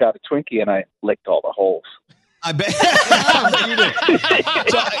went out and got a Twinkie, and I licked all the holes. I bet. You did.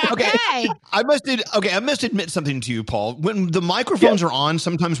 So, I must admit something to you, Paul. When the microphones are on,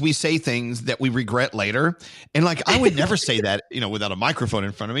 sometimes we say things that we regret later. And like, I would never say that, without a microphone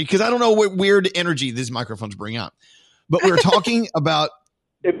in front of me, because I don't know what weird energy these microphones bring out. But we were talking about.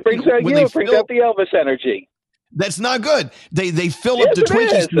 It brings out it brings out the Elvis energy. That's not good. They fill up the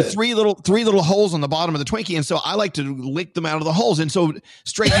Twinkies to three little holes on the bottom of the Twinkie, and so I like to lick them out of the holes. And so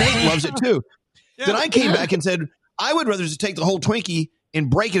Straight Nate loves it too. Then I came back and said, I would rather just take the whole Twinkie and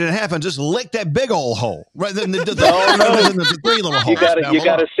break it in half and just lick that big old hole rather than the 3 little holes. You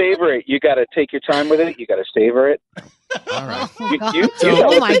got to savor it. You got to take your time with it. You got to savor it. All right.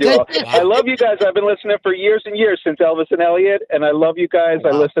 I love you guys. I've been listening for years and years, since Elvis and Elliot, and I love you guys.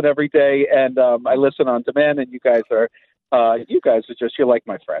 I listen every day, and I listen on demand, and you guys are you're like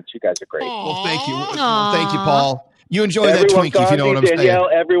my friends. You guys are great. Well, thank you. Thank you, Paul. You enjoy that Twinkie, Gandhi, if you know what I'm Danielle,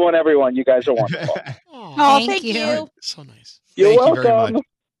 saying. everyone. You guys are wonderful. Thank you. So nice. You're Thank you welcome. very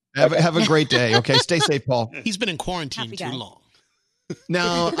much. Have a great day. Okay, stay safe, Paul. He's been in quarantine too long.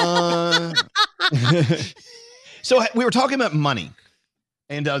 Now, so we were talking about money,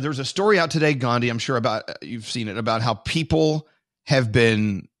 and there's a story out today, Gandhi. I'm sure you've seen it, about how people have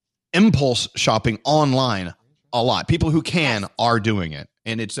been impulse shopping online a lot. People who are doing it,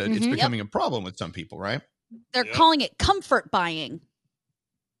 and it's becoming a problem with some people, right? They're calling it comfort buying.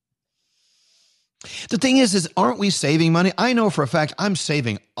 The thing is aren't we saving money? I know for a fact I'm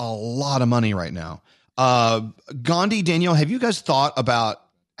saving a lot of money right now. Gandhi, Danielle, have you guys thought about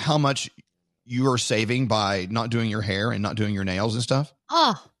how much you are saving by not doing your hair and not doing your nails and stuff?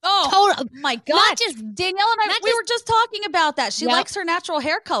 Oh my God. Not just Danielle and I, we were just talking about that. She likes her natural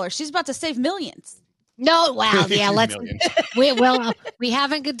hair color. She's about to save millions. No, wow, yeah, let's. We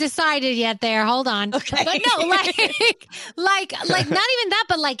haven't decided yet. There, hold on. Okay. But no, like not even that,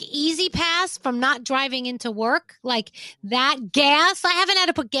 but like Easy Pass from not driving into work, like that gas. I haven't had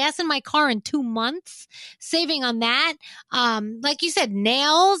to put gas in my car in 2 months. Saving on that, like you said,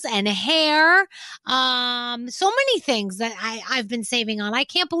 nails and hair, so many things that I've been saving on. I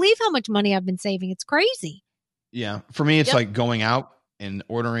can't believe how much money I've been saving. It's crazy. Yeah, for me, it's like going out and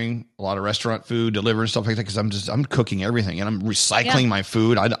ordering a lot of restaurant food, delivery, stuff like that, because I'm cooking everything and I'm recycling my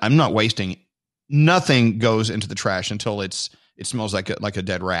food. I'm not wasting. Nothing goes into the trash until it smells like a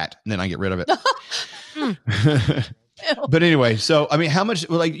dead rat, and then I get rid of it. But anyway, so I mean, how much,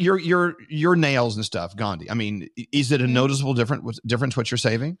 like your nails and stuff, Gandhi? I mean, is it a noticeable difference what you're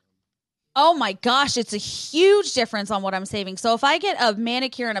saving? Oh my gosh, it's a huge difference on what I'm saving. So if I get a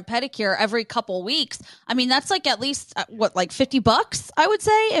manicure and a pedicure every couple weeks, I mean, that's like at least like $50, I would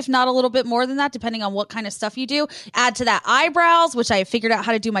say, if not a little bit more than that, depending on what kind of stuff you do. Add to that eyebrows, which I figured out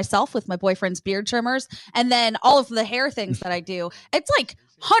how to do myself with my boyfriend's beard trimmers, and then all of the hair things that I do. It's like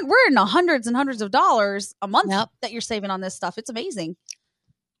we're in the hundreds and hundreds of dollars a month that you're saving on this stuff. It's amazing.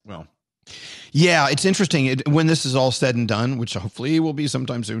 Well, yeah, it's interesting. When this is all said and done, which hopefully will be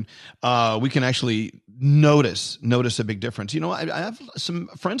sometime soon, we can actually notice a big difference. I have some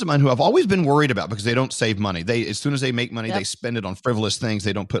friends of mine who I've always been worried about because they don't save money. As soon as they make money, they spend it on frivolous things.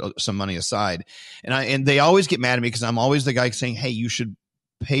 They don't put some money aside. And they always get mad at me because I'm always the guy saying, hey, you should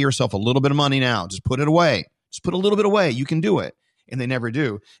pay yourself a little bit of money now. Just put it away. Just put a little bit away. You can do it. And they never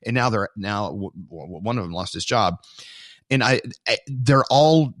do. And now one of them lost his job. And they're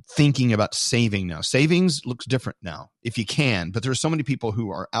all thinking about saving now. Savings looks different now if you can, but there's so many people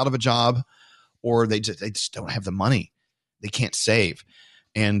who are out of a job or they just don't have the money. They can't save.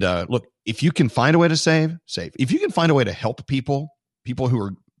 And look, if you can find a way to save. If you can find a way to help people who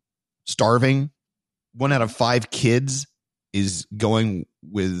are starving, 1 out of 5 kids is going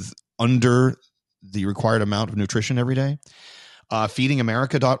with under the required amount of nutrition every day.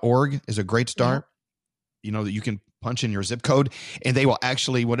 Feedingamerica.org is a great start. That you can punch in your zip code and they will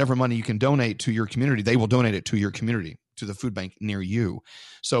actually, whatever money you can donate to your community, they will donate it to your community, to the food bank near you.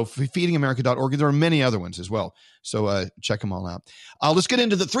 So feedingamerica.org, there are many other ones as well. So check them all out. Let's get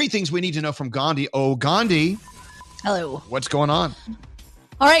into the 3 things we need to know from Gandhi. Oh, Gandhi. Hello. What's going on?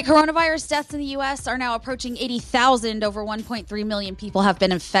 All right, coronavirus deaths in the U.S. are now approaching 80,000. Over 1.3 million people have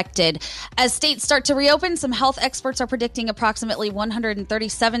been infected. As states start to reopen, some health experts are predicting approximately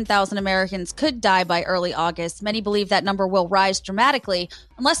 137,000 Americans could die by early August. Many believe that number will rise dramatically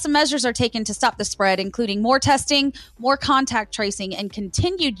unless some measures are taken to stop the spread, including more testing, more contact tracing, and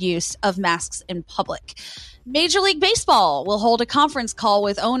continued use of masks in public. Major League Baseball will hold a conference call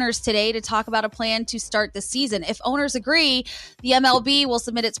with owners today to talk about a plan to start the season. If owners agree, the MLB will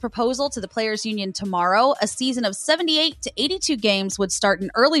submit its proposal to the Players Union tomorrow. A season of 78 to 82 games would start in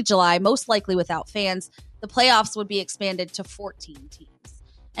early July, most likely without fans. The playoffs would be expanded to 14 teams.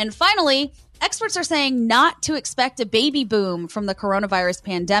 And finally, experts are saying not to expect a baby boom from the coronavirus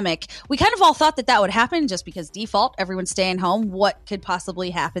pandemic. We kind of all thought that would happen just because default, everyone's staying home. What could possibly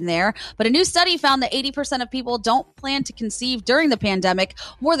happen there? But a new study found that 80% of people don't plan to conceive during the pandemic.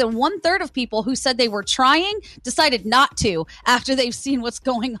 More than 1/3 of people who said they were trying decided not to after they've seen what's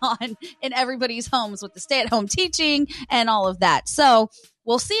going on in everybody's homes with the stay-at-home teaching and all of that. So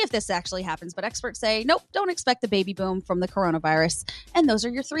we'll see if this actually happens. But experts say, nope, don't expect the baby boom from the coronavirus. And those are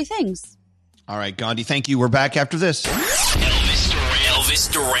your 3 things. All right, Gandhi, thank you. We're back after this.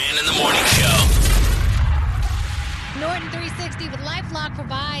 Elvis Duran in the Morning Show. Norton 360 with LifeLock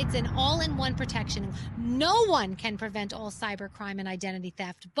provides an all-in-one protection. No one can prevent all cybercrime and identity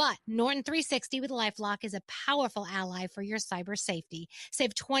theft, but Norton 360 with LifeLock is a powerful ally for your cyber safety.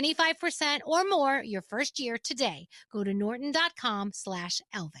 Save 25% or more your first year today. Go to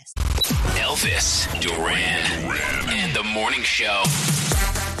norton.com/Elvis. Elvis Duran and the Morning Show.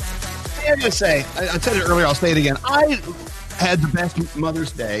 I'm going to say, I said it earlier, I'll say it again. I had the best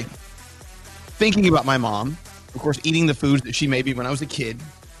Mother's Day thinking about my mom. Of course, eating the foods that she made me when I was a kid.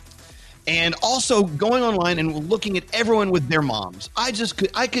 And also going online and looking at everyone with their moms. I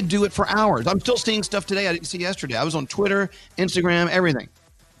could do it for hours. I'm still seeing stuff today I didn't see yesterday. I was on Twitter, Instagram, everything.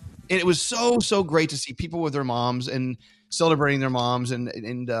 And it was so great to see people with their moms and celebrating their moms.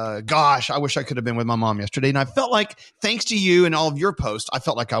 And gosh, I wish I could have been with my mom yesterday. And I felt like, thanks to you and all of your posts, I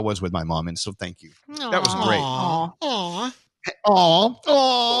felt like I was with my mom. And so thank you. Aww. That was great. Aww. Aww.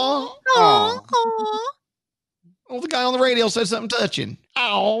 Well, the guy on the radio said something touching.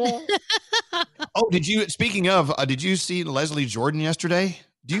 Oh, speaking of, did you see Leslie Jordan yesterday?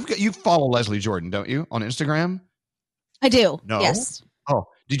 You follow Leslie Jordan, don't you, on Instagram? I do. No. Yes. Oh,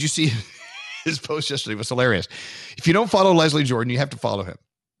 did you see his post yesterday? It was hilarious. If you don't follow Leslie Jordan, you have to follow him.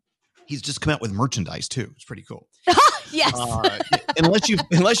 He's just come out with merchandise too. It's pretty cool. Yes.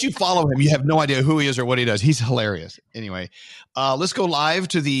 Unless you follow him, you have no idea who he is or what he does. He's hilarious. Anyway, let's go live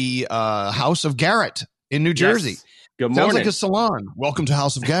to the House of Garrett in New Jersey. Yes. Good morning. Sounds like a salon. Welcome to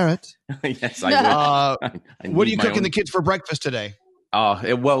House of Garrett. Yes, I would. What are you cooking the kids for breakfast today?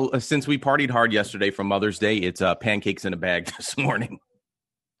 Since we partied hard yesterday for Mother's Day, it's pancakes in a bag this morning.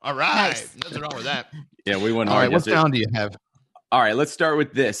 All right. Nice. Nothing wrong with that. Yeah, we went All hard right, what yesterday. sound do you have? All right, let's start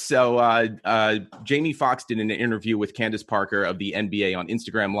with this. So Jamie Foxx did an interview with Candace Parker of the NBA on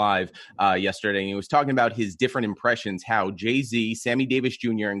Instagram Live yesterday, and he was talking about his different impressions, how Jay-Z, Sammy Davis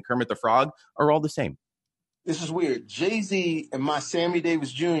Jr., and Kermit the Frog are all the same. This is weird. Jay-Z and my Sammy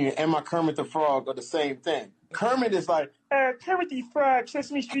Davis Jr. and my Kermit the Frog are the same thing. Kermit is like, Kermit the Frog,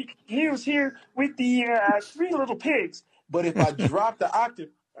 Sesame Street, he was here with the 3 little pigs. But if I drop the octave,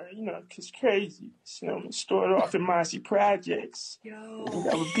 it's crazy. Started off in Marcy Projects. Yo.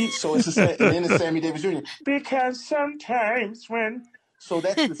 That would be, so it's the same, and then it's Sammy Davis Jr. Because sometimes when... So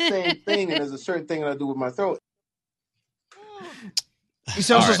that's the same thing, and there's a certain thing that I do with my throat. He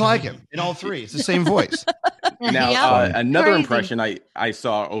sounds just like him in all 3. It's the same voice. Now, another Crazy. impression I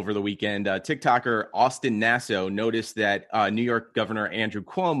saw over the weekend, TikToker Austin Nasso noticed that New York Governor Andrew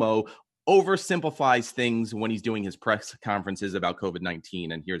Cuomo oversimplifies things when he's doing his press conferences about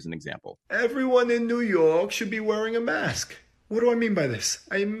COVID-19. And here's an example. Everyone in New York should be wearing a mask. What do I mean by this?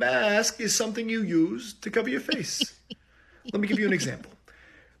 A mask is something you use to cover your face. Let me give you an example.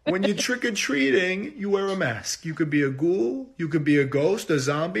 When you're trick-or-treating, you wear a mask. You could be a ghoul, you could be a ghost, a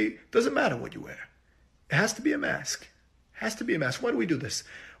zombie. Doesn't matter what you wear. It has to be a mask. Has to be a mask. Why do we do this?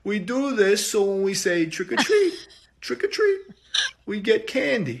 We do this so when we say trick-or-treat, trick-or-treat, we get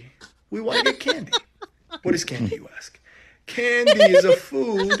candy. We want to get candy. What is candy, you ask? Candy is a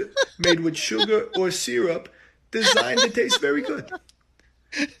food made with sugar or syrup designed to taste very good.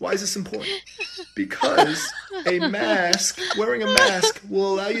 Why is this important? Because wearing a mask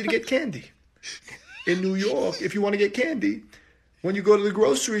will allow you to get candy. In New York, if you want to get candy, when you go to the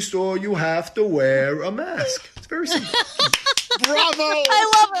grocery store, you have to wear a mask. It's very simple. Bravo!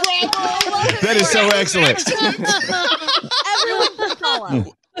 I love it. Bravo. I love it. That is so excellent. Everyone can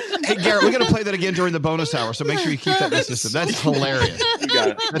follow. Hey, Garrett, we're going to play that again during the bonus hour, so make sure you keep that in the system. That's hilarious. You got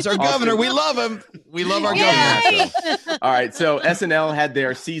it. That's our governor. We love him. We love our Yay! governor. All right, so SNL had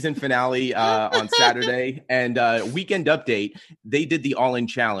their season finale on Saturday, and Weekend Update, they did the All-In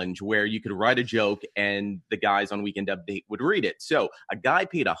Challenge, where you could write a joke, and the guys on Weekend Update would read it. So a guy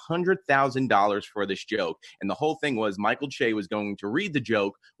paid $100,000 for this joke, and the whole thing was Michael Che was going to read the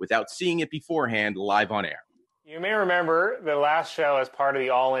joke without seeing it beforehand live on air. You may remember the last show as part of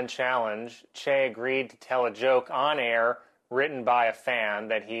the All-In Challenge, Che agreed to tell a joke on air written by a fan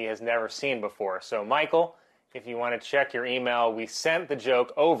that he has never seen before. So, Michael, if you want to check your email, we sent the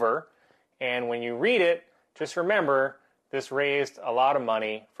joke over, and when you read it, Just remember, this raised a lot of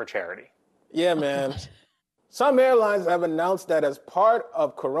money for charity. Yeah, man. Some airlines have announced that as part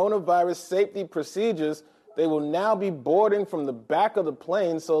of coronavirus safety procedures, they will now be boarding from the back of the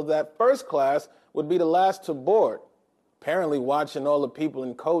plane so that first class would be the last to board. Apparently, watching all the people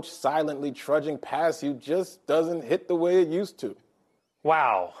in coach silently trudging past you just doesn't hit the way it used to.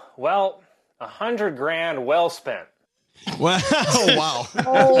 Wow. Well, $100,000 well spent. Wow. Wow.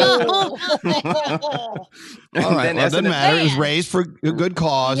 Oh. All right. Well, it doesn't matter. It was raised for a good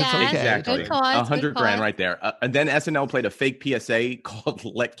cause. Yeah, it's okay. Exactly. good cause, $100,000 right there. And then SNL played a fake PSA called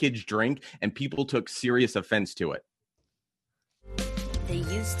Let Kids Drink, and people took serious offense to it. They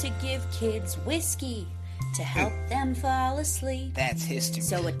used to give kids whiskey to help them fall asleep. That's history.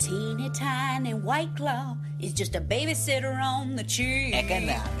 So a teeny tiny White Claw is just a babysitter on the cheap.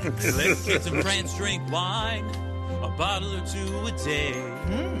 Economics. Let kids and friends drink wine, a bottle or two a day.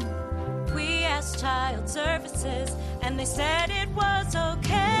 We asked child services, and they said it was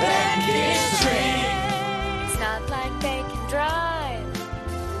okay. Let kids drink. It's not like they can drive.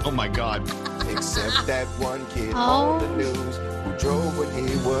 Oh, my God. Except that one kid Oh. on the news who drove when he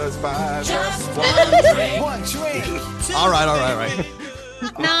was 5. Just one drink. One drink. All right.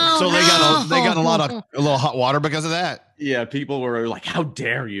 No. So they got a little hot water because of that. Yeah, people were like, "How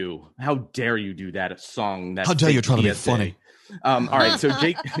dare you? How dare you do that song? That How dare you fake try to be PSA." funny? All right, so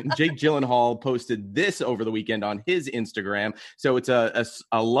Jake Gyllenhaal posted this over the weekend on his Instagram. So it's a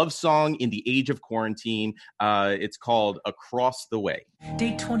love song in the age of quarantine. It's called "Across the Way."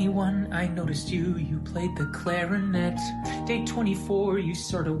 Day 21, I noticed you played the clarinet. Day 24, you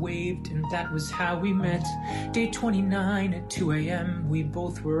sort of waved, and that was how we met. Day 29, at 2 a.m., we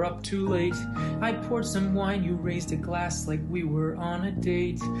both were up too late. I poured some wine, you raised a glass like we were on a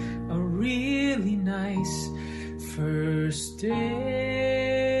date. A really nice first date.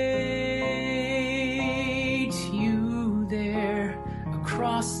 You there,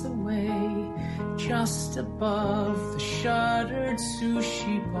 across the way, just above the shuttered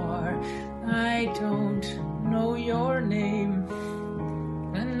sushi bar. I don't know your name,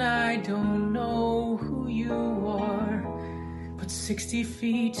 and I don't know who you are, but 60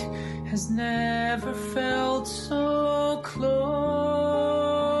 feet has never felt so close,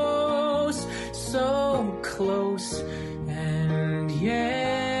 and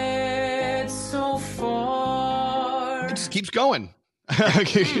yet so far. It just keeps going. All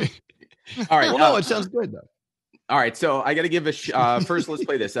right. Well, no, it sounds good, though. All right, so I got to give first. Let's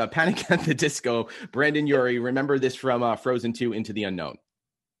play this. Panic at the Disco. Brandon Urie, remember this from Frozen 2: Into the Unknown.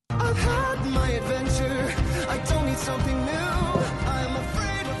 I've had my adventure. I don't need something new. I'm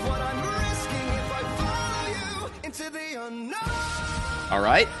afraid of what I'm risking if I follow you into the unknown. All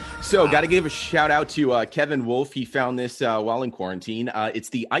right. So got to give a shout out to Kevin Wolf. He found this while in quarantine. It's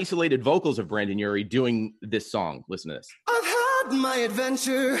the isolated vocals of Brandon Urie doing this song. Listen to this. I've had my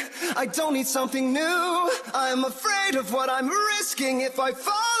adventure. I don't need something new. I'm afraid of what I'm risking if I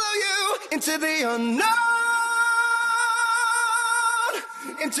follow you into the unknown.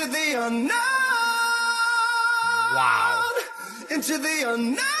 Into the unknown. Wow. Into the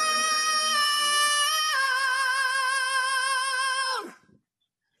unknown.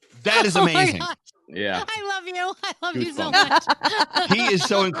 That is amazing. Yeah. I love you. I love you so Goosebumps. much. He is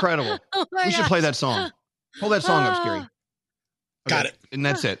so incredible. Oh my We should gosh. play that song. Pull that song up, Scary. Got it. And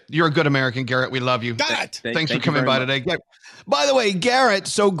that's it. You're a good American, Garrett. We love you. Got it. Thanks for Thank you coming very by much. today. By the way, Garrett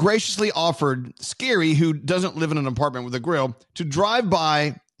so graciously offered Scary, who doesn't live in an apartment with a grill, to drive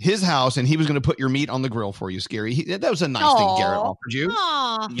by his house, and he was going to put your meat on the grill for you, Scary. That was a nice thing Garrett offered you.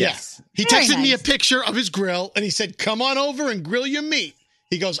 Aw. Yes. He Very texted me a nice. picture of his grill, and he said, "Come on over and grill your meat."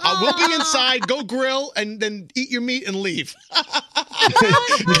 He goes, "We'll be inside, go grill, and then eat your meat and leave."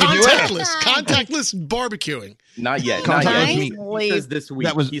 Contactless barbecuing. Not yet. Contact Not with yet. me. He says this week.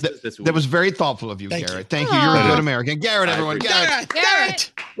 That was He says this week. that was very thoughtful of you, Thank Garrett. you. Thank you. You're a Aw. good American. Garrett, I everyone. appreciate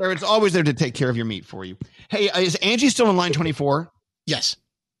Garrett. Garrett's always there to take care of your meat for you. Hey, is Angie still in line 24? Yes.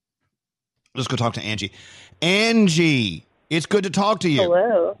 Let's go talk to Angie. Angie, it's good to talk to you.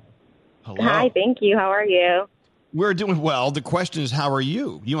 Hello. Hello. Hi, thank you. How are you? We're doing well. The question is, how are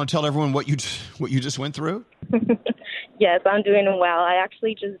you? You want to tell everyone what you just went through? Yes, I'm doing well. I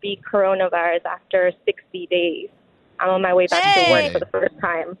actually just beat coronavirus after 60 days. I'm on my way back to work for the first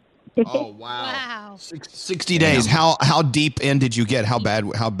time. Oh wow! 60 days. How deep in did you get? How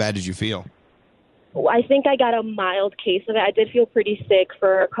bad did you feel? I think I got a mild case of it. I did feel pretty sick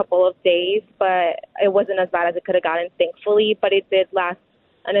for a couple of days, but it wasn't as bad as it could have gotten, thankfully. But it did last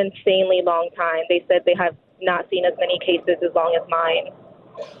an insanely long time. They said they have not seen as many cases as long as mine.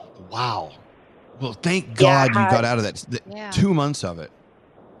 Wow. Well, thank God you I- got out of that. 2 months of it.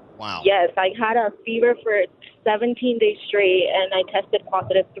 Wow. Yes, I had a fever for 17 days straight, and I tested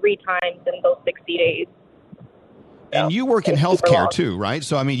positive 3 times in those 60 days. And you work in super healthcare long. too, right?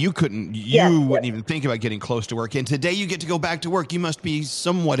 So, I mean, you wouldn't even think about getting close to work. And today you get to go back to work. You must be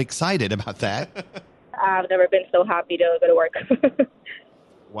somewhat excited about that. I've never been so happy to go to work.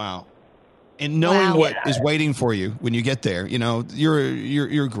 Wow. And knowing what is waiting for you when you get there,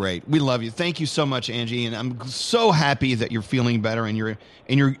 you're great. We love you. Thank you so much, Angie. And I'm so happy that you're feeling better and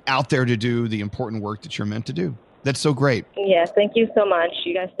you're out there to do the important work that you're meant to do. That's so great. Yes, thank you so much.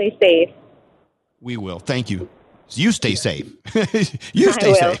 You guys stay safe. We will. Thank you. You stay safe. You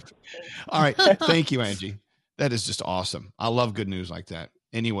stay safe. All right. Thank you, Angie. That is just awesome. I love good news like that.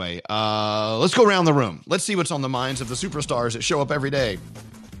 Anyway, let's go around the room. Let's see what's on the minds of the superstars that show up every day.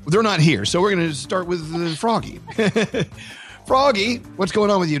 They're not here, so we're going to start with Froggy. Froggy, what's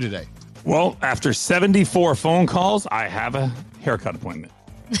going on with you today? Well, after 74 phone calls, I have a haircut appointment.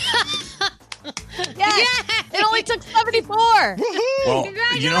 Yes! It only took 74. Well,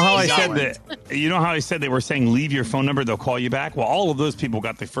 you know how I said they were saying leave your phone number, they'll call you back? Well, all of those people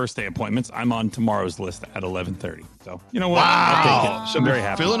got their first day appointments. I'm on tomorrow's list at 11:30. So, you know what? I'll take it. So I'm very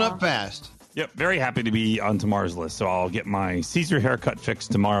happy. Filling up fast. Yep, very happy to be on tomorrow's list. So I'll get my Caesar haircut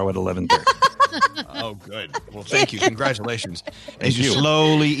fixed tomorrow at 11:30. Oh, good. Well, thank you. Congratulations. As you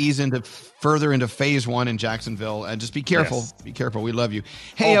slowly ease further into phase 1 in Jacksonville, and just be careful. Yes. Be careful. We love you.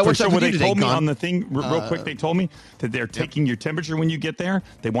 Hey, for what's sure. up with you They today, told me Gon? on the thing real quick. They told me that they're taking your temperature when you get there.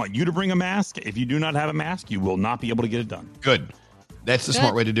 They want you to bring a mask. If you do not have a mask, you will not be able to get it done. Good. That's the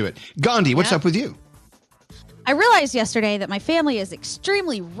smart way to do it. Gandhi, what's up with you? I realized yesterday that my family is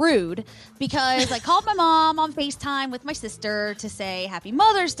extremely rude because I called my mom on FaceTime with my sister to say Happy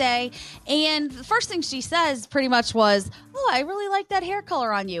Mother's Day. And the first thing she says pretty much was, "Oh, I really like that hair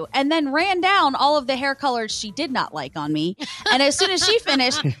color on you." And then ran down all of the hair colors she did not like on me. And as soon as she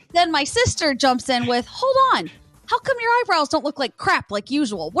finished, then my sister jumps in with, "Hold on. How come your eyebrows don't look like crap like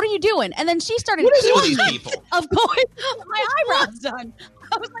usual? What are you doing?" And then she started accusing me of going with my eyebrows done.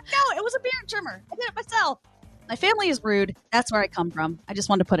 I was like, "No, it was a beard trimmer. I did it myself." My family is rude. That's where I come from. I just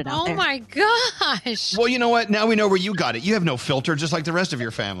wanted to put it out there. Oh, my gosh. Well, you know what? Now we know where you got it. You have no filter, just like the rest of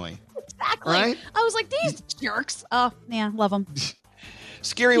your family. Exactly. Right? I was like, these jerks. Oh, yeah, love them.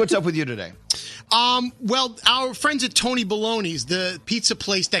 Scary, what's up with you today? Well, our friends at Tony Baloney's, the pizza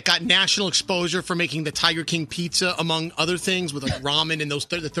place that got national exposure for making the Tiger King pizza, among other things, with like ramen and the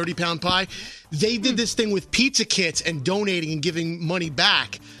 30-pound pie, they did this thing with pizza kits and donating and giving money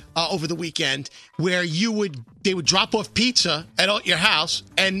back over the weekend, where they would drop off pizza at your house,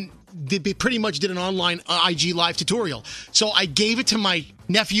 and they pretty much did an online IG live tutorial. So I gave it to my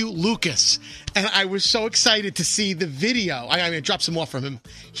nephew Lucas, and I was so excited to see the video. I dropped some off from him.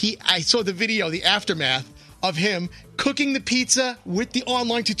 I saw the video, the aftermath of him cooking the pizza with the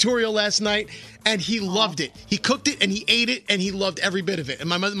online tutorial last night, and he loved it. He cooked it and he ate it, and he loved every bit of it. And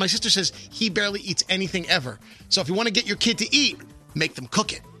my sister says he barely eats anything ever. So if you want to get your kid to eat, make them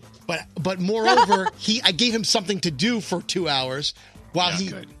cook it. But moreover, I gave him something to do for 2 hours while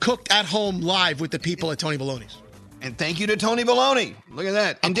he cooked at home live with the people at Tony Baloney's. And thank you to Tony Baloney. Look at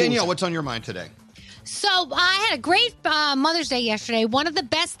that. And Danielle, what's on your mind today? So I had a great Mother's Day yesterday. One of the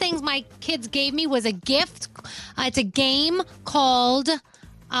best things my kids gave me was a gift. It's a game called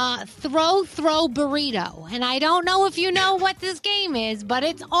Throw Burrito. And I don't know if you know what this game is, but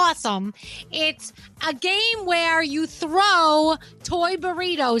it's awesome. It's a game where you throw toy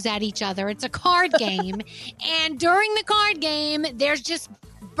burritos at each other. It's a card game. And during the card game, there's just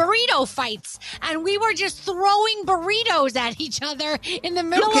burrito fights. And we were just throwing burritos at each other in the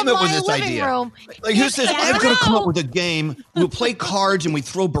middle of my living room. Like, who says, I'm going to come up with a game, we'll play cards and we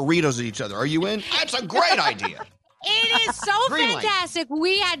throw burritos at each other. Are you in? That's a great idea. It is so fantastic.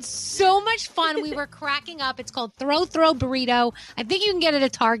 We had so much fun. We were cracking up. It's called Throw Burrito. I think you can get it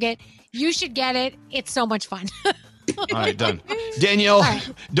at Target. You should get it. It's so much fun. All right, done. Danielle,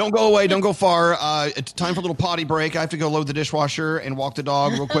 don't go away. Don't go far. It's time for a little potty break. I have to go load the dishwasher and walk the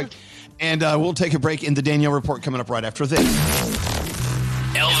dog real quick. And we'll take a break in the Danielle Report coming up right after this.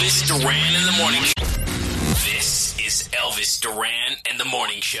 Elvis Duran in the Morning Show. This is Elvis Duran and the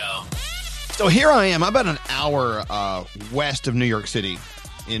Morning Show. So here I am. I'm about an hour west of New York City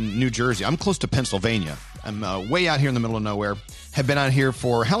in New Jersey. I'm close to Pennsylvania. I'm way out here in the middle of nowhere. Have been out here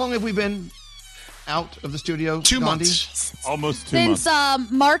for, how long have we been out of the studio? 2 Gandhi? months. Almost 2 months.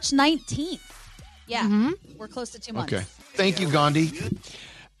 Since March 19th. Yeah, we're close to 2 months. Okay. Thank you, Gandhi.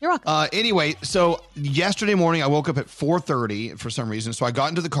 You're welcome. Anyway, so yesterday morning I woke up at 4:30 for some reason. So I got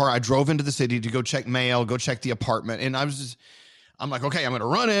into the car. I drove into the city to go check mail, go check the apartment. And I'm like, okay, I'm going to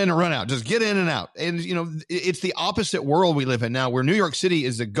run in and run out. Just get in and out. And, it's the opposite world we live in now, where New York City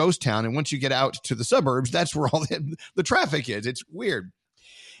is a ghost town. And once you get out to the suburbs, that's where all the traffic is. It's weird.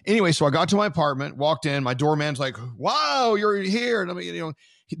 Anyway, so I got to my apartment, walked in. My doorman's like, wow, you're here. And I mean,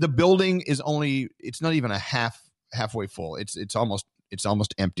 the building is it's not even halfway full. It's almost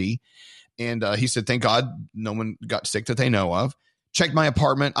empty. And he said, thank God no one got sick that they know of. Checked my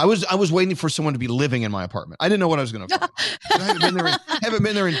apartment. I was waiting for someone to be living in my apartment. I didn't know what I was going to find. I haven't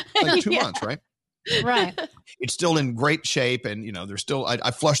been there in like 2 months, right? Right. It's still in great shape. And, there's still,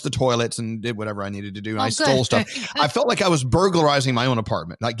 I flushed the toilets and did whatever I needed to do. And I good. stole stuff. I felt like I was burglarizing my own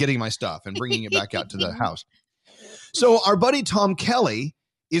apartment, like getting my stuff and bringing it back out to the house. So our buddy Tom Kelly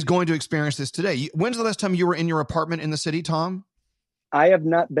is going to experience this today. When's the last time you were in your apartment in the city, Tom? I have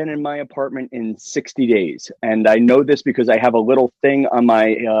not been in my apartment in 60 days. And I know this because I have a little thing on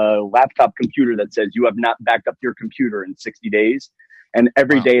my laptop computer that says you have not backed up your computer in 60 days. And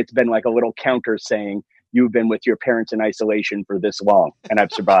every day it's been like a little counter saying you've been with your parents in isolation for this long and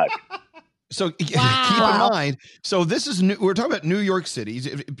I've survived. So keep in mind, so this is we're talking about New York City.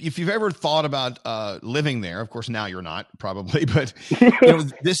 If you've ever thought about living there, of course, now you're not probably, but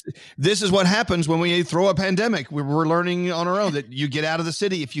this is what happens when we throw a pandemic. We're learning on our own that you get out of the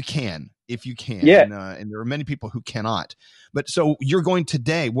city if you can. Yeah. And there are many people who cannot. But so you're going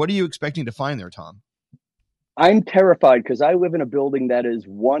today. What are you expecting to find there, Tom? I'm terrified because I live in a building that is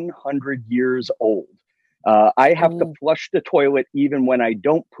 100 years old. I have to flush the toilet even when I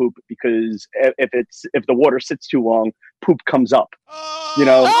don't poop because if the water sits too long, poop comes up.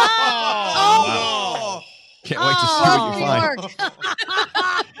 Wow. Can't wait to see what you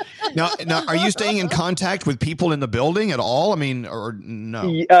find. Now, are you staying in contact with people in the building at all? I mean, or no?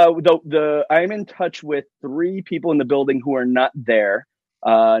 I'm in touch with 3 people in the building who are not there.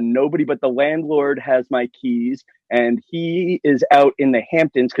 Nobody but the landlord has my keys, and he is out in the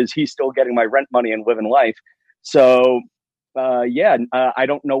Hamptons because he's still getting my rent money and living life. So, I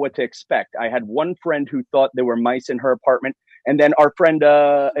don't know what to expect. I had one friend who thought there were mice in her apartment, and then our friend,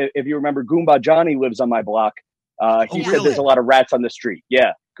 if you remember, Goomba Johnny lives on my block. He said there's a lot of rats on the street.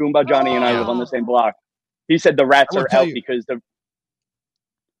 Yeah, Goomba Johnny and I live on the same block. He said the rats are out because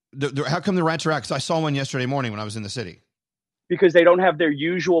how come the rats are out? Because I saw one yesterday morning when I was in the city. Because they don't have their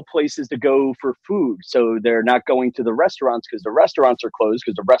usual places to go for food. So they're not going to the restaurants because the restaurants are closed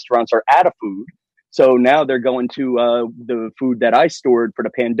because the restaurants are out of food. So now they're going to the food that I stored for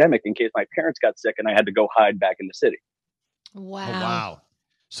the pandemic in case my parents got sick and I had to go hide back in the city. Wow. Oh, wow.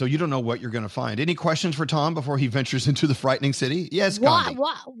 So you don't know what you're going to find. Any questions for Tom before he ventures into the frightening city? Yes, Gandhi.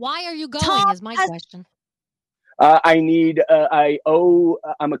 Why are you going is my question. I'm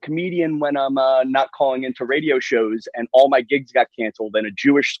a comedian when I'm not calling into radio shows, and all my gigs got canceled, and a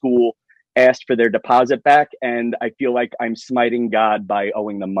Jewish school asked for their deposit back, and I feel like I'm smiting God by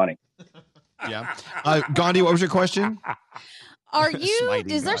owing them money. Yeah. Gandhi, what was your question?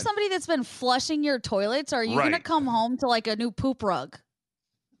 Is there somebody that's been flushing your toilets? Are you going to come home to like a new poop rug?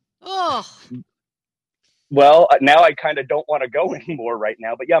 Oh. Well, now I kind of don't want to go anymore right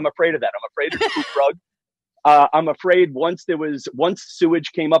now, but yeah, I'm afraid of that. I'm afraid of the poop rug. I'm afraid once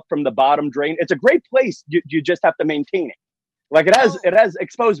sewage came up from the bottom drain, it's a great place. You just have to maintain it. Like it has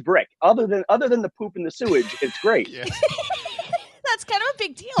exposed brick. Other than the poop and the sewage, it's great. Yeah. That's kind of a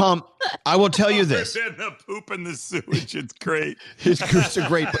big deal. Tom, I will tell you this. Other than the poop and the sewage, it's great.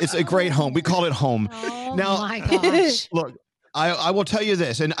 It's a great home. We call it home. Oh now, my gosh. Look, I will tell you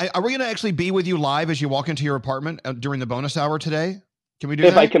this, and are we going to actually be with you live as you walk into your apartment during the bonus hour today? Can we do that?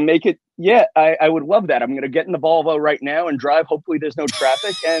 If I can make it, yeah, I would love that. I'm going to get in the Volvo right now and drive. Hopefully there's no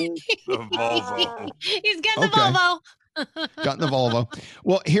traffic. And the Volvo. He's getting the Volvo. Got in the Volvo.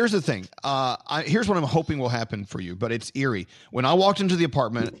 Well, here's the thing. Here's what I'm hoping will happen for you, but it's eerie. When I walked into the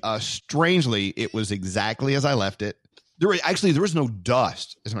apartment, strangely, it was exactly as I left it. There was no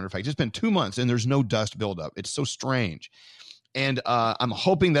dust, as a matter of fact. It's been 2 months, and there's no dust buildup. It's so strange. And I'm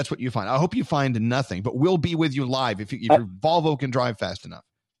hoping that's what you find. I hope you find nothing, but we'll be with you live if your Volvo can drive fast enough.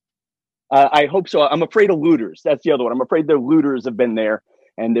 I hope so. I'm afraid of looters. That's the other one. I'm afraid the looters have been there,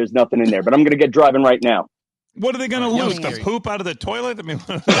 and there's nothing in there. But I'm going to get driving right now. What are they going to loot? The poop out of the toilet? I mean,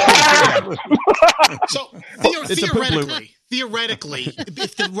 so theoretically,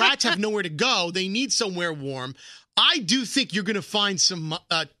 if the rats have nowhere to go, they need somewhere warm. I do think you're going to find some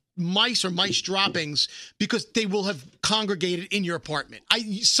mice or mice droppings because they will have congregated in your apartment.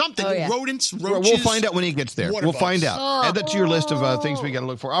 Rodents, roaches. We'll find out when he gets there. We'll find out. Add that to your list of things we got to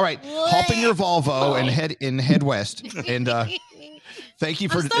look for. All right, hop in your Volvo and head west. And thank you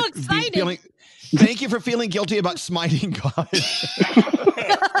for feeling. Thank you for feeling guilty about smiting God.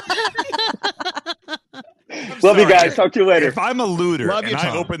 Love you guys. Talk to you later. If I'm a looter Love you, and I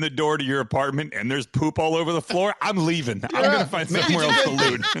Tom. open the door to your apartment and there's poop all over the floor, I'm leaving. I'm going to find somewhere else to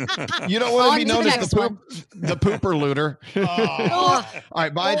loot. You don't want to be On to known the as next the pooper looter. All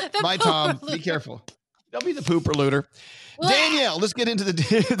right, bye, The Tom. pooper Be careful. Don't be the pooper looter. Danielle, let's get into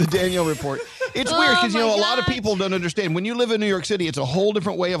the Danielle report. It's weird because, a lot of people don't understand. When you live in New York City, it's a whole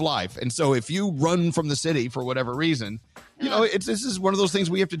different way of life. And so if you run from the city for whatever reason, this is one of those things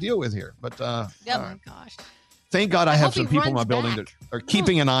we have to deal with here. But Oh my gosh. thank God I have hope he some people in my runs building back. that are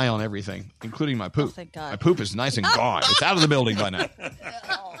keeping an eye on everything, including my poop. thank God. My poop is nice and gone. It's out of the building by now.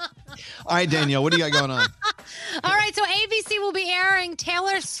 All right, Danielle, what do you got going on? All right, so ABC will be airing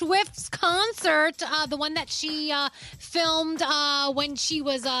Taylor Swift's concert, the one that she filmed when she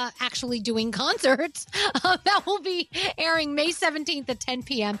was actually doing concerts. That will be airing May 17th at 10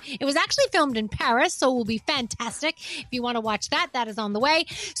 p.m. It was actually filmed in Paris, so it will be fantastic. If you want to watch that, that is on the way.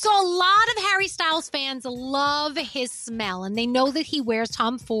 So a lot of Harry Styles fans love his smell, and they know that he wears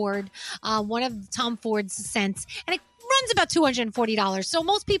Tom Ford, one of Tom Ford's scents, and it runs about $240. So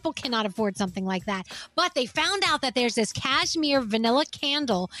most people cannot afford something like that. But they found out that there's this cashmere vanilla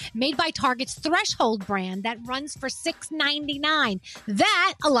candle made by Target's Threshold brand that runs for $6.99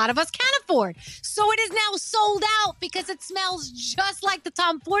 that a lot of us can afford. So it is now sold out because it smells just like the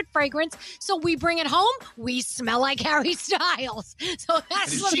Tom Ford fragrance. So we bring it home, we smell like Harry Styles. So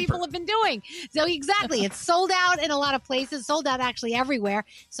that's what people have been doing. So exactly, it's sold out in a lot of places, sold out actually everywhere.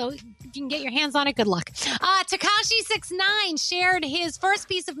 So if you can get your hands on it, good luck. Tekashi 6ix9ine shared his first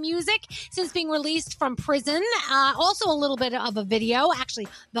piece of music since being released from prison. Also a little bit of a video, actually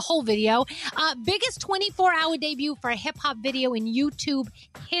the whole video. Biggest 24-hour debut for a hip-hop video in YouTube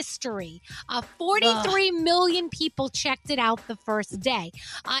history. 43 million people checked it out the first day.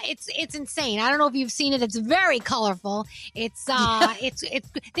 It's insane. I don't know if you've seen it. It's very colorful. It's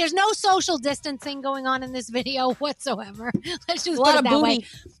there's no social distancing going on in this video whatsoever. Let's just put it that way.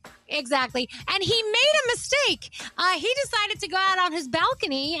 Exactly. And he made a mistake. He decided to go out on his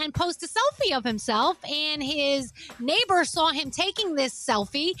balcony and post a selfie of himself, and his neighbor saw him taking this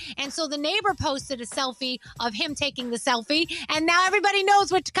selfie, and so the neighbor posted a selfie of him taking the selfie, and now everybody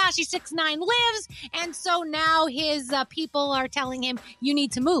knows where Tekashi 6ix9ine lives, and so now his people are telling him, you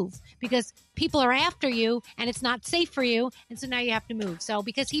need to move, because people are after you, and it's not safe for you, and so now you have to move. So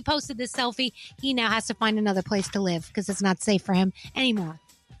because he posted this selfie, he now has to find another place to live, because it's not safe for him anymore.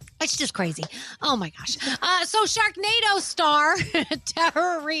 It's just crazy. Oh, my gosh. So Sharknado star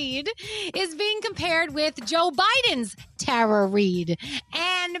Tara Reid is being compared with Joe Biden's Tara Reid.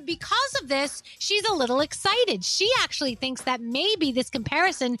 And because of this, she's a little excited. She actually thinks that maybe this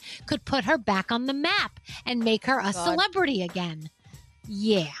comparison could put her back on the map and make her a celebrity again.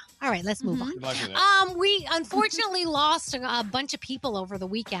 Yeah. All right, let's move on. We unfortunately lost a bunch of people over the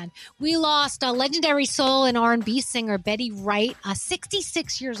weekend. We lost a legendary soul and R&B singer Betty Wright,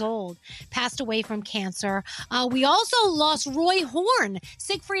 66 years old, passed away from cancer. We also lost Roy Horn,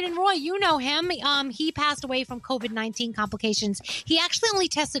 Siegfried and Roy. You know him. He passed away from COVID-19 complications. He actually only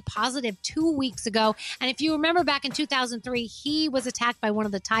tested positive 2 weeks ago. And if you remember back in 2003, he was attacked by one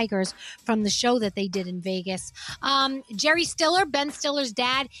of the tigers from the show that they did in Vegas. Jerry Stiller, Ben Stiller's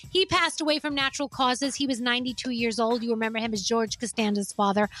dad, he passed away from natural causes. He was 92 years old. You remember him as George Costanza's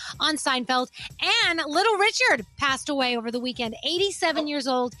father on Seinfeld. And Little Richard passed away over the weekend, 87 years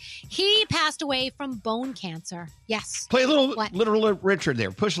old. He passed away from bone cancer. Yes. Play Little Richard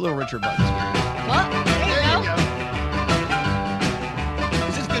there. Push Little Richard buttons. Well, there you go.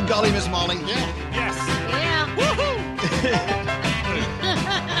 Is this good golly, Miss Molly? Yeah. Yes. Yeah. Woohoo!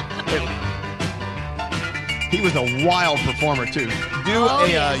 He was a wild performer, too. Do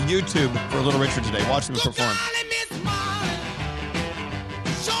a YouTube for Little Richard today. Watch him perform.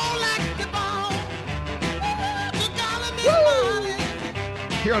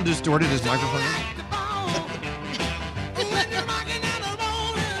 Hear how distorted his microphone is?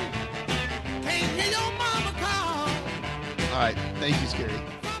 All right. Thank you, Scary.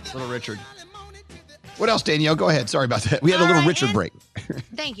 Little Richard. What else, Danielle? Go ahead. Sorry about that. We had a Little Richard break.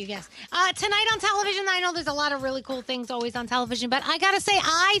 Thank you, yes. Tonight on television, I know there's a lot of really cool things always on television, but I got to say,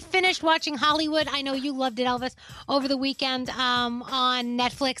 I finished watching Hollywood. I know you loved it, Elvis, over the weekend on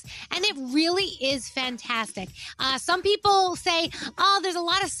Netflix, and it really is fantastic. Some people say, oh, there's a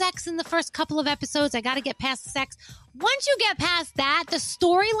lot of sex in the first couple of episodes. I got to get past the sex. Once you get past that, the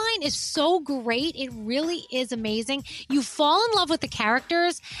storyline is so great. It really is amazing. You fall in love with the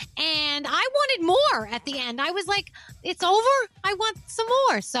characters, and I wanted more at the end. I was like, it's over. I want some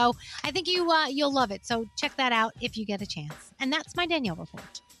more. So I think you'll love it. So check that out if you get a chance. And that's my Danielle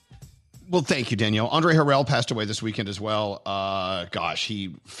report. Well, thank you, Danielle. Andre Harrell passed away this weekend as well.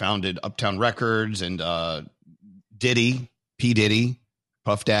 He founded Uptown Records and Diddy, P. Diddy,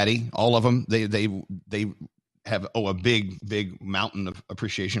 Puff Daddy, all of them. They have a big mountain of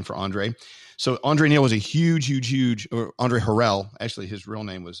appreciation for Andre. So Andre Neal was a huge, or Andre Harrell. Actually, his real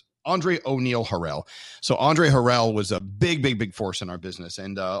name was Andre O'Neill Harrell. So Andre Harrell was a big force in our business.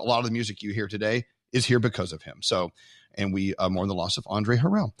 And a lot of the music you hear today is here because of him. So, and we mourn the loss of Andre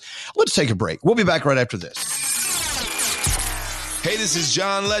Harrell. Let's take a break. We'll be back right after this. Hey, this is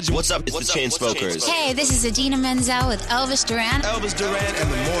John Legend. What's up? It's the Chainsmokers. Hey, this is Adina Menzel with Elvis Duran. Elvis Duran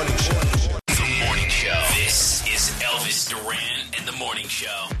and the Morning Show. The Morning Show. This is Elvis Duran and the Morning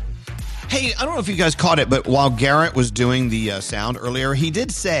Show. Hey, I don't know if you guys caught it, but while Garrett was doing the sound earlier, he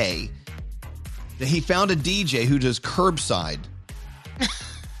did say that he found a DJ who does curbside.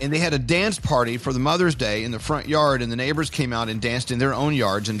 And they had a dance party for the Mother's Day in the front yard, and the neighbors came out and danced in their own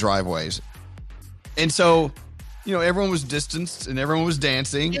yards and driveways. And so, everyone was distanced and everyone was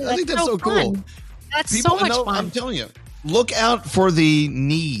dancing. Dude, I think that's so cool. That's so much fun. I'm telling you, look out for the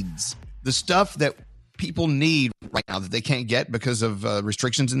needs, the stuff that people need right now that they can't get because of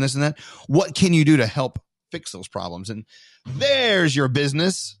restrictions and this and that. What can you do to help fix those problems? And there's your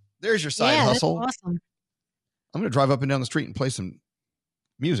business. There's your side hustle. That's awesome. I'm going to drive up and down the street and play some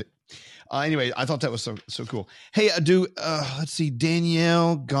music. Anyway, I thought that was so cool. Hey, let's see,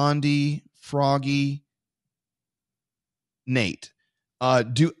 Danielle, Gandhi, Froggy, Nate. Are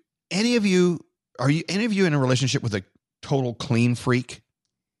any of you in a relationship with a total clean freak?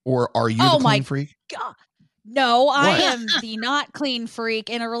 Or are you the clean freak? God. No, I am the not clean freak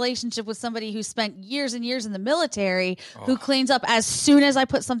in a relationship with somebody who spent years and years in the military who cleans up as soon as I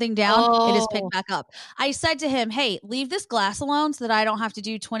put something down, it is picked back up. I said to him, hey, leave this glass alone so that I don't have to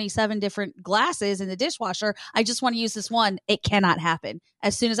do 27 different glasses in the dishwasher. I just want to use this one. It cannot happen.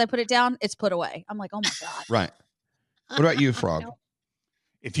 As soon as I put it down, it's put away. I'm like, oh my God. Right. What about you, Frog?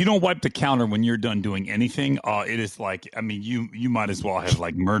 If you don't wipe the counter when you're done doing anything, it is like, I mean, you might as well have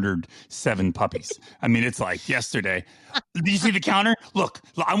like murdered 7 puppies. I mean, it's like yesterday. Do you see the counter? Look,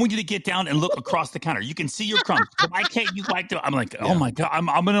 I want you to get down and look across the counter. You can see your crumbs. Why can't you wipe them? I'm like, oh my God, I'm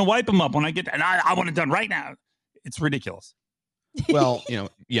going to wipe them up when I get, and I want it done right now. It's ridiculous. Well,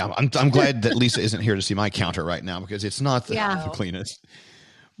 I'm glad that Lisa isn't here to see my counter right now because it's not the cleanest.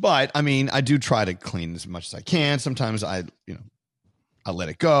 But I mean, I do try to clean as much as I can. Sometimes I let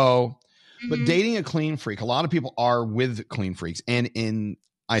it go. But dating a clean freak, a lot of people are with clean freaks and in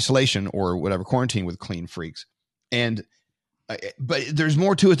isolation or whatever, quarantine with clean freaks. And but there's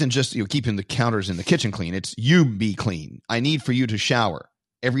more to it than just keeping the counters in the kitchen clean. It's you be clean. I need for you to shower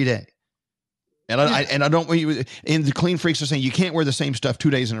every day. And I don't want you. And the clean freaks are saying you can't wear the same stuff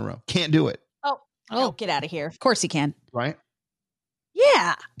 2 days in a row. Can't do it. Oh, get out of here. Of course you can. Right.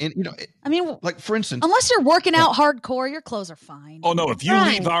 Yeah. And, I mean, like for instance, unless you're working out hardcore, your clothes are fine. Oh, no. If you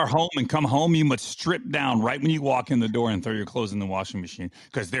leave our home and come home, you must strip down right when you walk in the door and throw your clothes in the washing machine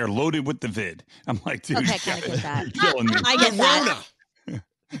because they're loaded with the vid. I'm like, dude, okay, I get that. You're killing me. I get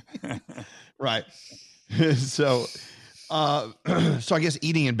that. Right. So I guess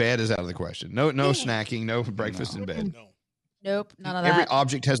eating in bed is out of the question. No snacking, no breakfast in bed. Nope, none of that. Every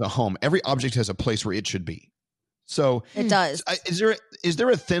object has a home. Every object has a place where it should be. So it does. Is there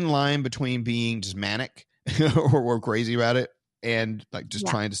a thin line between being just manic or crazy about it and like just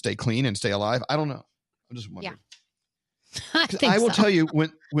trying to stay clean and stay alive? I don't know. I'm just wondering. Yeah. I will tell you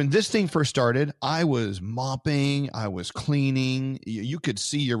when this thing first started, I was mopping, I was cleaning. You could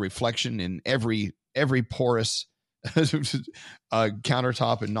see your reflection in every porous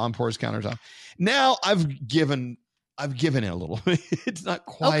countertop and non-porous countertop. Now I've given it a little. It's not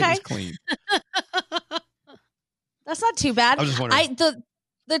quite as clean. That's not too bad. I was just wondering.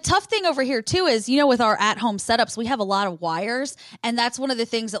 The tough thing over here too is, with our at-home setups, we have a lot of wires, and that's one of the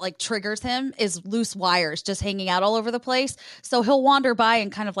things that like triggers him is loose wires just hanging out all over the place. So he'll wander by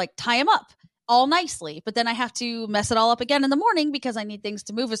and kind of like tie them up all nicely, but then I have to mess it all up again in the morning because I need things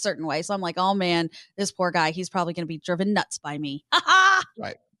to move a certain way. So I'm like, oh man, this poor guy, he's probably going to be driven nuts by me.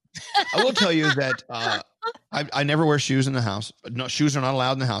 Right. I will tell you that I never wear shoes in the house. No, shoes are not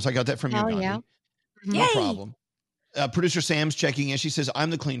allowed in the house. I got that from you, Gandhi. Yeah. No problem. Producer Sam's checking in. She says, I'm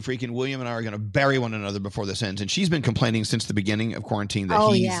the clean freak, and William and I are going to bury one another before this ends. And she's been complaining since the beginning of quarantine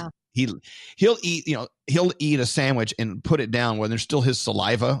that he'll eat a sandwich and put it down when there's still his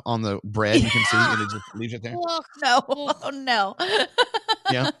saliva on the bread. You can see, and it just leaves it there. Oh, no. Oh, no.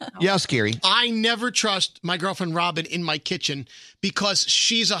 Yeah, scary. I never trust my girlfriend Robin in my kitchen because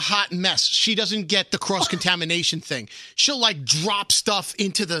she's a hot mess. She doesn't get the cross-contamination thing. She'll like drop stuff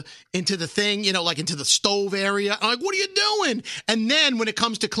into the thing, like into the stove area. I'm like, what are you doing? And then when it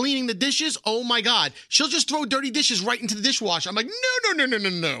comes to cleaning the dishes, oh my God, she'll just throw dirty dishes right into the dishwasher. I'm like,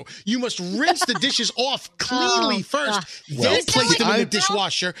 no. You must rinse the dishes off cleanly first, then place them in the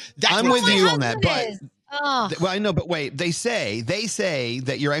dishwasher. I'm with you on that, but well, I know, but wait. They say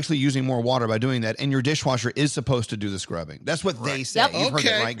that you're actually using more water by doing that, and your dishwasher is supposed to do the scrubbing. That's what they say. Yep. You've heard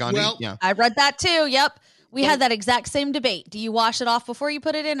that, right, Gandhi? Well, yeah. I read that too. Yep. We had that exact same debate. Do you wash it off before you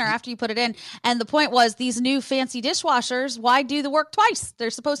put it in or after you put it in? And the point was, these new fancy dishwashers, why do the work twice? They're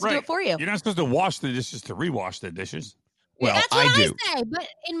supposed to do it for you. You're not supposed to wash the dishes to rewash the dishes. Well, that's what I say. But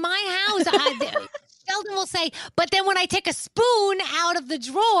in my house, Sheldon will say, but then when I take a spoon out of the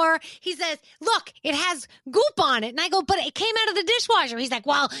drawer, he says, look, it has goop on it. And I go, but it came out of the dishwasher. He's like,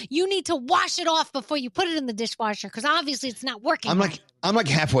 well, you need to wash it off before you put it in the dishwasher because obviously it's not working. I'm like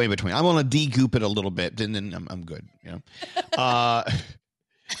halfway in between. I want to de-goop it a little bit, and then I'm good.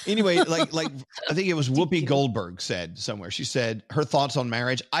 Anyway, like I think it was Whoopi Goldberg said somewhere. She said her thoughts on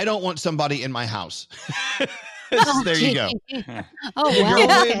marriage. I don't want somebody in my house. There you go. Oh, You have wow.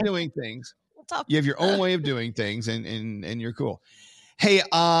 your own way of doing things. You have your own way of doing things, and you're cool. Hey, we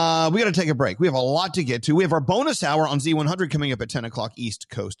got to take a break. We have a lot to get to. We have our bonus hour on Z100 coming up at 10 o'clock East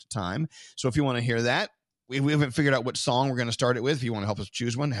Coast time. So if you want to hear that, we haven't figured out what song we're going to start it with. If you want to help us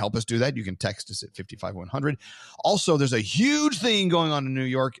choose one, help us do that. You can text us at 55100. Also, there's a huge thing going on in New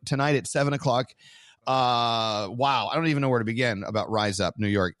York tonight at 7 o'clock. Wow, I don't even know where to begin about Rise Up New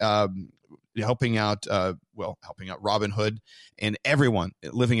York. Helping out Robin Hood and everyone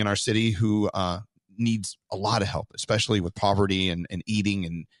living in our city who needs a lot of help, especially with poverty and eating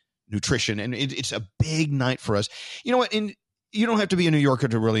and nutrition. And it's a big night for us. You know what? And you don't have to be a New Yorker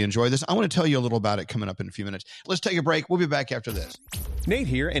to really enjoy this. I want to tell you a little about it coming up in a few minutes. Let's take a break. We'll be back after this. Nate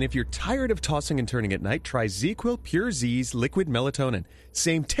here, and if you're tired of tossing and turning at night, try ZzzQuil Pure Z's Liquid Melatonin.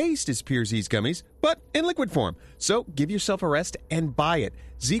 Same taste as Pure Z's gummies, but in liquid form. So give yourself a rest and buy it.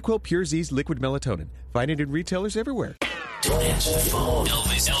 ZzzQuil Pure Z's Liquid Melatonin. Find it in retailers everywhere. Don't answer the phone.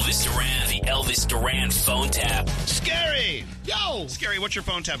 Elvis Duran, the Elvis Duran phone tap. Scary! Yo! Scary, what's your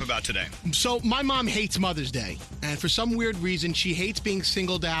phone tap about today? So my mom hates Mother's Day, and for some weird reason, she hates being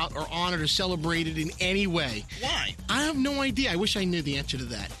singled out or honored or celebrated in any way. Why? I have no idea. I wish I knew the answer to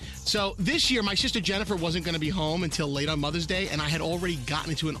that. So this year, my sister Jennifer wasn't going to be home until late on Mother's Day, and I had already gotten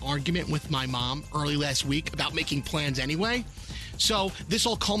into an argument with my mom early last week about making plans anyway. So this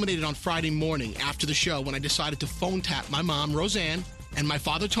all culminated on Friday morning after the show when I decided to phone tap my mom, Roseanne, and my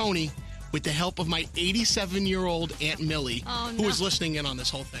father, Tony, with the help of my 87-year-old Aunt Millie, who is listening in on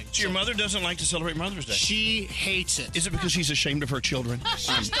this whole thing. So your mother doesn't like to celebrate Mother's Day? She hates it. Is it because she's ashamed of her children?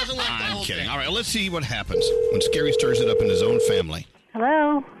 She just doesn't like the I'm whole kidding. thing. All right, let's see what happens when Scary stirs it up in his own family.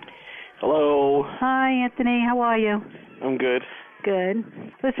 Hello. Hello. Hi, Anthony. How are you? I'm good. Good.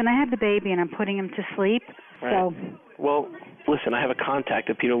 Listen, I have the baby and I'm putting him to sleep. Right. So. Well, listen, I have a contact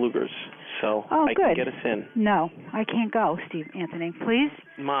at Peter Luger's, so I can get us in. No, I can't go, Anthony. Please.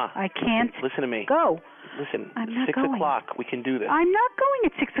 Ma. I can't. Listen to me. Go. Listen. I'm not 6 going. o'clock. We can do this. I'm not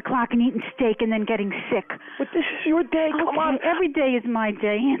going at 6 o'clock and eating steak and then getting sick. But this is your day. Come on. Every day is my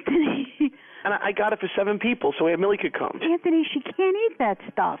day, Anthony. And I got it for 7 people, so Millie could come. Anthony, she can't eat that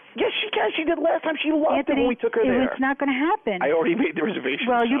stuff. Yes, she can. She did last time. She loved Anthony, it when we took her there. It's not going to happen. I already made the reservation.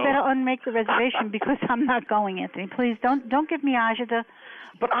 Well, you so. better unmake the reservation because I'm not going, Anthony. Please don't give me agita.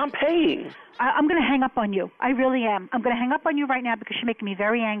 But I'm paying. I'm going to hang up on you. I really am. I'm going to hang up on you right now because you're making me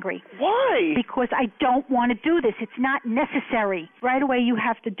very angry. Why? Because I don't want to do this. It's not necessary. Right away, you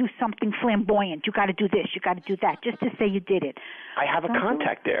have to do something flamboyant. You got to do this. You got to do that, just to say you did it. I have a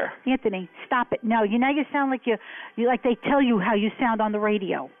contact there. Anthony, stop it. No, you sound like you like they tell you how you sound on the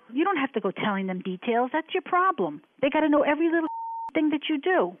radio. You don't have to go telling them details. That's your problem. They got to know every little thing that you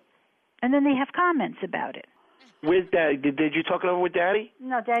do, and then they have comments about it. Where's Daddy? Did you talk it over with Daddy?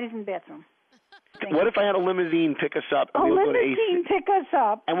 No, Daddy's in the bathroom. What if I had a limousine pick us up? And A we would go to limousine pick us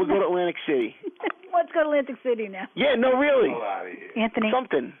up. And we'll go to Atlantic City. Let's go to Atlantic City now. Yeah, no, really. Anthony.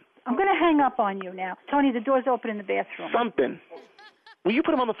 Something. I'm going to hang up on you now. Tony, the door's open in the bathroom. Something. Will you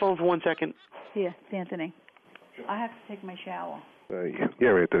put him on the phone for 1 second? Here, Anthony. I have to take my shower.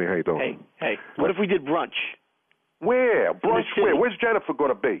 Yeah, Anthony, how you doing? Hey, what if we did brunch? Where? Brunch where? Where's Jennifer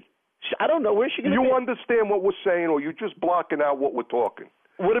going to be? I don't know. Where's she going to be? You understand what we're saying, or you just blocking out what we're talking?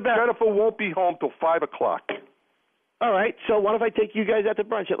 What about... Jennifer won't be home till 5 o'clock. All right, so what if I take you guys out to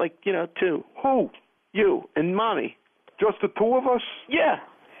brunch at 2? Who? You and Mommy. Just the two of us? Yeah.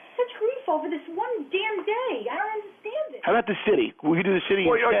 Such grief over this one damn day. I don't understand it. How about the city? We could do the city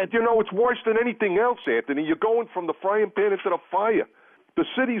Well, instead. you know, it's worse than anything else, Anthony. You're going from the frying pan into the fire. The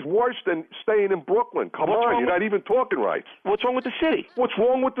city's worse than staying in Brooklyn. Come on, you're not even talking right. What's wrong with the city? What's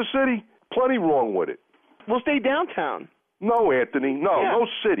wrong with the city? Plenty wrong with it. We'll stay downtown. No, Anthony. No, Yeah. no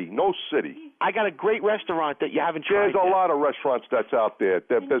city. No city. I got a great restaurant that you haven't tried. There's a lot of restaurants that's out there.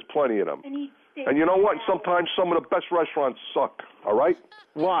 There's plenty of them. And you know what? Sometimes some of the best restaurants suck. All right?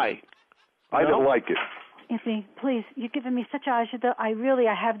 Why? I didn't like it. Anthony, please, you're giving me such agita. I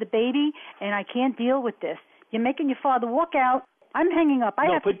have the baby, and I can't deal with this. You're making your father walk out. I'm hanging up.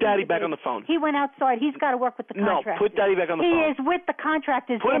 No, put Daddy back on the phone. He went outside. He's got to work with the contractor. No, put Daddy back on the phone. He is with the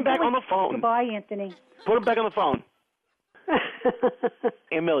contractors. Put him back on the phone. Goodbye, Anthony. Put him back on the phone.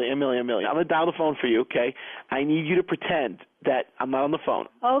 Amelia, I'm going to dial the phone for you, okay? I need you to pretend that I'm not on the phone.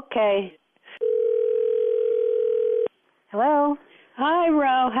 Okay. Hello. Hi,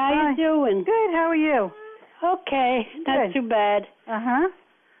 Ro. How you doing? Good. How are you? Okay. Not too bad. Uh-huh.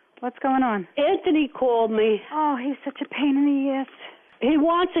 What's going on? Anthony called me. Oh, he's such a pain in the ass. He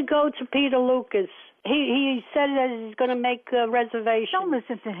wants to go to Peter Lucas. He said that he's going to make a reservation. Don't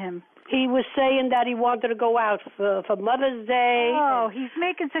listen to him. He was saying that he wanted to go out for Mother's Day. Oh, he's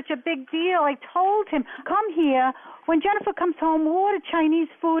making such a big deal. I told him, come here. When Jennifer comes home, we'll order Chinese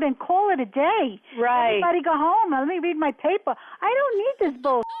food and call it a day. Right. Everybody go home. Let me read my paper. I don't need this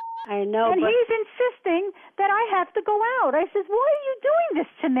bull. I know. And but he's insisting that I have to go out. I says, why are you doing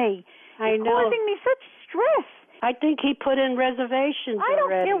this to me? I You're know. causing me such stress. I think he put in reservations I don't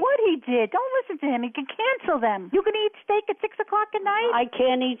already. care what he did. Don't listen to him. He can cancel them. You can eat steak at 6 o'clock at night? I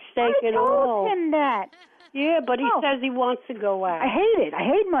can't eat steak I at all. told him that. Yeah, but he says he wants to go out. I hate it. I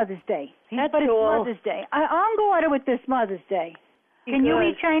hate Mother's Day. That's but it's all. Mother's Day. I'll go at it with this Mother's Day. Can you Good.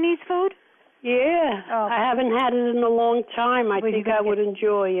 eat Chinese food? Yeah. Oh. I haven't had it in a long time. I Well, think you I gotta would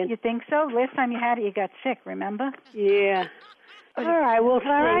enjoy it. You think so? Last time you had it, you got sick, remember? Yeah. All right, we'll see.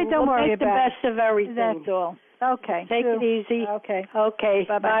 All right, don't we'll worry make the about best of everything. That's all. Okay. Take it easy. Okay. Okay.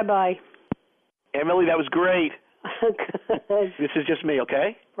 Bye-bye. Bye-bye. Emily, that was great. Good. This is just me,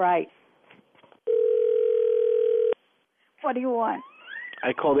 okay? Right. What do you want?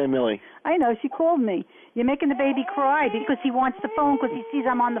 I called Emily. I know, she called me. You're making the baby cry because he wants the phone because he sees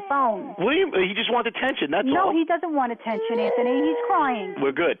I'm on the phone. What do you? He just wants attention, that's No, all. he doesn't want attention, Anthony. He's crying.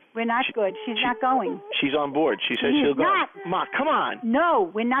 We're good. We're not good. She's not going. She's on board. She says He's she'll go. not. Ma, come on.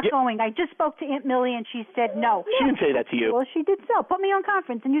 No, we're not going. I just spoke to Aunt Millie and she said no. She didn't say that to you. Well, she did so. Put me on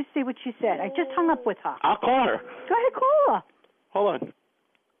conference and you see what she said. I just hung up with her. I'll call her. Go ahead, call her. Hold on.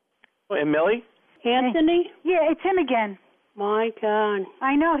 Emily? Anthony? Yeah, it's him again. My God.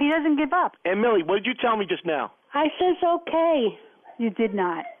 I know. He doesn't give up. Emily, what did you tell me just now? I says okay. You did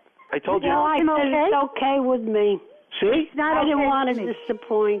not. I told you. No, I him said okay? it's okay with me. See? It's not I didn't okay want with to me.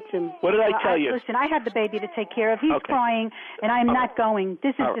 disappoint him. What did I tell you? Listen, I have the baby to take care of. He's Okay. crying, and I'm not going.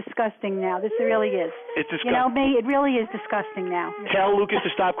 This is All right. disgusting now. This really is. It's You know disgusting. me, it really is disgusting now. Tell Lucas to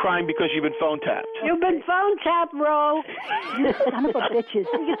stop crying because you've been phone tapped. You've been phone tapped, Ro. You son of a bitches.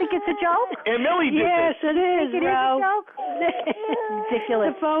 You think it's a joke? Emily did Yes, this. it is, Think it is Ro. a joke?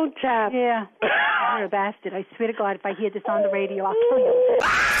 Ridiculous. The phone tap. Yeah. You're a bastard. I swear to God, if I hear this on the radio, I'll kill you.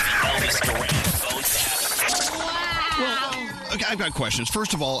 Elvis Duran phone tap. Okay, I've got questions.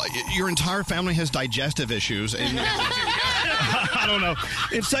 First of all, your entire family has digestive issues, and I don't know.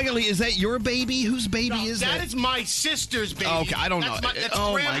 And secondly, is that your baby? Whose baby is that? That is my sister's baby. Okay, I don't know. That's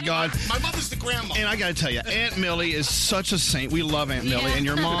Oh, grandma. my God. My mother's the grandma. And I got to tell you, Aunt Millie is such a saint. We love Aunt Millie, and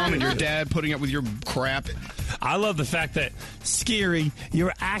your mom and your dad putting up with your crap. I love the fact that, Scary,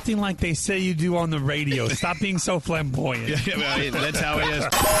 you're acting like they say you do on the radio. Stop being so flamboyant. Yeah, that's how it is.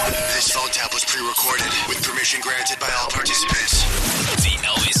 This phone tap was pre-recorded with permission granted by all participants. The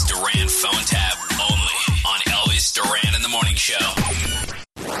Elvis Duran phone tap only on Elvis Duran in the Morning Show.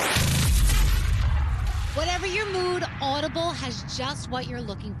 Whatever your mood, Audible has just what you're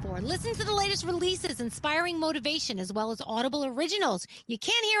looking for. Listen to the latest releases, inspiring motivation, as well as Audible originals you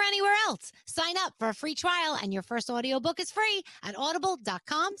can't hear anywhere else. Sign up for a free trial, and your first audiobook is free at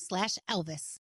audible.com/Elvis.